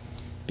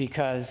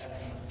 Because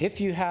if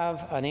you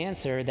have an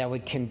answer that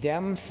would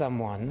condemn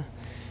someone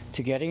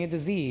to getting a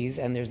disease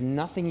and there's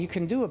nothing you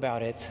can do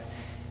about it,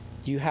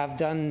 you have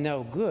done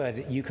no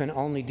good, you can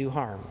only do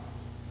harm,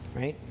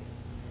 right?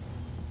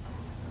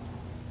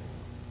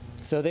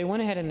 So they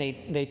went ahead and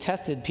they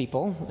tested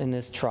people in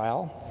this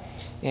trial,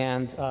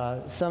 and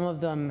some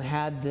of them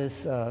had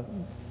this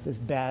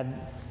bad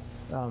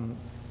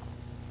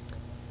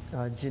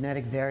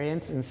genetic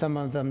variants, and some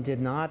of them did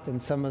not,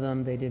 and some of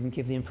them they didn't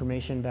give the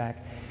information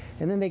back.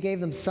 And then they gave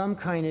them some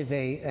kind of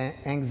a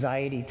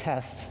anxiety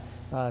test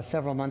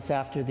several months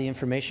after the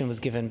information was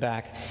given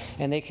back.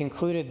 And they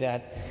concluded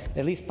that,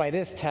 at least by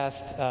this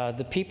test,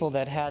 the people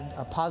that had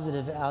a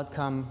positive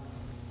outcome,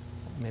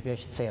 maybe I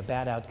should say a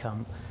bad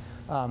outcome,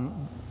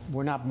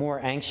 were not more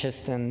anxious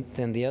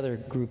than the other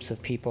groups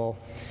of people.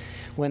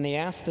 When they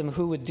asked them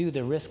who would do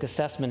the risk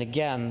assessment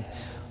again,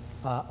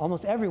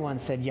 almost everyone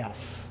said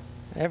yes.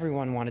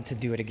 Everyone wanted to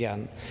do it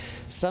again.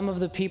 Some of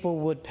the people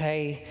would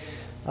pay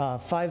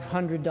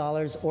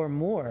 $500 or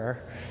more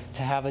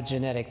to have a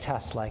genetic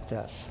test like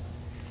this.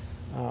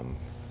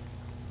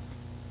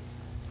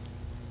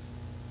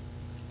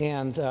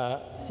 And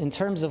in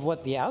terms of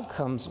what the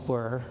outcomes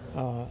were,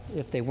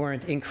 if they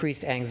weren't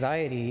increased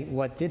anxiety,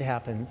 what did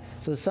happen?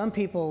 So some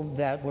people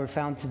that were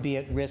found to be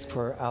at risk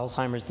for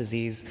Alzheimer's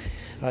disease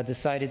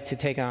decided to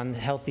take on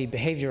healthy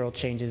behavioral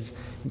changes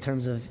in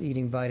terms of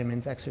eating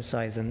vitamins,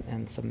 exercise,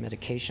 and some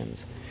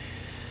medications.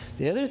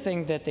 The other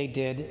thing that they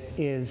did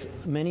is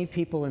many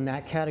people in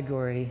that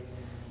category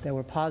that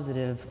were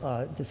positive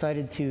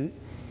decided to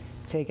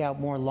take out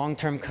more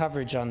long-term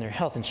coverage on their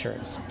health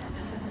insurance.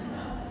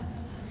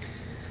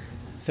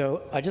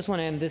 So I just want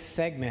to end this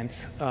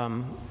segment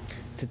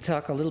to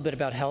talk a little bit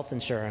about health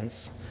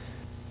insurance.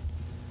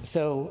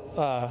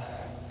 So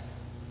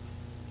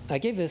I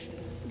gave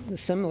this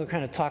similar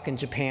kind of talk in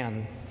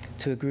Japan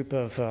to a group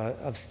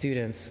of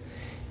students.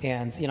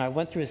 And I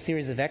went through a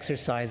series of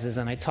exercises,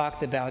 and I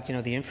talked about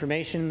the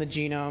information in the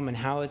genome and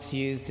how it's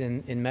used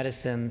in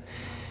medicine.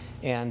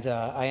 And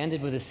I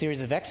ended with a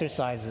series of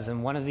exercises,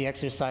 and one of the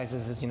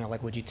exercises is,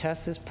 like, would you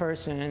test this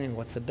person, and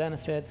what's the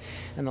benefit?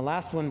 And the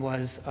last one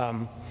was,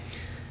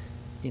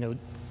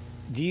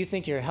 do you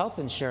think your health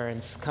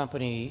insurance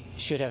company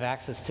should have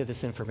access to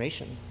this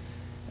information?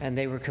 And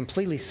they were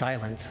completely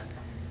silent,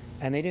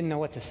 and they didn't know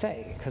what to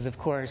say, because of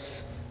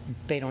course,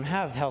 they don't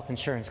have health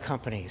insurance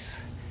companies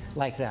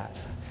like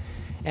that.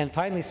 And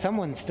finally,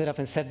 someone stood up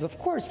and said, of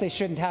course they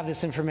shouldn't have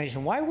this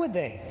information. Why would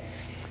they?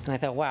 And I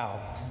thought, wow,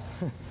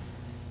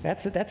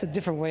 that's a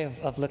different way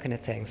of looking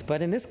at things.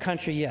 But in this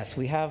country, yes,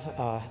 we have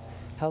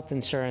health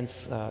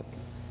insurance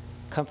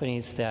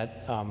companies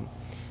that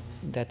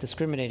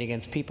discriminate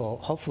against people.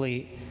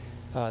 Hopefully,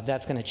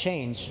 that's going to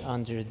change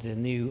under the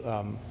new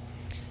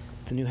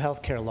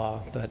healthcare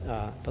law.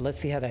 But let's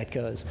see how that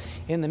goes.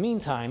 In the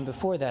meantime,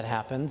 before that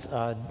happened,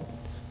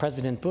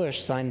 President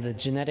Bush signed the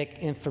Genetic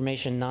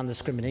Information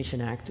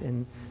Non-Discrimination Act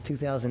in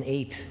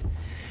 2008.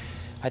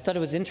 I thought it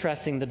was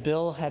interesting. The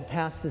bill had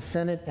passed the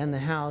Senate and the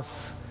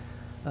House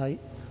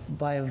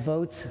by a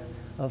vote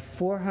of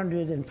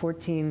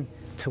 414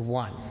 to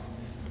 1.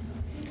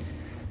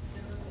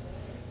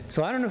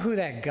 So I don't know who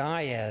that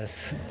guy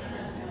is,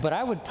 but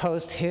I would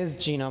post his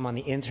genome on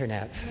the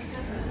internet.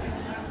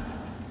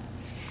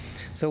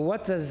 So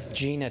what does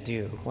GINA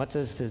do? What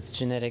does this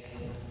Genetic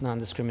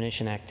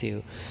Non-Discrimination Act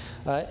do?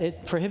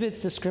 It prohibits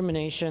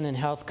discrimination in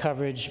health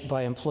coverage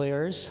by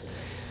employers.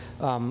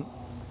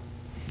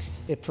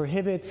 It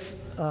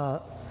prohibits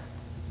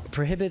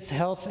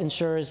health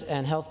insurers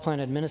and health plan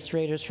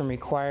administrators from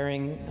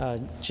requiring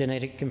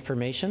genetic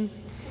information.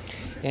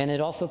 And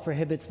it also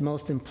prohibits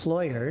most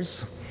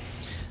employers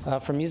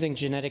from using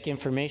genetic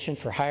information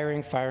for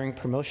hiring, firing,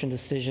 promotion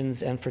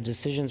decisions, and for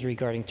decisions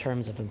regarding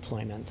terms of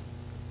employment.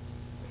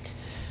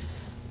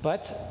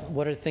 But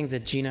what are things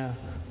that GINA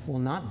will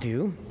not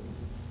do?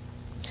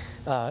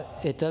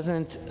 It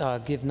doesn't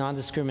give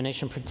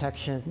non-discrimination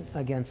protection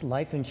against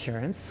life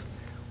insurance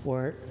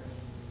or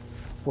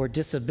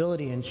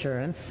disability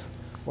insurance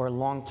or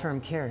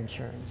long-term care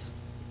insurance.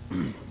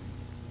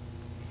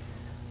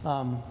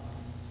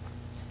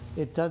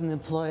 It doesn't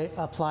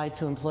apply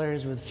to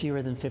employers with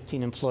fewer than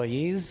 15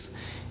 employees.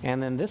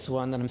 And then this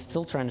one that I'm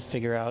still trying to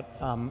figure out,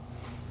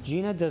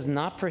 GINA does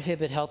not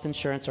prohibit health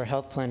insurance or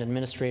health plan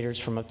administrators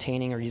from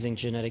obtaining or using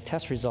genetic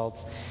test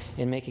results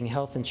in making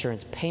health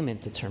insurance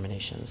payment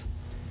determinations.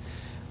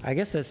 I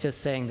guess that's just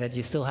saying that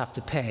you still have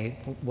to pay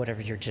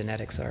whatever your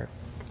genetics are.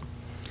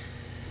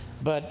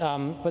 But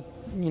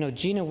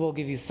GINA will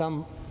give you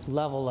some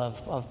level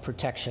of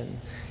protection.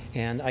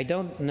 And I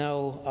don't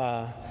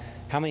know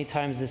how many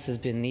times this has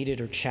been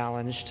needed or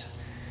challenged.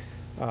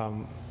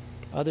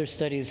 Other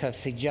studies have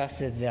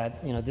suggested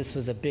that this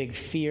was a big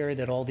fear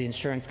that all the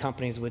insurance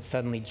companies would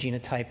suddenly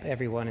genotype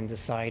everyone and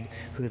decide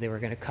who they were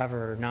going to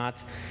cover or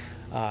not.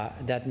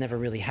 That never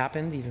really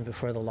happened, even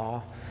before the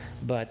law.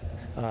 But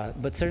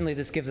certainly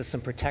this gives us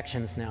some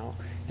protections now.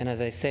 And as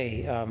I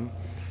say,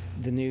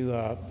 the new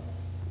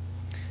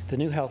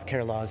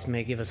healthcare laws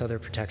may give us other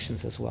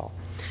protections as well.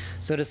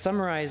 So to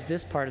summarize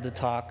this part of the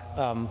talk,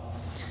 a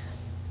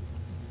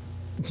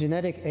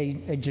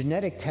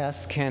genetic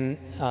test can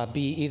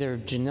be either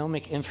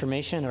genomic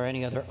information or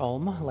any other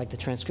ome, like the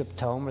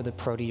transcriptome or the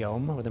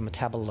proteome or the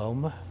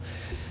metabolome.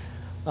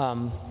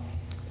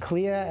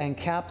 CLIA and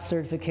CAP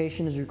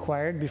certification is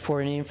required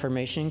before any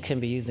information can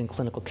be used in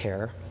clinical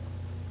care.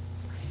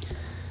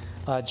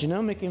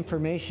 Genomic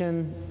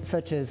information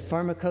such as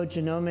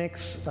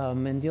pharmacogenomics,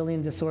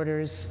 Mendelian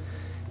disorders,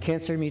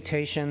 cancer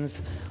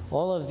mutations,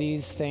 all of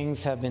these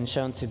things have been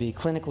shown to be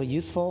clinically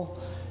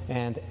useful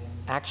and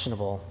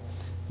actionable.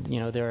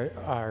 There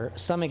are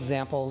some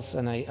examples,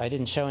 and I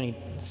didn't show any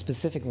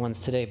specific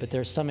ones today, but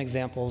there are some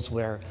examples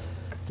where,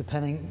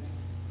 depending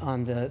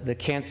on the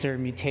cancer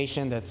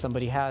mutation that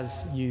somebody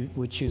has, you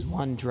would choose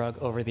one drug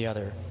over the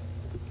other.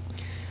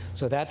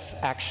 So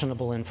that's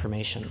actionable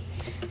information.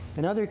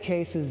 In other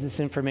cases, this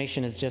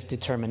information is just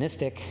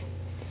deterministic,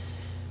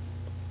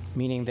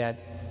 meaning that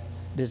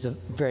there's a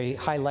very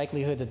high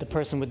likelihood that the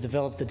person would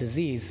develop the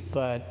disease,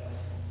 but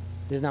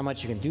there's not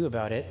much you can do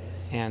about it.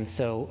 And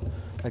so,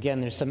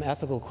 again, there's some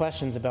ethical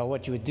questions about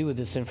what you would do with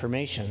this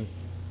information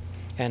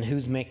and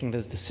who's making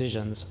those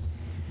decisions.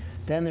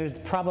 Then there's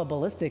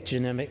probabilistic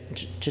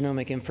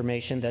genomic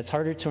information that's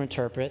harder to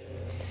interpret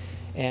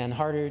and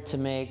harder to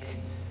make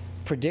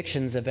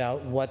predictions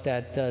about what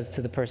that does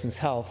to the person's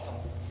health.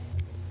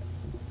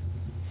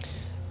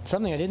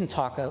 Something I didn't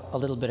talk a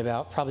little bit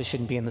about, probably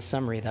shouldn't be in the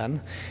summary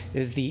then,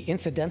 is the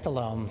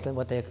incidentalome,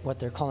 what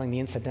they're calling the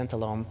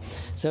incidentalome.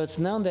 So it's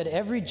known that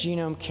every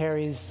genome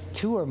carries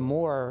 2 or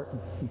more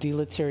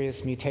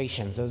deleterious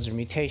mutations. Those are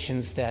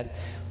mutations that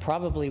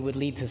probably would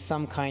lead to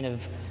some kind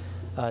of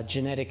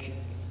genetic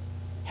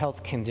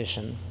health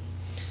condition.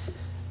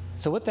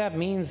 So what that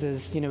means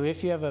is,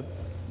 if you have a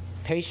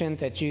patient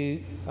that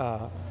you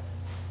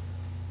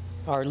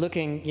are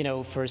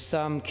looking, for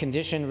some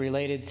condition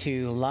related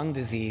to lung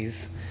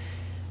disease,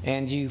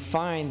 and you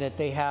find that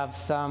they have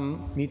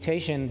some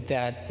mutation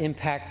that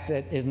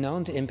is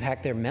known to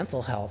impact their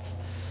mental health,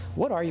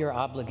 what are your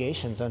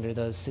obligations under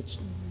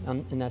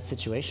in that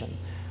situation?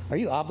 Are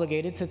you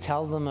obligated to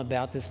tell them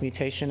about this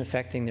mutation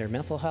affecting their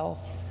mental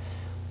health,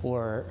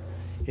 or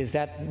is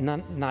that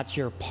not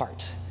your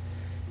part?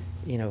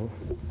 These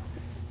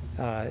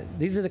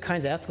are the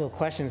kinds of ethical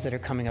questions that are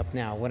coming up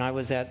now. When I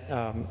was at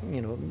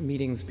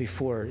meetings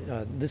before,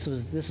 this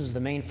was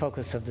the main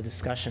focus of the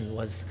discussion,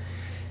 was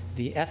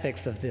the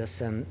ethics of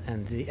this and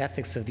the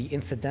ethics of the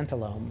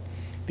incidentalome,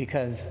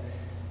 because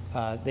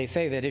they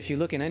say that if you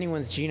look in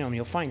anyone's genome,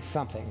 you'll find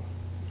something,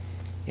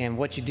 and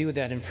what you do with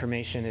that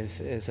information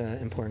is an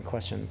important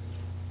question.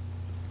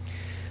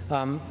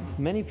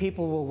 Many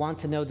people will want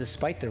to know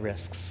despite the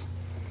risks,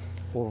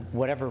 or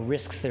whatever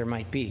risks there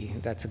might be.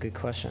 That's a good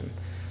question.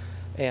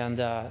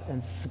 And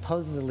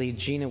supposedly,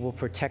 GINA will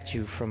protect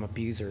you from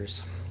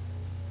abusers.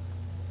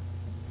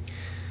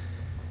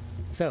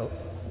 So,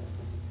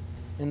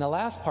 in the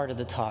last part of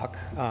the talk,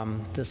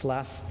 this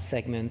last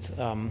segment,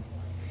 I'm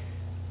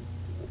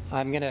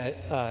going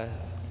to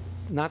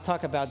not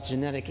talk about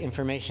genetic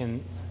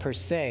information per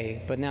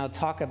se, but now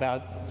talk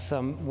about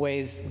some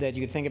ways that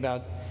you think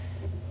about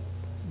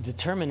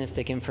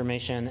deterministic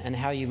information and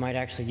how you might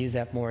actually use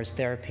that more as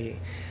therapy.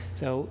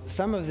 So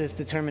some of this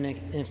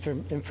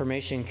deterministic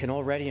information can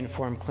already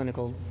inform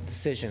clinical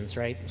decisions,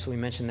 right? So we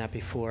mentioned that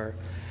before.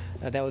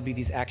 That would be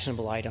these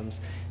actionable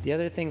items. The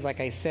other things, like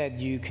I said,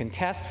 you can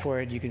test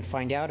for it, you can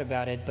find out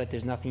about it, but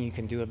there's nothing you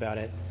can do about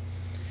it.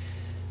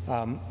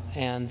 I'm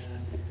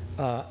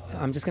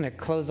just going to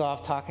close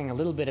off talking a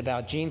little bit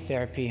about gene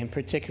therapy, and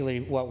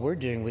particularly what we're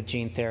doing with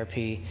gene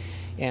therapy.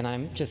 And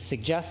I'm just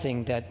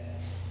suggesting that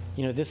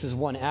this is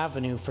one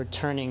avenue for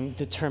turning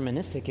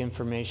deterministic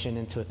information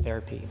into a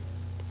therapy.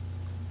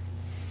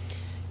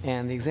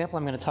 And the example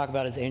I'm going to talk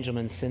about is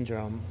Angelman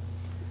syndrome.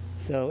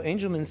 So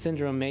Angelman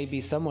syndrome may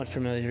be somewhat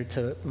familiar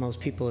to most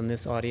people in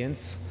this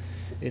audience.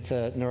 It's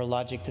a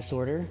neurologic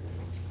disorder.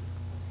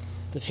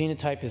 The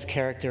phenotype is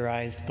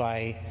characterized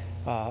by,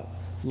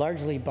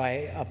 largely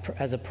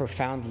as a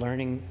profound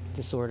learning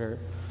disorder.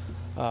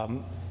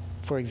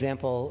 For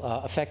example,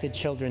 affected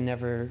children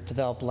never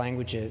develop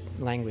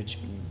language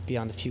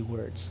beyond a few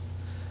words.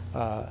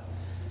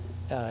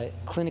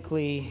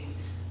 Clinically,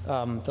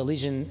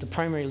 the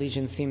primary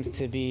lesion seems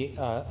to be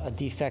a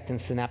defect in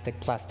synaptic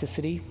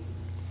plasticity.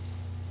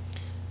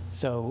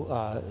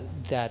 So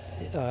that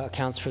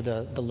accounts for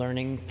the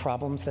learning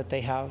problems that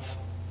they have.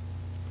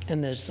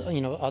 And there's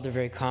other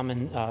very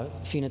common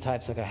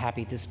phenotypes, like a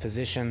happy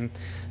disposition,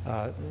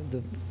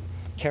 the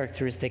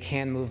characteristic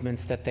hand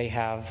movements that they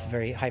have,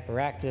 very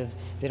hyperactive.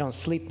 They don't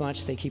sleep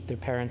much, they keep their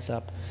parents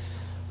up.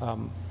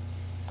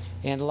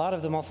 And a lot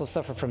of them also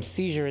suffer from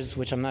seizures,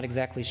 which I'm not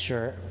exactly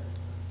sure,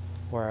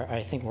 or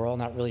I think we're all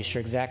not really sure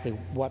exactly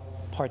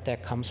what part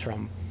that comes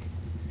from.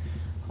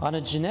 On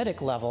a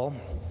genetic level,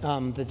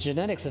 the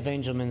genetics of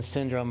Angelman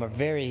syndrome are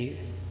very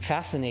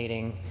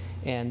fascinating,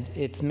 and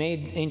it's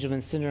made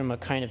Angelman syndrome a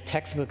kind of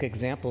textbook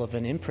example of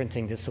an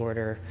imprinting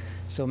disorder.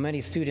 So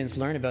many students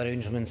learn about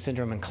Angelman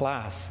syndrome in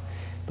class,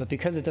 but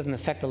because it doesn't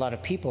affect a lot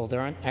of people, there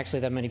aren't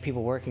actually that many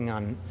people working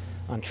on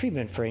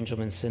treatment for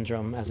Angelman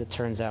syndrome, as it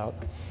turns out.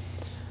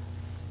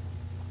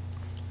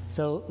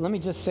 So let me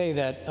just say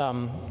that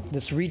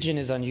this region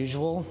is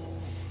unusual.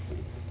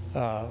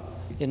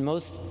 In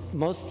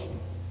most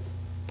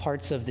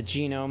parts of the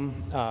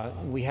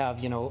genome, we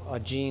have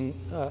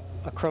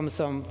a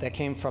chromosome that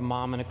came from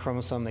mom and a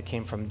chromosome that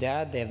came from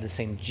dad. They have the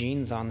same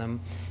genes on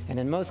them. And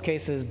in most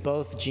cases,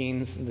 both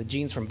genes, the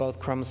genes from both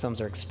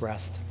chromosomes are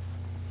expressed.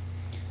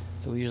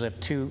 So we usually have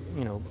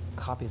 2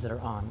 copies that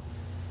are on.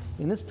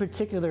 In this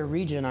particular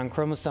region on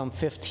chromosome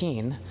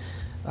 15,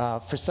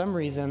 for some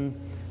reason,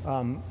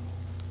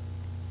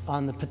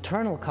 on the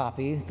paternal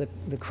copy,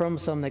 the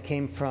chromosome that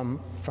came from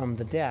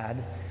the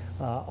dad,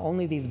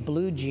 only these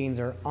blue genes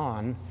are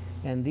on,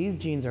 and these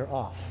genes are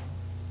off.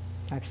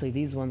 Actually,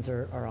 these ones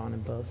are on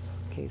in both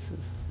cases.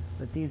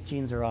 but these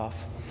genes are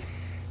off.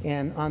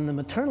 And on the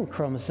maternal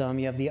chromosome,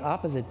 you have the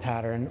opposite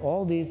pattern.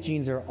 All these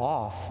genes are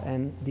off,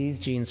 and these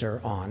genes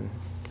are on.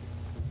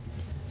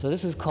 So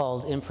this is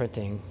called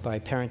imprinting by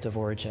parent of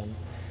origin.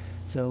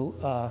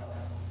 So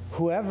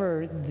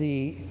whoever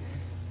the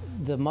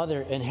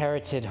mother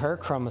inherited her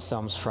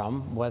chromosomes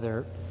from,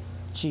 whether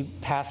she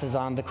passes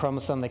on the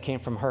chromosome that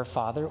came from her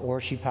father or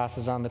she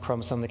passes on the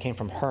chromosome that came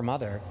from her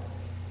mother,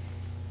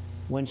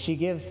 when she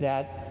gives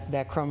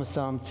that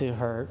chromosome to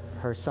her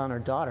son or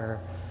daughter,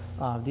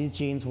 these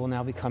genes will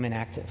now become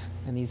inactive,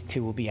 and these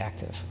two will be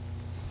active.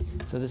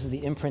 So this is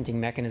the imprinting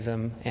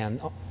mechanism,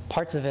 and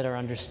parts of it are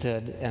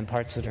understood and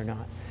parts of it are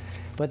not.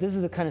 But this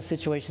is the kind of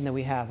situation that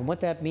we have. And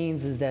what that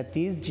means is that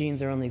these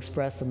genes are only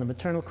expressed on the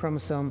maternal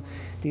chromosome,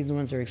 these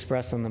ones are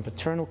expressed on the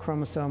paternal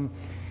chromosome,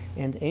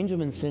 and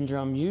Angelman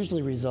syndrome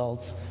usually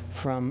results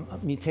from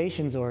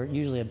mutations or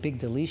usually a big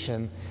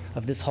deletion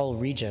of this whole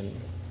region.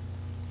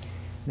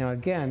 Now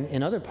again,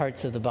 in other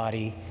parts of the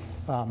body,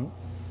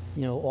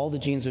 all the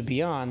genes would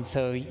be on,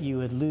 so you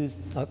would lose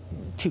a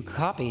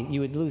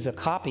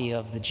copy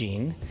of the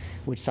gene,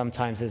 which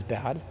sometimes is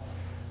bad,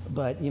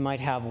 but you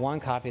might have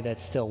one copy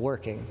that's still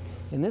working.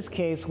 In this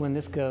case, when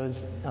this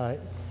goes,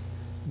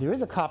 there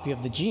is a copy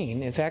of the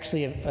gene. It's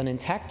actually an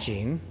intact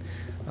gene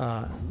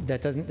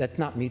that's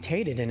not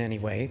mutated in any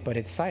way, but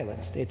it's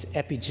silenced. It's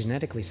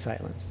epigenetically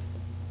silenced.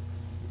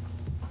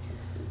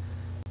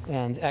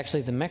 And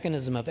actually, the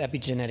mechanism of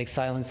epigenetic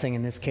silencing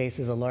in this case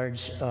is a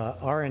large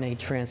RNA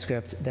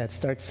transcript that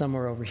starts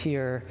somewhere over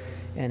here,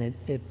 and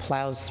it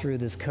plows through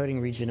this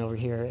coding region over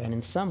here, and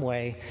in some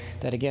way,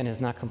 that again is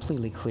not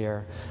completely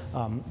clear,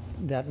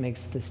 that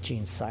makes this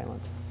gene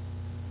silent.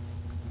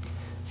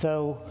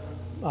 So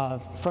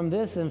from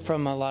this and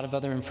from a lot of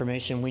other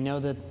information, we know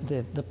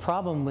that the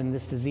problem in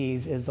this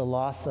disease is the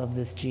loss of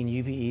this gene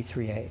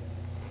UBE3A.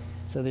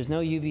 So there's no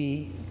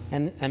UBE,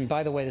 and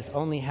by the way, this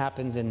only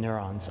happens in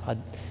neurons,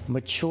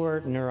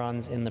 mature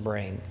neurons in the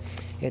brain.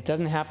 It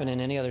doesn't happen in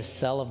any other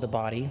cell of the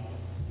body.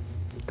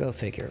 Go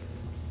figure.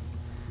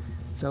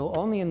 So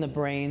only in the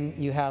brain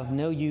you have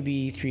no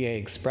UBE3A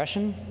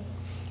expression,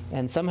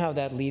 and somehow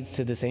that leads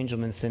to this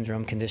Angelman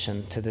syndrome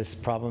condition, to this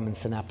problem in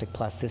synaptic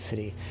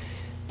plasticity.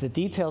 The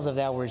details of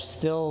that we're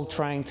still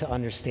trying to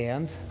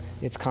understand.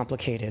 It's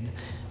complicated,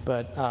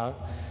 but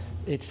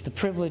it's the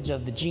privilege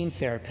of the gene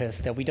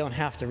therapist that we don't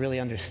have to really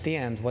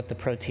understand what the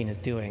protein is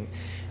doing,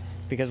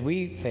 because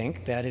we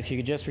think that if you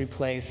could just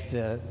replace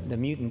the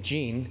mutant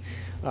gene,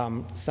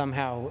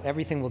 somehow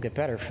everything will get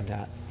better from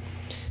that.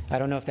 I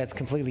don't know if that's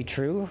completely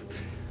true,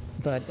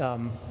 but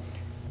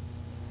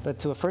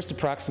to a first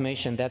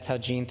approximation, that's how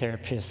gene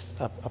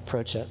therapists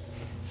approach it.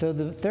 So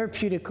the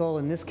therapeutic goal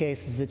in this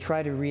case is to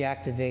try to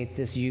reactivate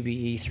this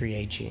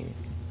UBE3A gene.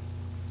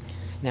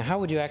 Now, how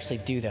would you actually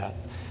do that?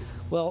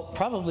 Well,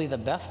 probably the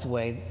best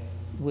way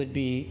would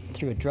be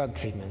through a drug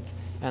treatment.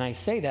 And I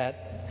say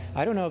that,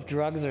 I don't know if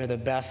drugs are the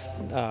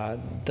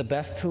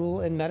best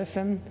tool in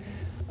medicine.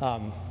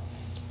 I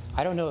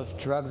don't know if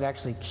drugs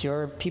actually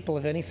cure people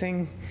of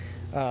anything.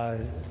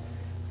 If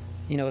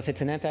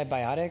it's an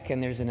antibiotic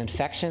and there's an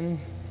infection,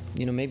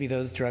 maybe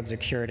those drugs are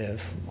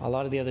curative. A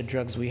lot of the other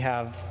drugs we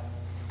have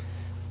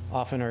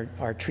often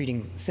are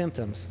treating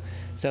symptoms.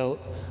 So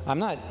I'm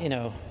not,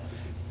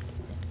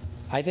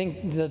 I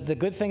think the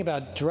good thing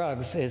about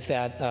drugs is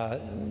that,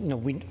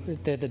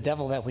 they're the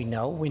devil that we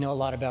know. We know a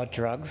lot about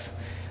drugs.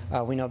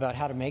 We know about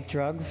how to make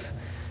drugs.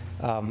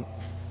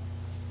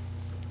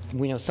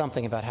 We know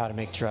something about how to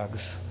make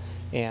drugs.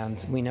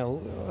 And we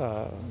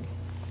know,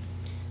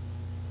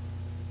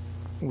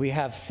 we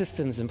have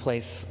systems in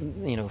place,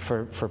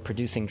 for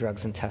producing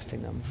drugs and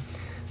testing them.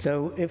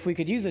 So if we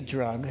could use a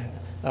drug,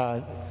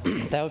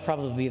 that would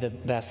probably be the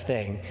best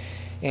thing.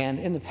 And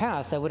in the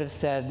past, I would have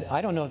said,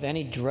 I don't know of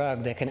any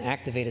drug that can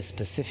activate a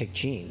specific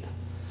gene.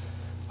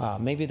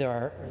 Maybe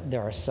there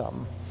are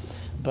some.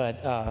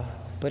 But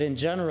in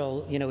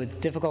general, it's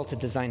difficult to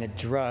design a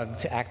drug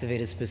to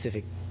activate a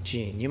specific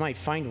gene. You might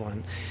find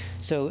one.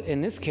 So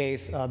in this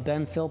case,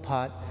 Ben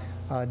Philpott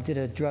did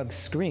a drug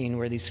screen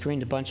where they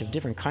screened a bunch of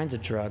different kinds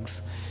of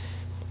drugs.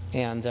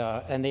 And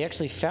they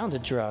actually found a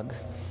drug,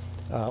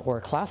 or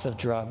a class of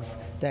drugs,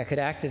 that could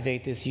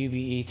activate this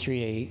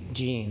UBE3A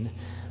gene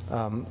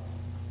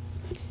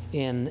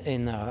in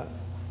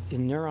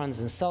neurons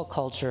in cell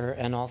culture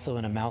and also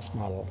in a mouse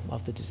model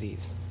of the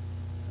disease.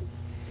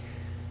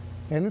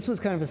 And this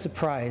was kind of a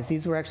surprise.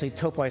 These were actually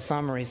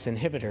topoisomerase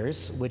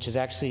inhibitors, which is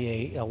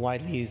actually a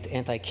widely used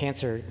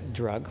anti-cancer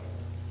drug.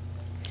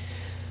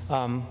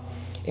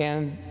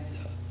 And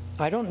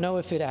I don't know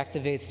if it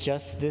activates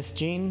just this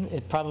gene.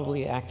 It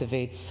probably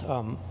activates,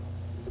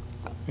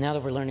 now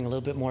that we're learning a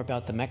little bit more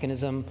about the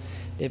mechanism,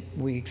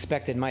 we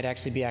expect it might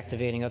actually be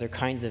activating other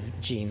kinds of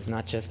genes,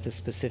 not just this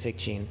specific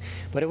gene.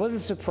 But it was a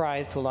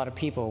surprise to a lot of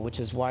people, which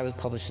is why it was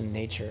published in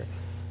Nature,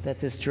 that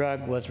this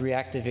drug was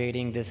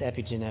reactivating this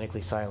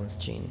epigenetically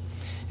silenced gene.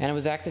 And it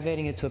was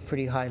activating it to a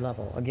pretty high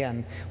level.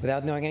 Again,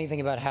 without knowing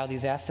anything about how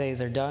these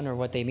assays are done or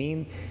what they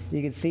mean,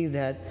 you can see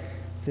that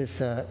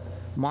this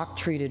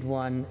mock-treated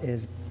one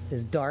is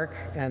is dark,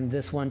 and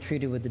this one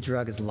treated with the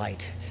drug is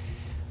light,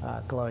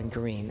 glowing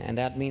green. And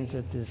that means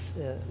that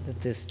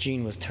this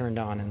gene was turned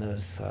on in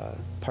those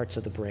parts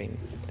of the brain,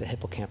 the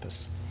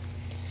hippocampus.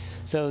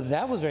 So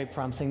that was very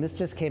promising. This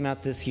just came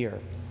out this year,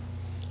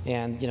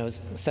 and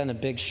sent a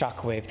big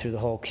shockwave through the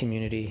whole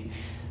community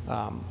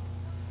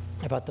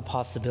about the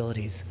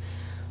possibilities.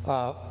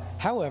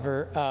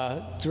 However,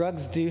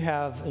 drugs do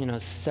have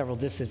several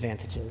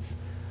disadvantages.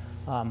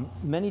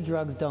 Many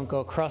drugs don't go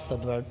across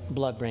the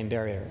blood-brain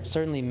barrier.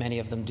 Certainly many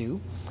of them do,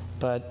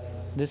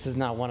 but this is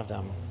not one of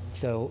them.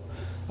 So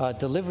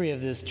delivery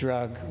of this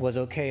drug was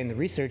okay in the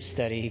research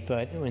study,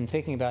 but when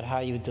thinking about how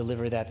you would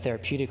deliver that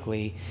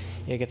therapeutically,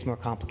 it gets more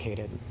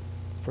complicated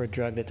for a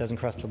drug that doesn't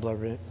cross the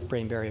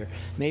blood-brain barrier.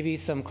 Maybe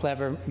some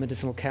clever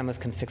medicinal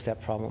chemist can fix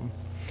that problem.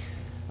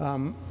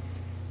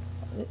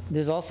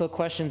 There's also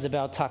questions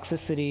about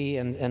toxicity,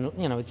 and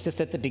it's just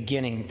at the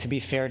beginning. To be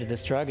fair to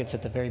this drug, it's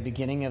at the very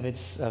beginning of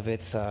its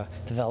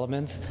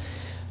development.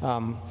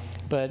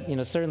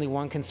 But certainly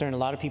one concern a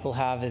lot of people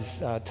have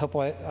is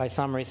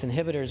topoisomerase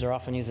inhibitors are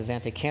often used as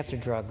anti-cancer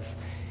drugs,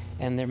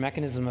 and their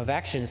mechanism of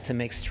action is to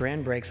make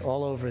strand breaks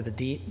all over the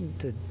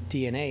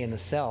DNA in the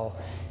cell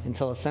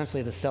until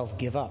essentially the cells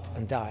give up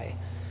and die.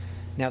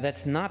 Now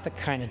that's not the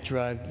kind of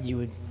drug you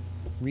would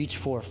reach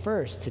for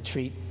first to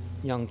treat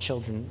young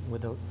children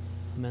with a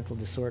mental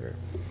disorder,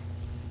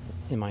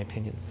 in my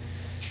opinion.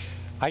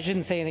 I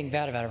shouldn't say anything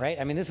bad about it, right?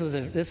 I mean, this was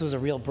a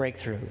real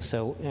breakthrough,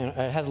 so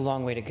it has a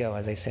long way to go,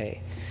 as I say.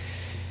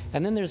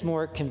 And then there's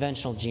more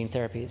conventional gene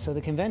therapy. So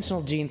the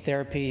conventional gene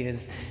therapy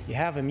is you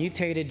have a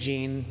mutated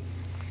gene.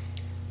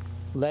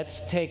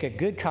 Let's take a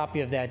good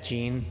copy of that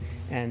gene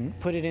and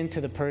put it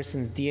into the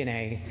person's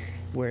DNA,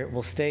 where it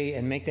will stay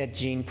and make that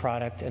gene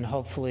product, and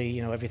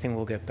hopefully, everything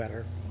will get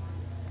better.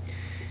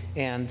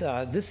 And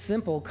this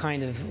simple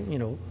kind of,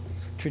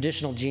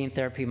 traditional gene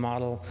therapy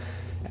model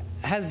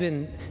has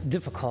been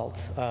difficult.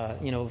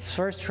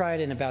 First tried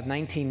in about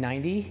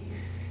 1990,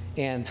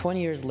 and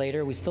 20 years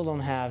later, we still don't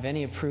have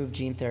any approved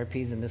gene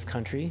therapies in this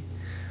country.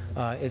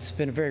 It's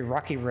been a very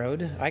rocky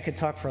road. I could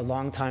talk for a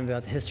long time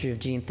about the history of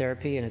gene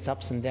therapy and its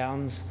ups and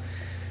downs,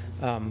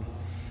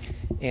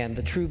 and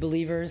the true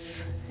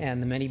believers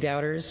and the many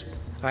doubters.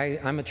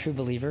 I'm a true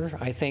believer.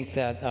 I think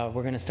that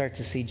we're going to start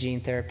to see gene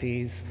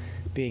therapies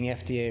being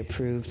FDA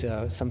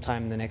approved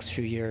sometime in the next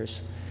few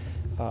years.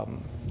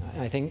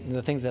 I think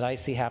the things that I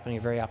see happening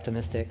are very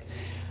optimistic.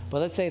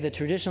 But let's say the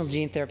traditional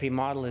gene therapy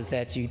model is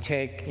that you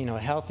take a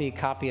healthy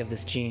copy of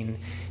this gene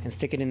and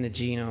stick it in the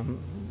genome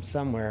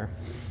somewhere,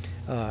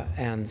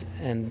 and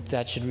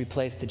that should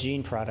replace the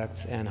gene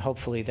product, and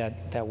hopefully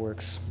that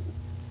works.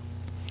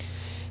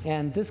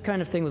 And this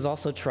kind of thing was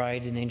also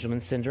tried in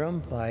Angelman syndrome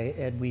by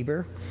Ed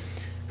Weber,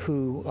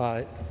 who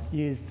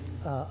used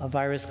a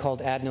virus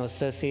called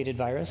adeno-associated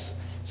virus.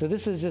 So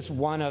this is just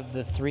one of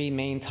the three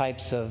main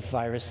types of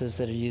viruses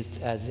that are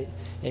used as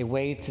a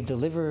way to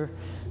deliver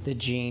the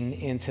gene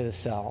into the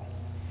cell.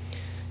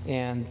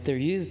 And they're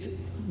used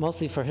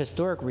mostly for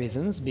historic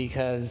reasons,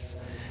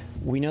 because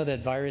we know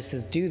that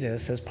viruses do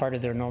this as part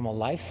of their normal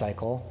life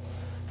cycle.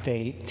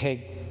 They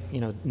take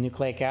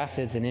nucleic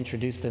acids and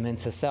introduce them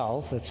into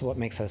cells. That's what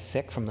makes us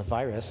sick from the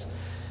virus.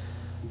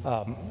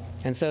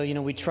 And so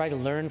we try to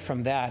learn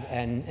from that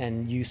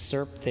and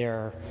usurp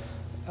their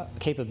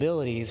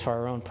capabilities for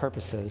our own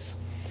purposes.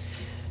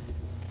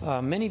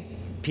 Many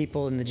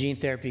people in the gene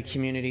therapy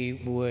community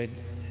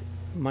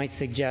might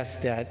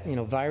suggest that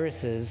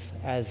viruses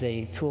as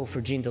a tool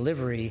for gene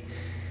delivery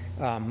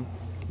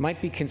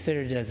might be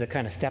considered as a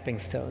kind of stepping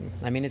stone.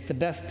 I mean, it's the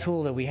best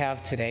tool that we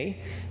have today,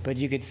 but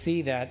you could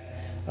see that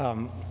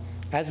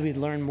as we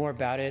learn more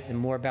about it and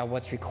more about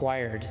what's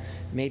required,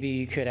 maybe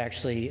you could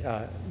actually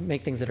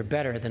make things that are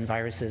better than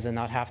viruses and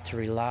not have to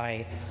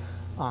rely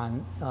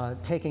on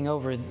taking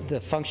over the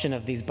function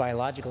of these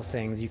biological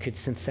things. You could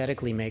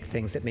synthetically make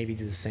things that maybe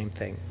do the same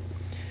thing.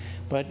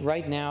 But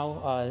right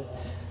now,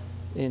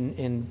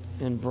 in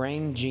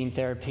brain gene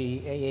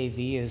therapy,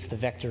 AAV is the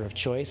vector of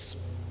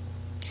choice.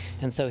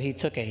 And so he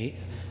took a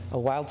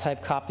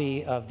wild-type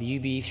copy of the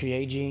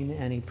UBE3A gene,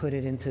 and he put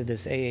it into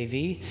this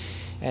AAV,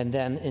 and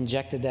then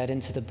injected that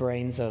into the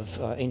brains of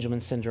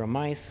Angelman syndrome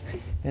mice.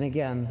 And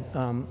again,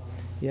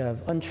 you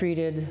have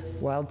untreated,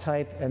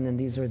 wild-type, and then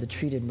these are the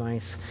treated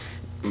mice.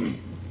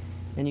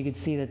 And you can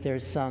see that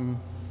there's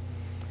some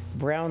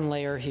brown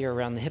layer here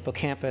around the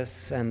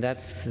hippocampus, and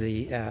that's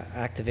the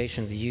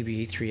activation of the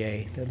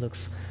UBE3A that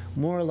looks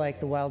more like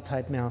the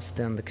wild-type mouse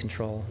than the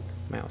control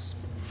mouse.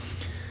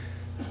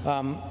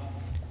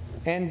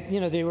 And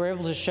they were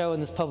able to show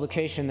in this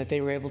publication that they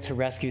were able to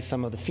rescue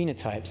some of the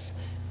phenotypes.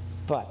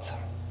 But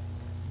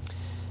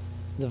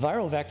the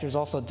viral vectors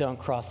also don't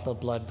cross the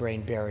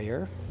blood-brain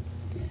barrier,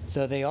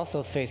 so they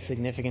also face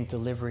significant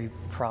delivery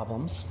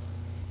problems.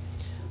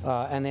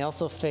 And they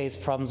also face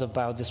problems of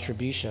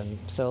biodistribution.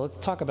 So let's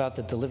talk about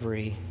the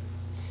delivery.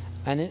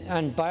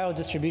 And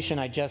biodistribution,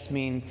 I just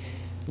mean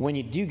when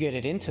you do get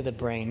it into the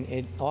brain,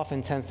 it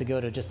often tends to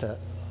go to just a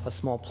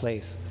small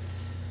place.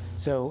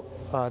 So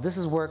this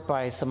is work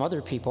by some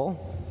other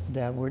people,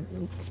 that we're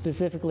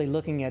specifically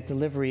looking at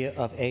delivery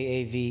of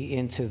AAV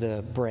into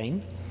the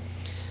brain.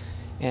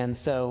 And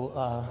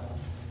so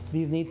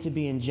these need to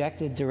be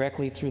injected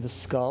directly through the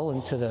skull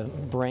into the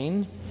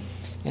brain.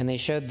 And they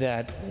showed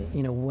that,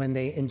 when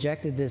they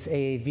injected this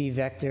AAV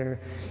vector,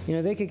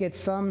 they could get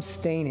some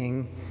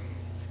staining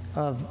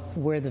of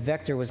where the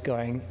vector was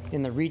going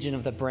in the region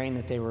of the brain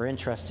that they were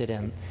interested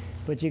in.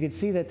 But you could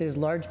see that there's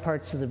large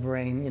parts of the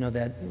brain,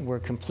 that were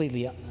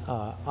completely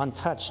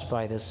untouched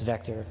by this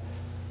vector.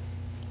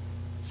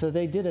 So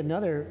they did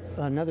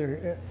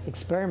another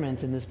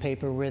experiment in this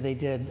paper where they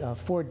did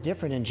 4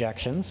 different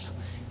injections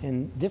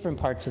in different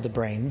parts of the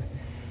brain.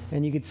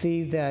 And you could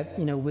see that,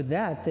 with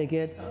that, they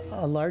get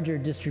a larger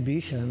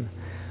distribution,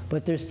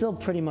 but they're still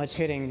pretty much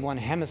hitting one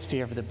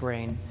hemisphere of the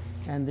brain.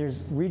 And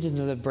there's regions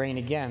of the brain,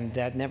 again,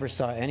 that never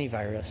saw any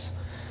virus.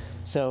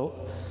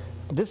 So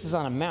this is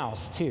on a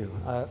mouse, too,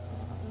 a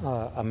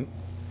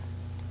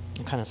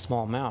kind of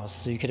small mouse.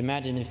 So you could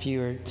imagine if you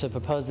were to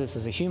propose this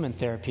as a human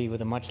therapy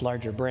with a much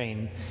larger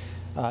brain,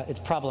 it's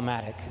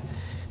problematic.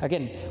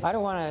 Again, I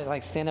don't want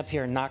to stand up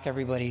here and knock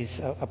everybody's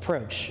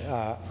approach.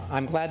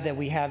 I'm glad that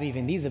we have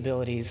even these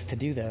abilities to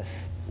do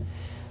this,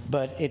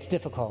 but it's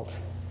difficult.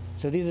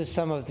 So these are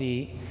some of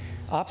the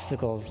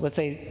obstacles. Let's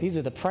say these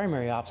are the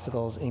primary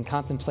obstacles in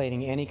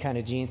contemplating any kind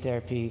of gene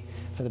therapy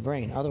for the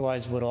brain.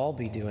 Otherwise, we'd all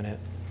be doing it.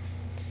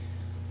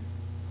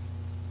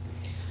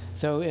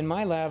 So in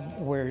my lab,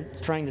 we're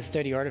trying to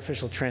study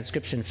artificial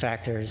transcription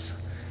factors.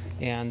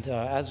 And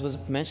as was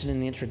mentioned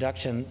in the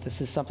introduction, this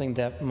is something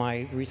that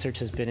my research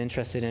has been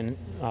interested in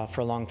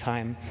for a long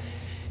time.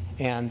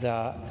 And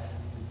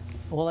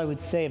all I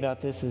would say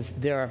about this is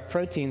there are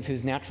proteins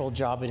whose natural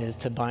job it is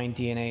to bind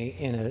DNA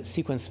in a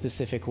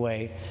sequence-specific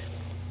way.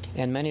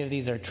 And many of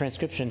these are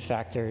transcription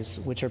factors,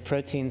 which are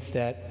proteins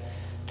that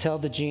tell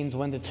the genes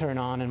when to turn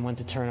on and when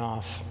to turn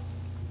off.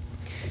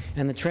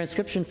 And the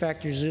transcription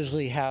factors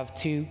usually have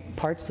 2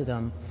 parts to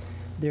them.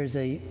 There's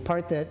a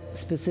part that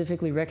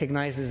specifically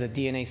recognizes a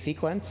DNA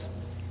sequence,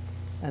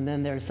 and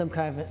then there's some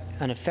kind of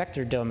an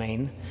effector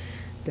domain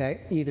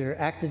that either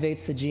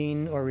activates the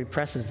gene or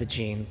represses the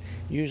gene,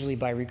 usually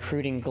by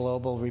recruiting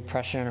global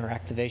repression or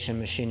activation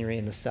machinery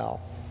in the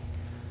cell.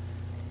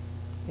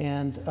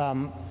 And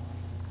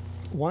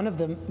one of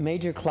the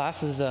major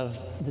classes of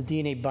the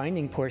DNA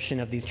binding portion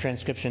of these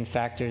transcription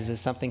factors is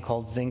something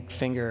called zinc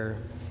finger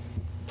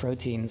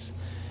proteins.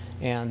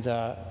 And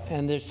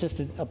there's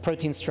just a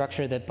protein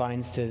structure that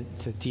binds to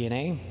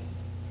DNA.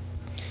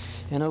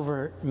 And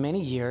over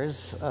many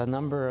years, a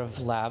number of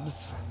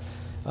labs,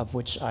 of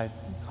which I'm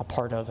a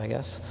part of, I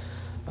guess,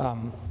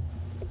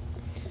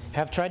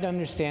 have tried to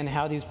understand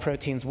how these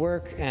proteins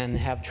work and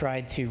have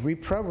tried to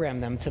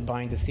reprogram them to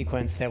bind the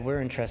sequence that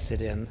we're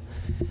interested in.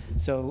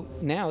 So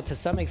now, to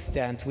some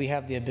extent, we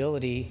have the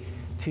ability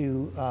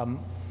to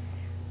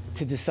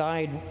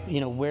decide,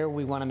 where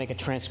we want to make a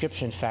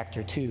transcription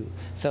factor to.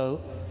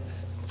 So,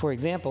 for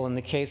example, in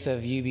the case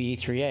of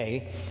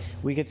UBE3A,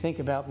 we could think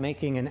about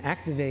making an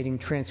activating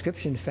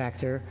transcription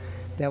factor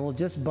that will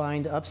just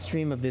bind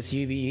upstream of this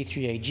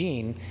UBE3A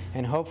gene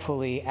and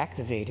hopefully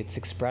activate its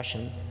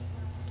expression.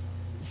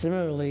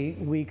 Similarly,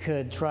 we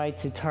could try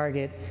to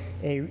target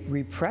a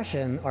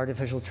repression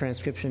artificial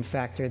transcription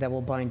factor that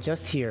will bind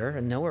just here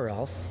and nowhere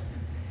else,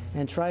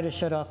 and try to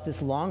shut off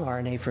this long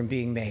RNA from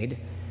being made,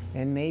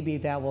 and maybe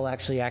that will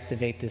actually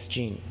activate this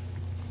gene.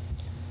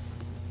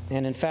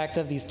 And in fact,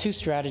 of these 2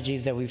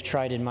 strategies that we've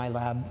tried in my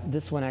lab,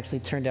 this one actually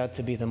turned out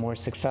to be the more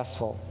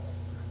successful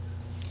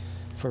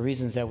for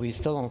reasons that we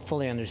still don't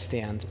fully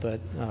understand,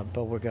 but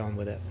we're going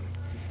with it.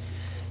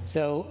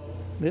 So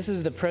this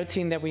is the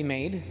protein that we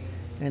made,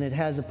 and it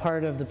has a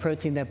part of the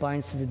protein that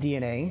binds to the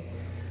DNA.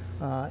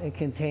 It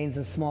contains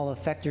a small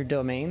effector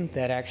domain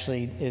that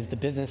actually is the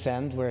business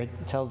end where it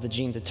tells the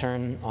gene to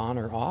turn on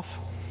or off.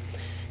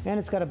 And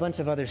it's got a bunch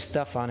of other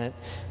stuff on it.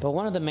 But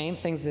one of the main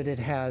things that it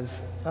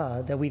has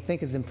that we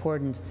think is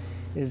important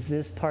is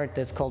this part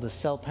that's called a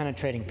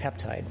cell-penetrating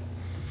peptide.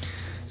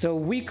 So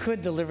we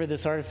could deliver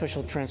this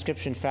artificial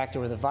transcription factor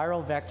with a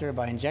viral vector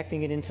by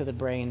injecting it into the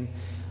brain,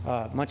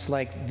 much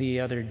like the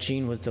other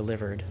gene was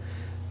delivered.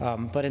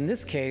 But in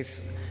this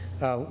case,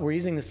 we're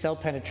using the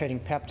cell-penetrating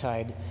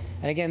peptide.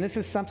 And again, this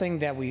is something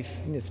that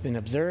it's been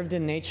observed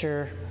in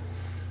nature,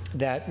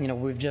 that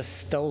we've just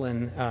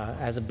stolen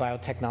as a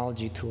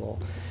biotechnology tool.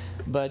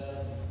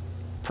 But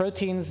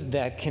proteins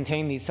that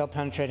contain these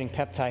cell-penetrating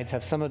peptides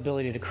have some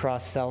ability to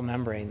cross cell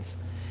membranes,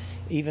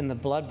 even the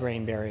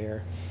blood-brain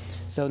barrier.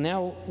 So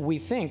now we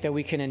think that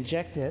we can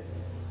inject it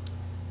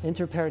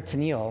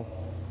intraperitoneal.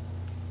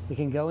 We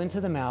can go into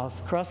the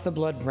mouse, cross the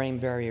blood-brain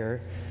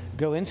barrier,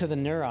 go into the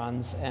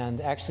neurons, and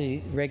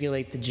actually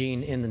regulate the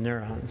gene in the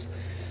neurons.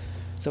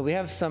 So we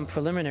have some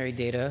preliminary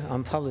data,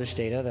 unpublished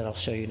data, that I'll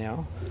show you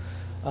now.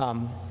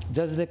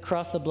 Does it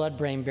cross the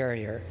blood-brain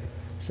barrier?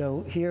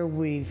 So here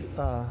we're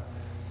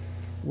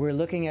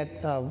looking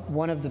at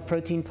one of the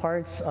protein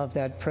parts of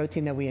that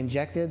protein that we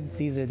injected.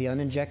 These are the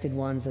uninjected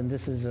ones, and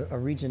this is a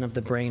region of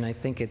the brain. I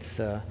think it's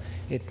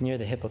near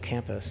the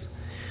hippocampus.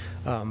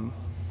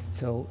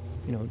 So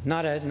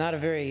not a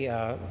very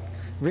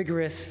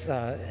rigorous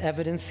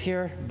evidence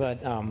here, but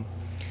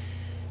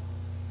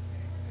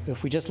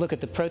if we just look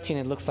at the protein,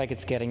 it looks like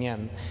it's getting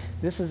in.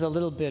 This is a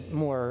little bit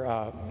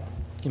more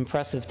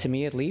impressive to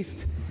me, at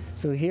least.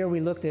 So here we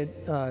looked at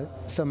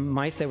some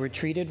mice that were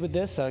treated with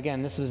this. So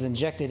again, this was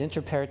injected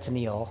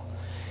intraperitoneal.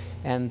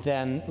 And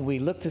then we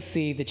looked to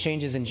see the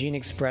changes in gene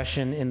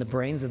expression in the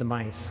brains of the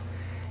mice.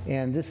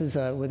 And this is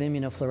with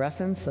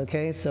immunofluorescence,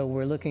 okay? So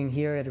we're looking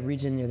here at a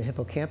region near the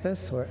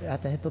hippocampus, or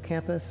at the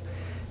hippocampus.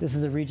 This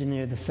is a region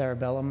near the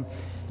cerebellum.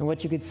 And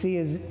what you could see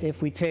is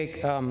if we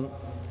take Angelman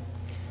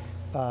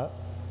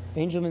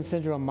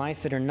syndrome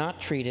mice that are not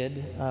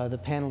treated, the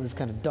panel is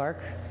kind of dark.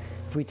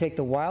 If we take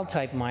the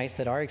wild-type mice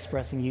that are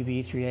expressing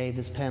UBE3A,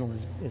 this panel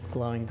is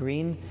glowing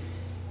green.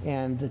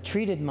 And the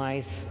treated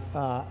mice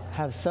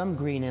have some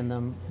green in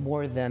them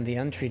more than the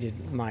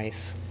untreated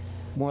mice,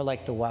 more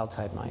like the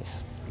wild-type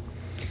mice.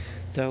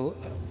 So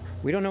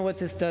we don't know what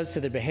this does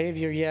to their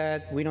behavior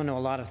yet. We don't know a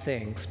lot of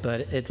things,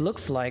 but it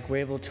looks like we're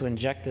able to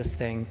inject this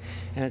thing,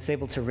 and it's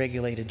able to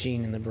regulate a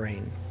gene in the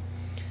brain.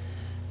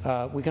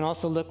 We can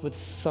also look with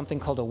something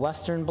called a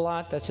Western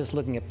blot. That's just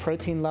looking at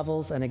protein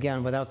levels. And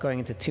again, without going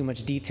into too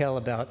much detail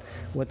about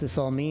what this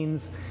all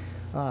means,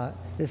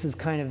 this is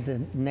kind of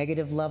the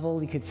negative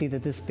level. You can see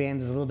that this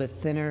band is a little bit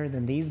thinner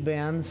than these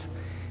bands.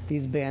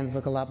 These bands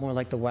look a lot more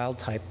like the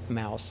wild-type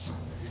mouse.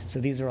 So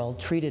these are all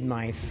treated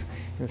mice,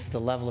 and this is the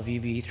level of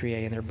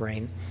UBE3A in their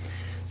brain.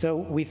 So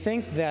we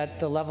think that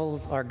the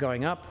levels are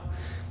going up.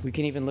 We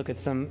can even look at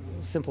some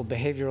simple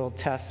behavioral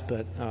tests,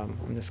 but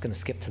I'm just going to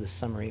skip to the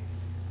summary.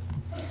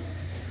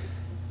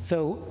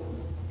 So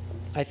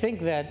I think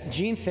that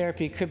gene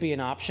therapy could be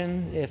an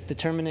option if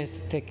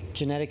deterministic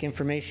genetic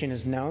information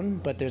is known,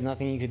 but there's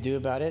nothing you could do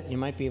about it. You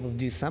might be able to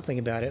do something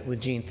about it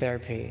with gene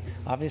therapy.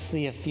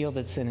 Obviously, a field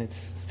that's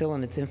still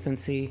in its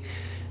infancy,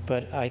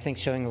 but I think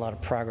showing a lot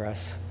of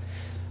progress.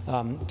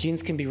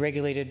 Genes can be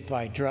regulated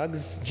by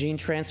drugs, gene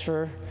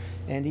transfer,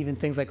 and even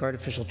things like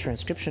artificial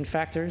transcription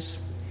factors.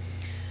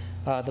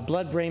 The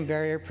blood-brain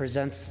barrier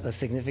presents a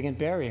significant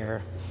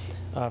barrier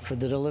for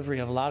the delivery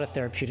of a lot of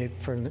therapeutic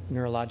for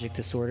neurologic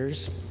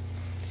disorders,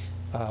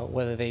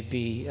 whether they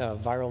be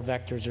viral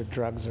vectors or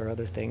drugs or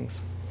other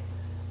things.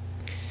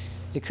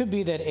 It could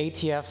be that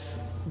ATFs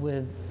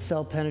with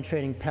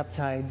cell-penetrating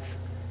peptides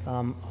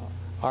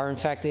are in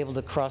fact able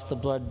to cross the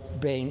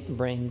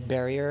blood-brain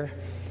barrier.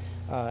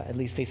 At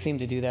least they seem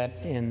to do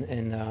that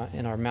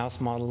in our mouse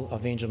model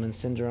of Angelman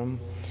syndrome.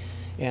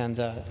 And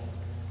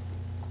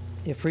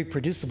if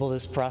reproducible,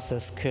 this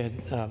process could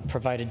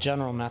provide a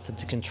general method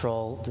to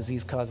control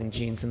disease-causing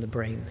genes in the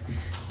brain.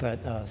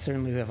 But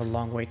certainly we have a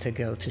long way to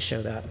go to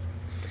show that.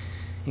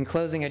 In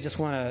closing, I just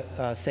want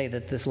to say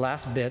that this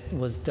last bit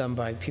was done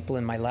by people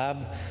in my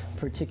lab,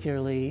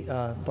 particularly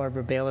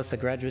Barbara Bayless, a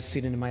graduate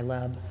student in my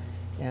lab,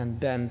 and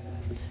Ben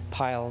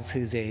Piles,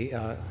 who's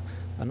an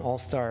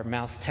all-star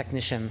mouse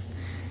technician.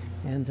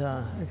 And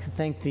I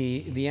thank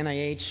the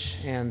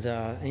NIH and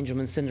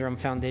Angelman Syndrome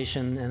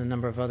Foundation and a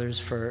number of others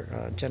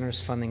for generous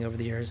funding over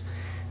the years.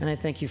 And I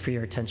thank you for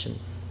your attention.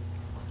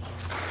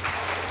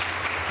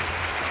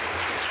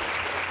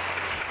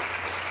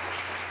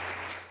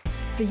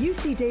 The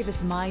UC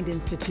Davis Mind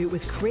Institute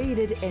was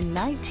created in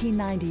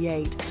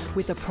 1998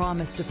 with a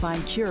promise to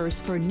find cures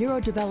for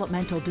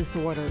neurodevelopmental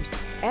disorders.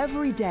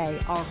 Every day,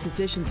 our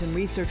physicians and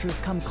researchers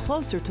come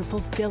closer to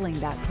fulfilling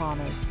that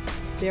promise.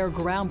 Their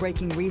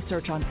groundbreaking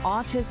research on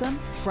autism,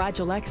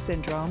 Fragile X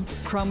syndrome,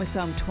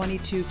 chromosome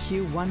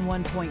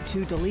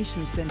 22q11.2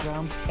 deletion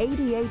syndrome,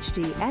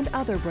 ADHD, and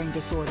other brain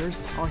disorders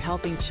are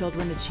helping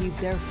children achieve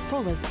their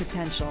fullest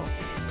potential.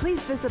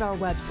 Please visit our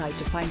website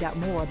to find out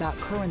more about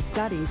current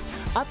studies,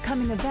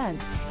 upcoming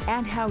events,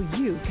 and how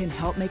you can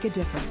help make a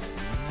difference.